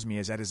that tells me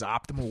is at his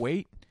optimal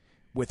weight,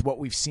 with what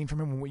we've seen from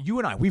him, you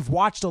and I, we've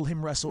watched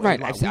him wrestle.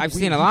 Right, I've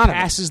seen a lot of it.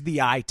 He passes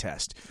the eye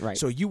test. Right.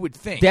 So you would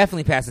think.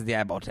 Definitely passes the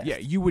eyeball test. Yeah,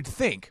 you would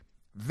think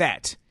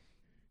that.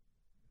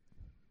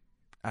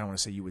 I don't want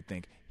to say you would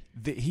think.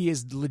 That he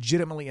is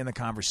legitimately in the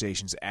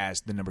conversations as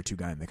the number 2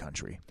 guy in the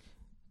country.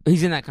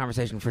 He's in that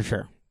conversation for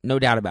sure. No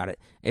doubt about it.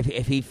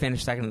 If he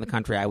finished second in the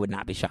country, I would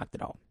not be shocked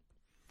at all.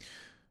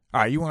 All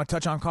right, you want to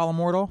touch on Colin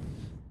Moore at all?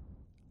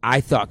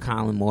 I thought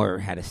Colin Moore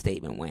had a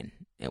statement win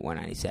at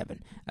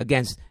 197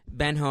 against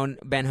Ben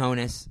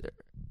Honus,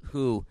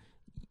 who,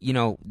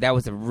 that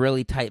was a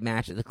really tight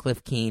match at the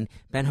Cliff Keen.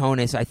 Ben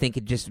Honus, I think,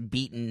 had just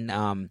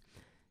beaten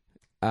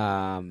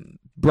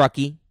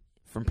Brucky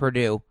from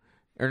Purdue.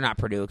 Or not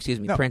Purdue,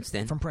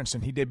 Princeton. From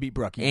Princeton. He did beat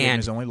Brucky. He had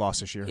his only loss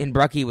this year. And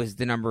Brucky was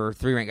the number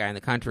 3 ranked guy in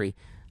the country.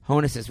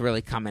 Honus is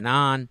really coming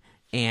on,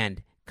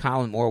 and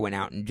Colin Moore went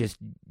out and just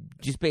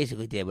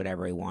basically did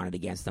whatever he wanted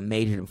against them,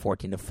 majored him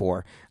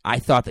 14-4. I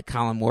thought that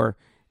Colin Moore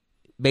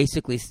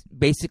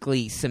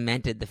basically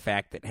cemented the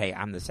fact that, hey,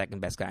 I'm the second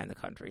best guy in the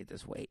country at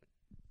this weight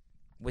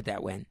with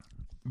that win.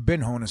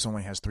 Ben Honus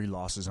only has 3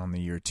 losses on the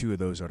year. 2 of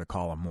those are to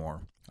Colin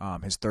Moore.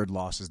 His third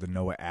loss is to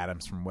Noah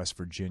Adams from West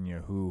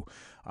Virginia, who,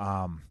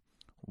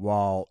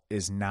 while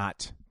is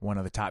not one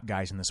of the top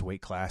guys in this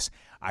weight class,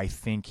 I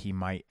think he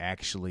might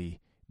actually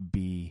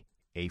be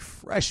a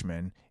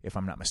freshman, if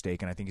I'm not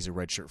mistaken. I think he's a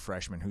redshirt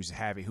freshman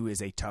who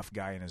is a tough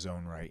guy in his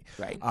own right.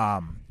 Right.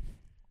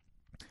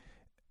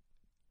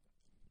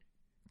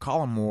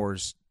 Colin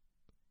Moore's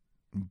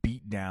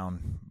beat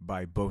down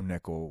by Bo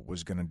Nickel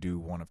was going to do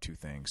one of 2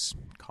 things.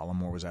 Colin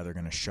Moore was either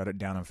going to shut it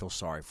down and feel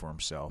sorry for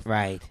himself,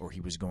 right, or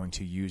he was going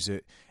to use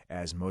it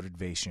as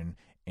motivation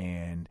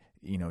and,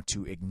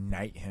 to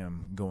ignite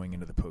him going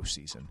into the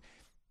postseason.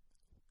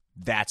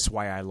 That's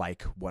why I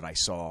like what I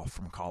saw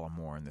from Colin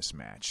Moore in this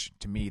match.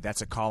 To me,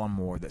 that's a Colin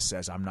Moore that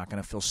says, I'm not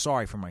going to feel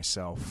sorry for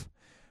myself.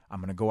 I'm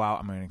going to go out,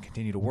 I'm going to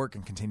continue to work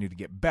and continue to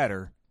get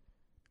better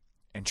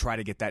and try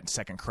to get that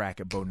second crack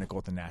at Bo Nickel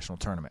at the national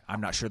tournament. I'm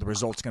not sure the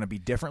result's going to be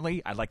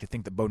differently. I'd like to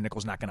think that Bo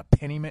Nickel's not going to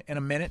pin him in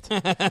a minute.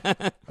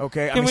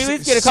 Okay? Can we at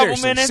least get a couple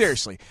minutes?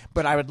 Seriously.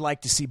 But I would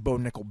like to see Bo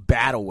Nickel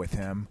battle with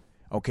him,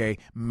 okay?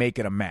 Make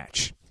it a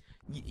match.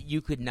 You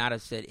could not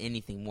have said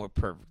anything more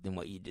perfect than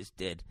what you just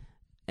did.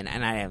 And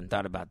I haven't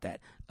thought about that,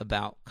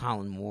 about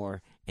Colin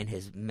Moore and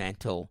his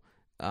mental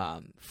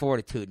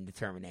fortitude and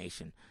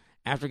determination.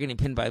 After getting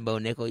pinned by Bo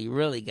Nickel, you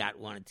really got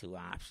one of 2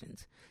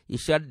 options. You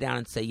shut it down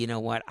and say, you know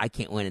what, I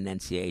can't win an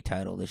NCAA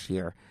title this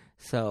year,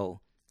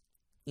 so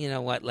you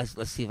know what, let's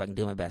see if I can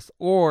do my best.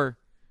 Or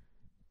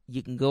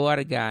you can go out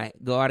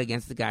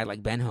against a guy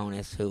like Ben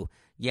Honus, who,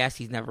 yes,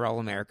 he's never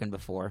All-American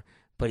before,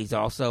 but he's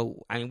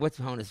also, what's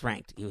Honus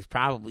ranked? He's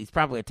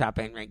probably a top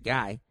 8 ranked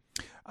guy.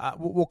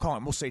 We'll call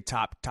him. We'll say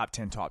top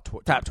 10, top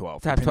 12, top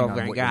 12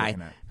 ranked guy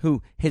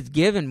who has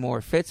given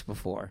Moore fits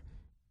before,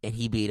 and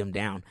he beat him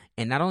down.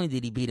 And not only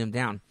did he beat him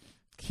down,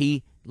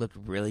 he looked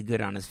really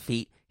good on his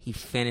feet. He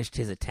finished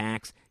his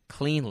attacks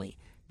cleanly.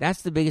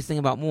 That's the biggest thing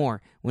about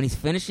Moore. When he's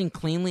finishing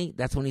cleanly,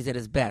 that's when he's at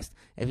his best.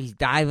 If he's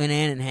diving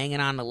in and hanging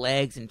on the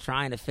legs and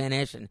trying to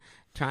finish and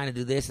trying to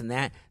do this and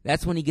that,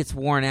 that's when he gets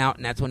worn out,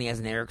 and that's when he has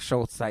an Eric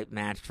Schultz type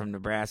match from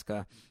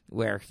Nebraska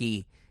where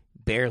he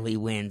barely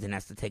wins and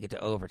has to take it to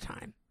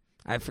overtime.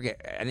 I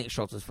forget. I think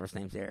Schultz's first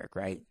name's Eric,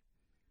 right?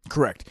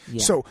 Correct.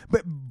 Yeah. So,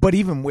 but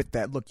even with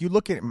that, look, you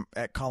look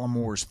at Colin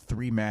Moore's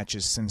 3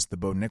 matches since the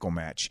Bo Nickel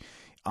match.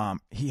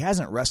 He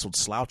hasn't wrestled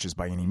slouches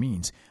by any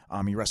means.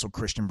 He wrestled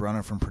Christian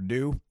Brunner from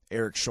Purdue,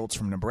 Eric Schultz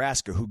from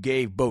Nebraska, who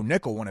gave Bo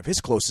Nickel one of his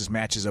closest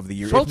matches of the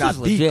year, Schultz if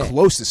not the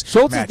closest.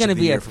 Schultz match is going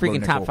to be a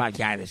freaking top 5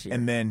 guy this year.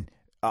 And then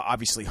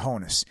obviously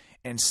Honus.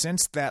 And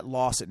since that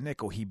loss at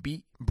Nickel, he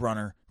beat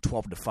Brunner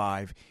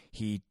 12-5.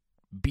 He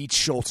beat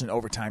Schultz in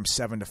overtime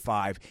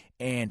 7-5,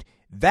 and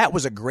that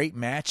was a great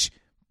match.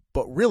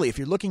 But really, if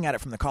you're looking at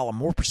it from the Colin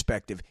Moore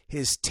perspective,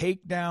 his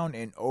takedown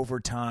in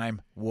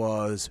overtime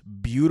was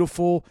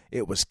beautiful.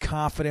 It was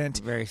confident.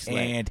 Very slick.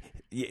 And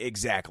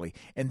exactly.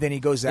 And then he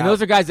goes out. And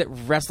those are guys that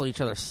wrestle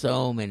each other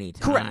so many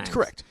times.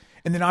 Correct.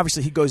 And then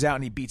obviously he goes out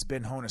and he beats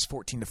Ben Honus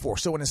 14-4.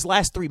 So in his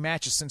last 3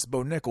 matches since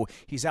Bo Nickel,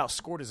 he's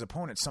outscored his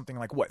opponent something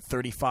like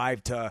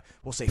 35 to,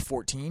 we'll say,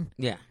 14.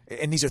 Yeah.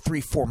 And these are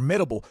 3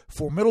 formidable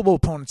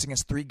opponents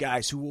against 3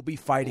 guys who will be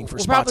fighting for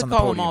spots on the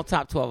podium. We'll probably call them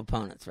all top 12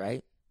 opponents,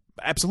 right?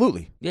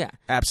 Absolutely. Yeah.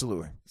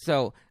 Absolutely.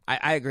 So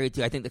I agree with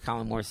you. I think that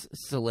Colin Moore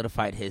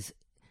solidified his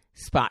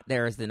spot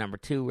there as the number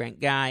 2 ranked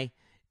guy.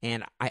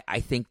 And I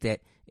think that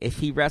if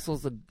he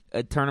wrestles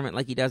a tournament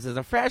like he does as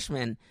a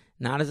freshman,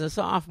 not as a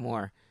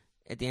sophomore,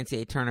 at the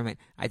NCAA tournament,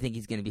 I think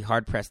he's going to be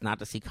hard-pressed not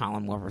to see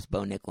Colin Moore versus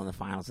Bo Nickel in the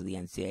finals of the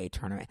NCAA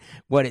tournament.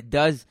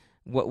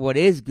 What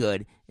is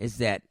good is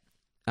that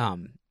now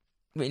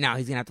he's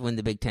going to have to win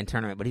the Big Ten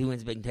tournament, but if he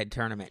wins the Big Ten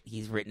tournament,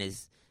 he's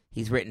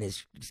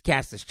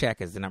cast his check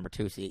as the number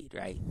 2 seed,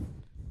 right?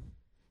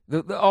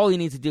 All he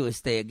needs to do is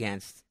stay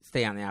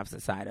on the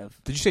opposite side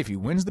of. Did you say if he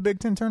wins the Big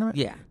Ten tournament?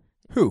 Yeah.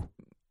 Who?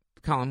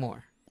 Colin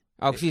Moore.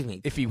 Oh, excuse me.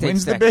 If he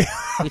wins the Big,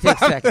 he takes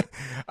second.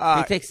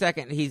 He takes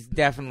second. He's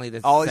definitely the.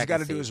 All he's got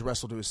to do is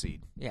wrestle to a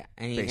seed. Yeah,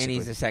 and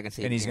he's the second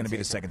seed. And he's going to be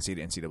the second seed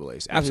at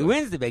NCAA's. If he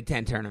wins the Big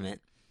Ten tournament,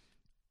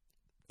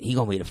 he's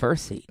going to be the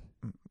first seed.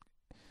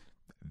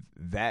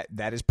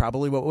 That is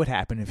probably what would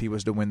happen if he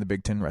was to win the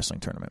Big Ten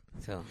wrestling tournament.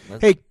 So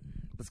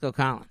let's go,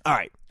 Colin. All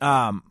right.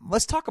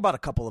 Let's talk about a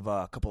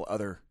couple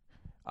other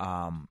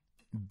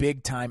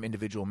big time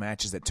individual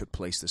matches that took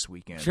place this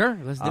weekend. Sure,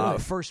 let's do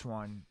it. First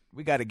one,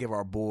 we got to give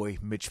our boy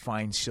Mitch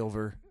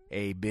Feinsilver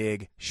a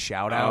big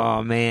shout out.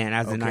 Oh man,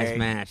 that was a nice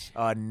match.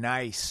 A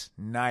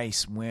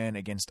nice win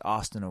against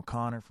Austin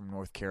O'Connor from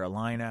North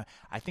Carolina.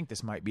 I think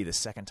this might be the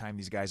second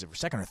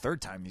or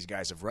third time these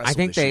guys have wrestled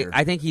this year.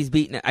 I think he's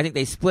beaten. I think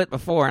they split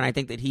before, and I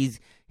think that he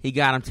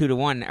got him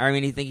 2-1. I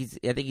mean, I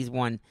think he's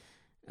won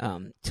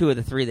 2 of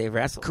the 3 they've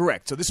wrestled.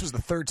 Correct. So this was the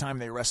 3rd time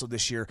they wrestled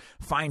this year.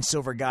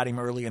 Feinsilver got him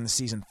early in the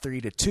season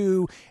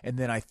 3-2, and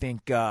then I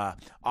think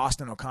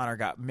Austin O'Connor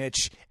got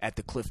Mitch at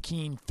the Cliff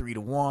Keen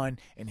 3-1,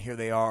 and here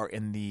they are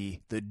in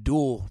the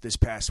duel this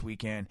past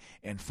weekend.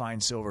 And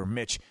Feinsilver,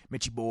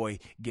 Mitchy boy,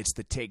 gets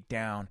the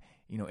takedown,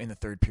 in the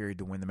 3rd period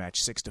to win the match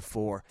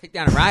 6-4.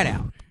 Takedown and ride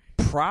out.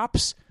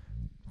 Props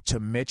to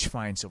Mitch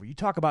Feinsilver. You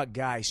talk about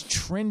guys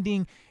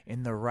trending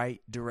in the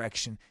right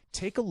direction.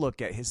 Take a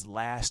look at his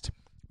last,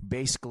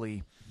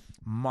 basically,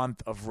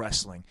 month of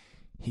wrestling.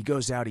 He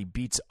goes out, he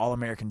beats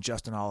All-American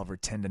Justin Oliver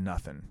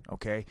 10-0,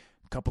 okay?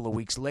 A couple of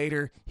weeks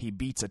later, he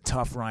beats a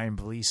tough Ryan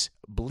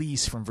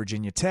Blease from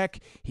Virginia Tech.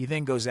 He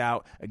then goes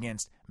out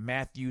against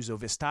Matthew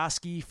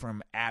Zovistoski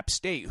from App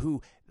State,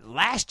 who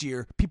last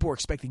year people were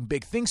expecting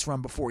big things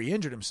from before he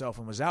injured himself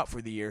and was out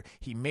for the year.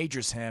 He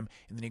majors him,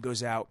 and then he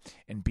goes out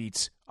and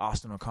beats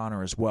Austin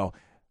O'Connor as well.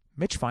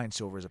 Mitch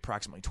Feinsilver is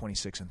approximately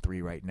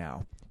 26-3 right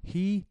now.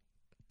 He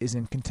is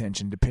in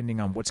contention depending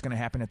on what's going to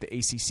happen at the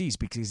ACCs,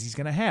 because he's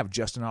going to have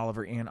Justin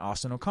Oliver and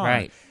Austin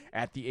O'Connor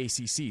at the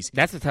ACCs.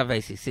 That's a tough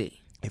ACC.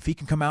 If he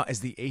can come out as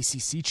the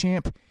ACC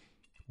champ,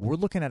 we're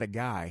looking at a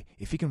guy,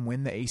 if he can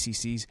win the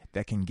ACCs,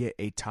 that can get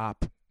a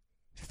top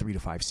 3 to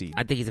 5 seed.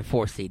 I think he's a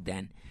 4 seed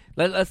then.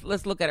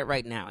 Let's look at it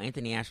right now.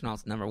 Anthony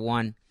Ashnault's number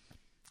 1.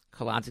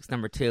 Koladzik's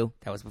number 2.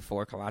 That was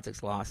before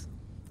Koladzik's loss.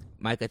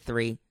 Micah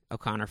 3.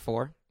 O'Connor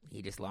 4.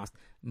 He just lost.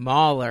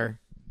 Mahler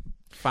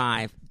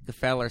 5.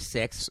 Gefeller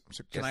 6.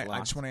 So I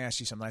just want to ask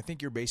you something. I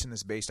think you're basing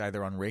this based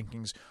either on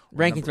rankings.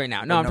 Rankings right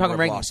now. No, I'm talking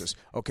rankings. Losses.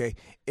 Okay.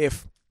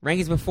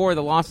 Rankings before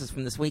the losses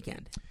from this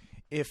weekend.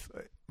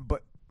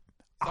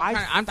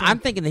 I'm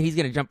thinking that he's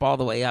going to jump all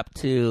the way up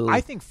to.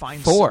 I think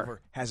Feinsilver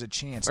has a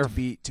chance to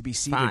be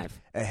seated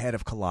 5 ahead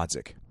of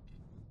Koladzik.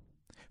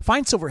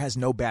 Feinsilver has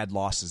no bad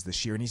losses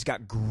this year, and he's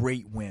got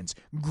great wins.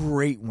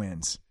 Great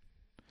wins.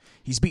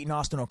 He's beaten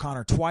Austin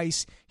O'Connor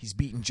twice. He's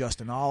beaten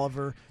Justin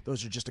Oliver.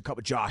 Those are just a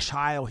couple. Josh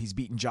Heil. He's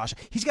beaten Josh.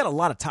 He's got a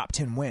lot of top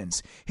 10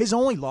 wins. His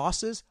only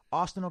losses: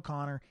 Austin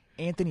O'Connor,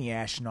 Anthony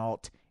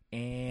Ashnault,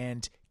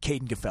 and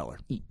Caden Gefeller.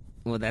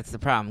 Well, that's the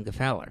problem,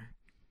 Gefeller.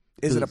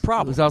 Is it a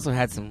problem? Who's also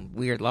had some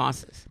weird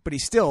losses. But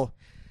he's still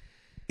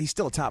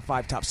a top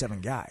 5, top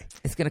 7 guy.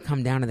 It's going to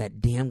come down to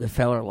that damn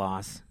Gefeller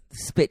loss, the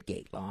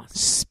Spitgate loss.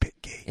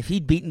 Spitgate. If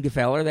he'd beaten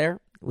Gefeller there,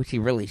 which he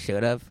really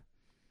should have,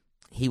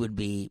 he would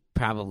be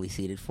probably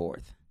seeded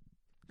 4th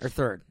or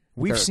 3rd.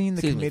 We've seen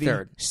the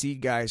committee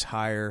seed guys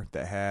higher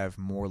that have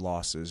more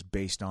losses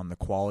based on the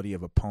quality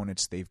of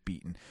opponents they've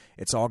beaten.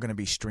 It's all going to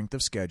be strength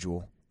of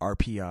schedule,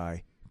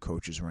 RPI,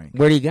 coaches rank.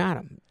 Where do you got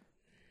him?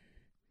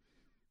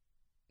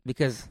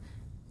 Because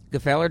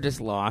Gefeller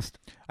just lost.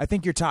 I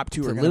think your top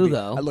 2 are going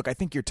to be. Look, I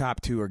think your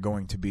top 2 are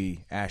going to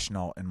be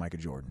Ashnault and Micah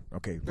Jordan.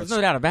 Okay, there's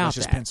no doubt about that. Let's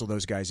just pencil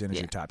those guys in as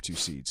your top 2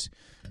 seeds.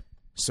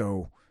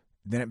 So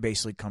then it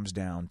basically comes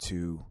down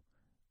to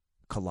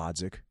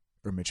Koladzik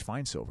or Mitch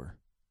Feinsilver.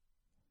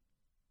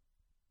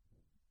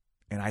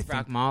 And I think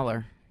Brock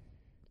Mahler,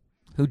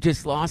 who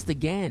just lost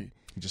again.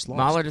 He just lost.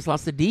 Mahler just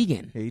lost to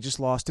Deegan. Yeah, he just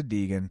lost to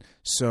Deegan.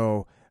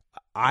 So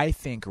I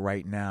think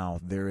right now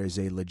there is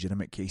a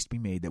legitimate case to be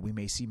made that we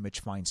may see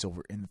Mitch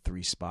Feinsilver in the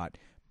 3 spot,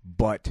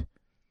 but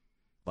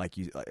like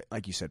you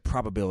said,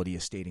 probability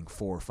is stating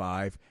 4 or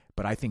 5.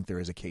 But I think there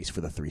is a case for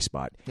the 3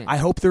 spot. Yeah. I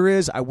hope there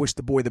is. I wish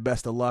the boy the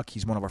best of luck.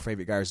 He's one of our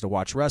favorite guys to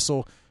watch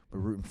wrestle. We're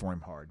rooting for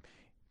him hard.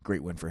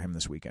 Great win for him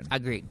this weekend.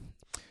 Agreed.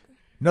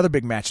 Another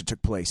big match that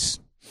took place.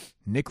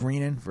 Nick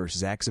Reenan versus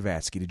Zach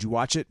Zavatsky. Did you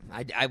watch it?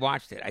 I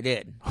watched it. I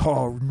did.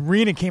 Oh,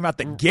 Reenan came out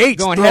the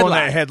gates throwing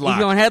that headlock. He's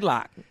going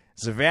headlock.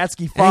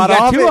 Zavatsky fought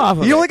off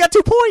it. He only got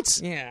 2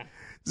 points. Yeah.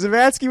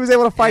 Zavatsky was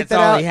able to fight that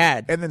out. He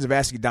had. And then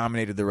Zavatsky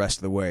dominated the rest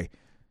of the way.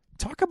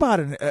 Talk about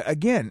it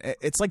again.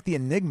 It's like the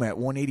Enigma at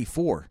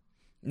 184.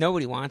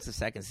 Nobody wants a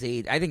 2nd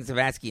seed. I think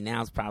Zavatsky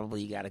now is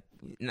probably, you got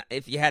to,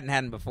 if you hadn't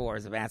had him before,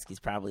 Zavatsky's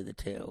probably the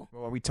 2.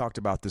 Well, we talked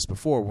about this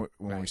before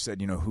when we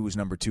said, who's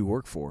number 2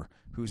 work for?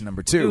 Who's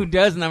number 2? Who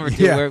does number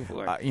 2 work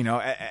for?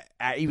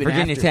 Even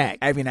Virginia Tech.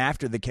 Even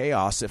after the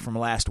chaos from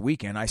last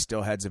weekend, I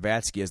still had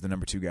Zavatsky as the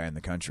number 2 guy in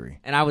the country.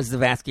 And I was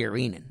Zavatsky or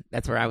Reenan.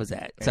 That's where I was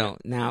at. So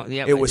now,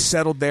 it was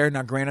settled there.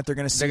 Now, granted, they're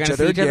going to see each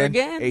other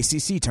again.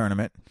 ACC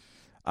tournament.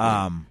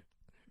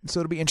 So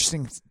it'll be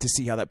interesting to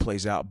see how that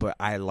plays out, but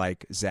I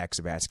like Zach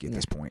Zavatsky at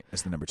this point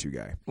as the number 2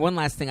 guy. One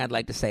last thing I'd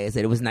like to say is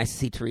that it was nice to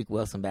see Tariq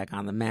Wilson back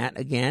on the mat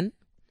again.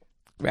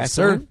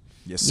 Wrestling.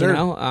 Yes, sir.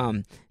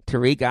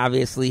 Tariq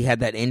obviously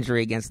had that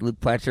injury against Luke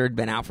Pletchard,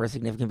 been out for a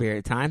significant period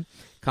of time.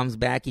 Comes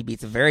back, he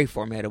beats a very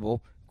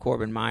formidable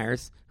Corbin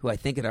Myers, who I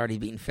think had already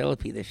beaten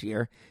Philippi this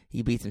year.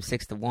 He beats him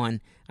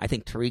 6-1. I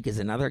think Tariq is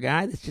another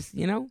guy that's just,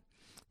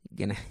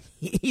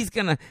 he's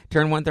gonna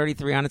turn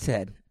 133 on its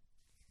head.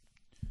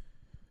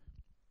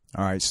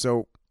 All right,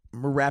 so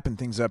we're wrapping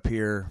things up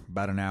here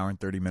about an hour and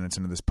 30 minutes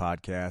into this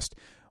podcast.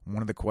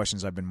 One of the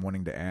questions I've been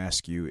wanting to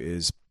ask you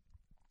is,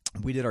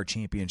 we did our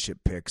championship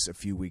picks a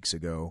few weeks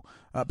ago,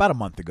 about a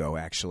month ago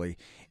actually,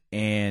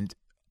 and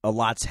a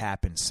lot's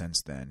happened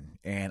since then.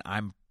 And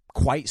I'm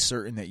quite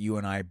certain that you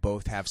and I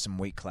both have some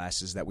weight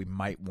classes that we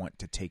might want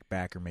to take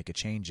back or make a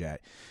change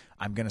at.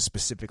 I'm going to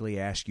specifically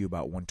ask you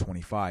about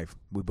 125.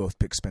 We both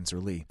picked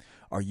Spencer Lee.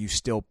 Are you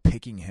still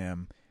picking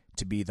him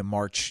to be the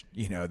March,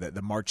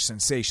 the March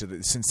sensation,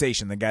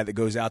 the guy that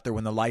goes out there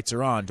when the lights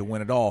are on to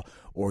win it all?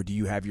 Or do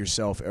you have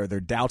yourself, are there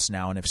doubts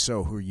now? And if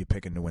so, who are you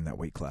picking to win that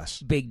weight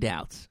class? Big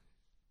doubts.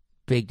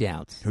 Big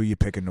doubts. Who are you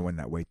picking to win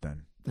that weight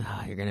then?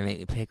 Oh, you're going to make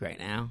me pick right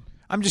now?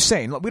 I'm just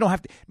saying, look, we don't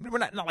have to. We're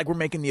not like we're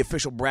making the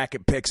official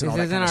bracket picks and all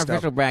that This kind isn't of our stuff.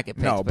 official bracket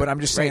picks. No, but I'm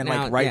just saying,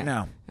 right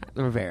now,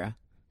 Rivera.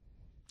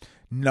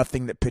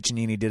 nothing that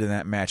Piccinini did in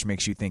that match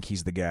makes you think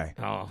he's the guy.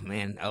 Oh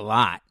man, a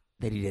lot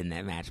that he did in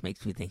that match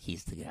makes me think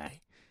he's the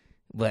guy.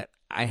 But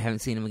I haven't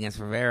seen him against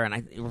Rivera,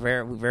 and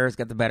Rivera's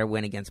got the better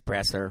win against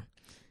Presser.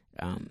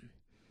 I'm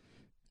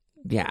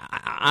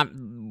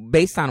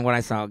based on what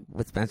I saw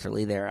with Spencer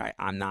Lee there.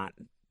 I'm not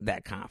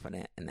that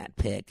confident in that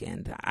pick,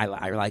 and I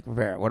like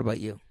Rivera. What about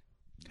you?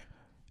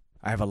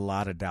 I have a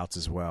lot of doubts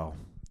as well.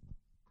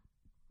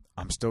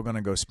 I'm still going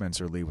to go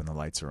Spencer Lee when the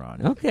lights are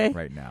on. Okay.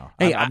 Right now.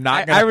 Hey,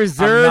 I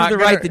reserve the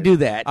right to do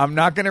that. I'm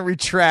not going to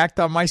retract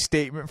on my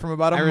statement from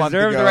about a month ago.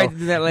 I reserve the right to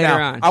do that later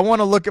on. I want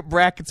to look at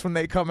brackets when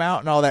they come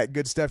out and all that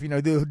good stuff. You know,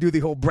 do the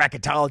whole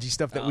bracketology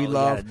stuff that we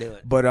love. Gotta do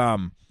it. But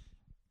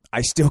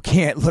I still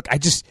can't look.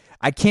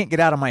 I can't get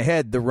out of my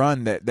head the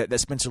run that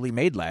Spencer Lee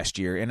made last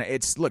year.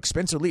 And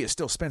Spencer Lee is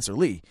still Spencer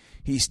Lee.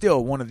 He's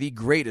still one of the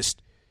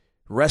greatest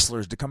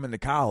wrestlers to come into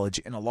college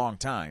in a long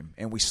time.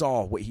 And we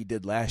saw what he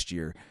did last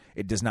year.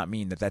 It does not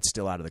mean that that's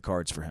still out of the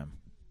cards for him.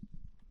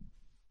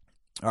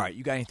 All right,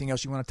 you got anything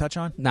else you want to touch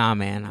on? Nah,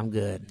 man, I'm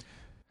good.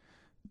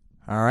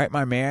 All right,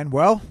 my man.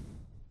 Well,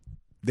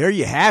 there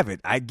you have it.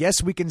 I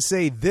guess we can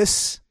say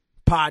this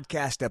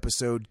podcast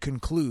episode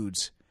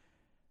concludes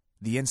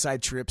the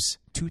Inside Trips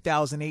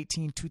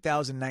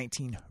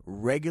 2018-2019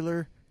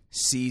 regular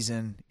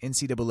season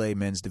NCAA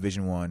Men's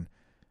Division I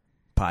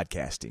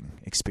podcasting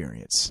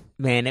experience.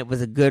 Man, it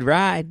was a good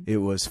ride. It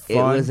was fun.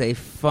 It was a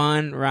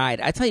fun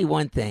ride. I tell you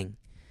one thing.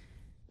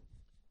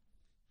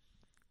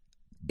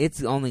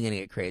 It's only going to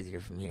get crazier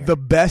from here. The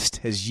best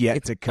has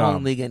yet to come. It's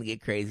only going to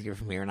get crazier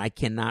from here, and I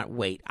cannot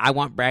wait. I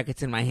want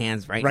brackets in my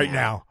hands right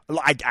now.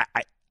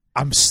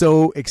 I'm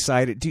so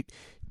excited. Do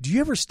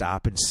you ever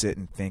stop and sit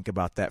and think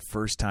about that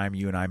first time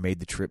you and I made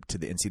the trip to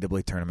the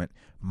NCAA tournament?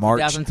 March.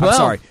 2012. I'm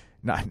sorry.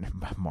 Not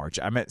March.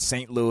 I meant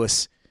St.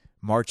 Louis,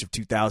 March of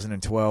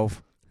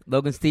 2012.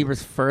 Logan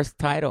Stever's first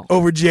title.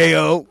 Over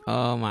J.O.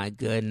 Oh, my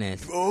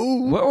goodness.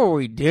 Oh. What were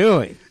we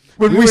doing?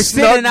 When we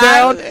snuck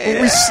down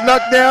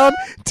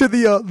to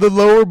the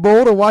lower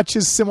bowl to watch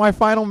his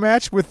semifinal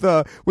match with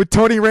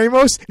Tony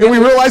Ramos, and we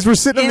realized we're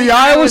sitting in the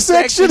Iowa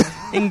section.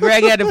 And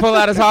Greg had to pull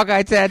out his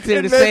Hawkeye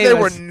tattoo to save us.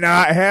 They were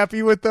not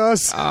happy with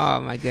us.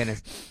 Oh, my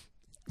goodness.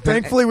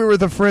 Thankfully, we were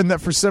the friend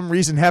that for some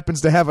reason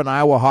happens to have an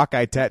Iowa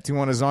Hawkeye tattoo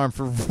on his arm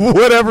for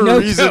whatever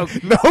reason.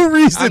 Joke. No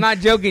reason. I'm not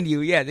joking to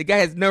you. Yeah, the guy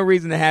has no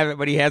reason to have it,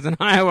 but he has an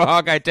Iowa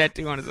Hawkeye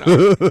tattoo on his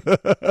arm.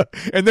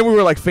 And then we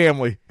were like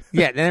family.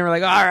 Yeah, then they were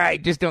like, all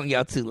right, just don't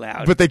yell too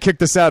loud. But they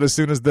kicked us out as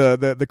soon as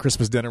the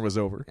Christmas dinner was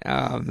over.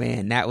 Oh,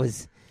 man,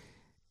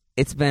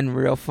 it's been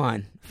real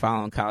fun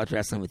following college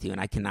wrestling with you,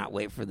 and I cannot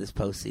wait for this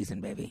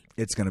postseason, baby.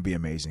 It's going to be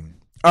amazing.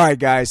 All right,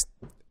 guys.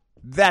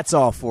 That's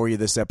all for you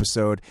this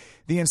episode.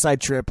 The Inside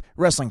Trip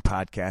Wrestling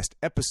Podcast,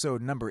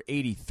 episode number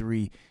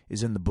 83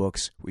 is in the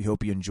books. We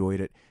hope you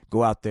enjoyed it.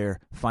 Go out there,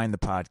 find the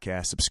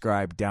podcast,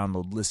 subscribe,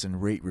 download, listen,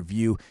 rate,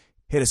 review.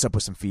 Hit us up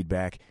with some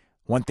feedback.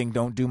 One thing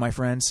don't do, my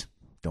friends,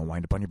 don't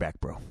wind up on your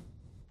back, bro.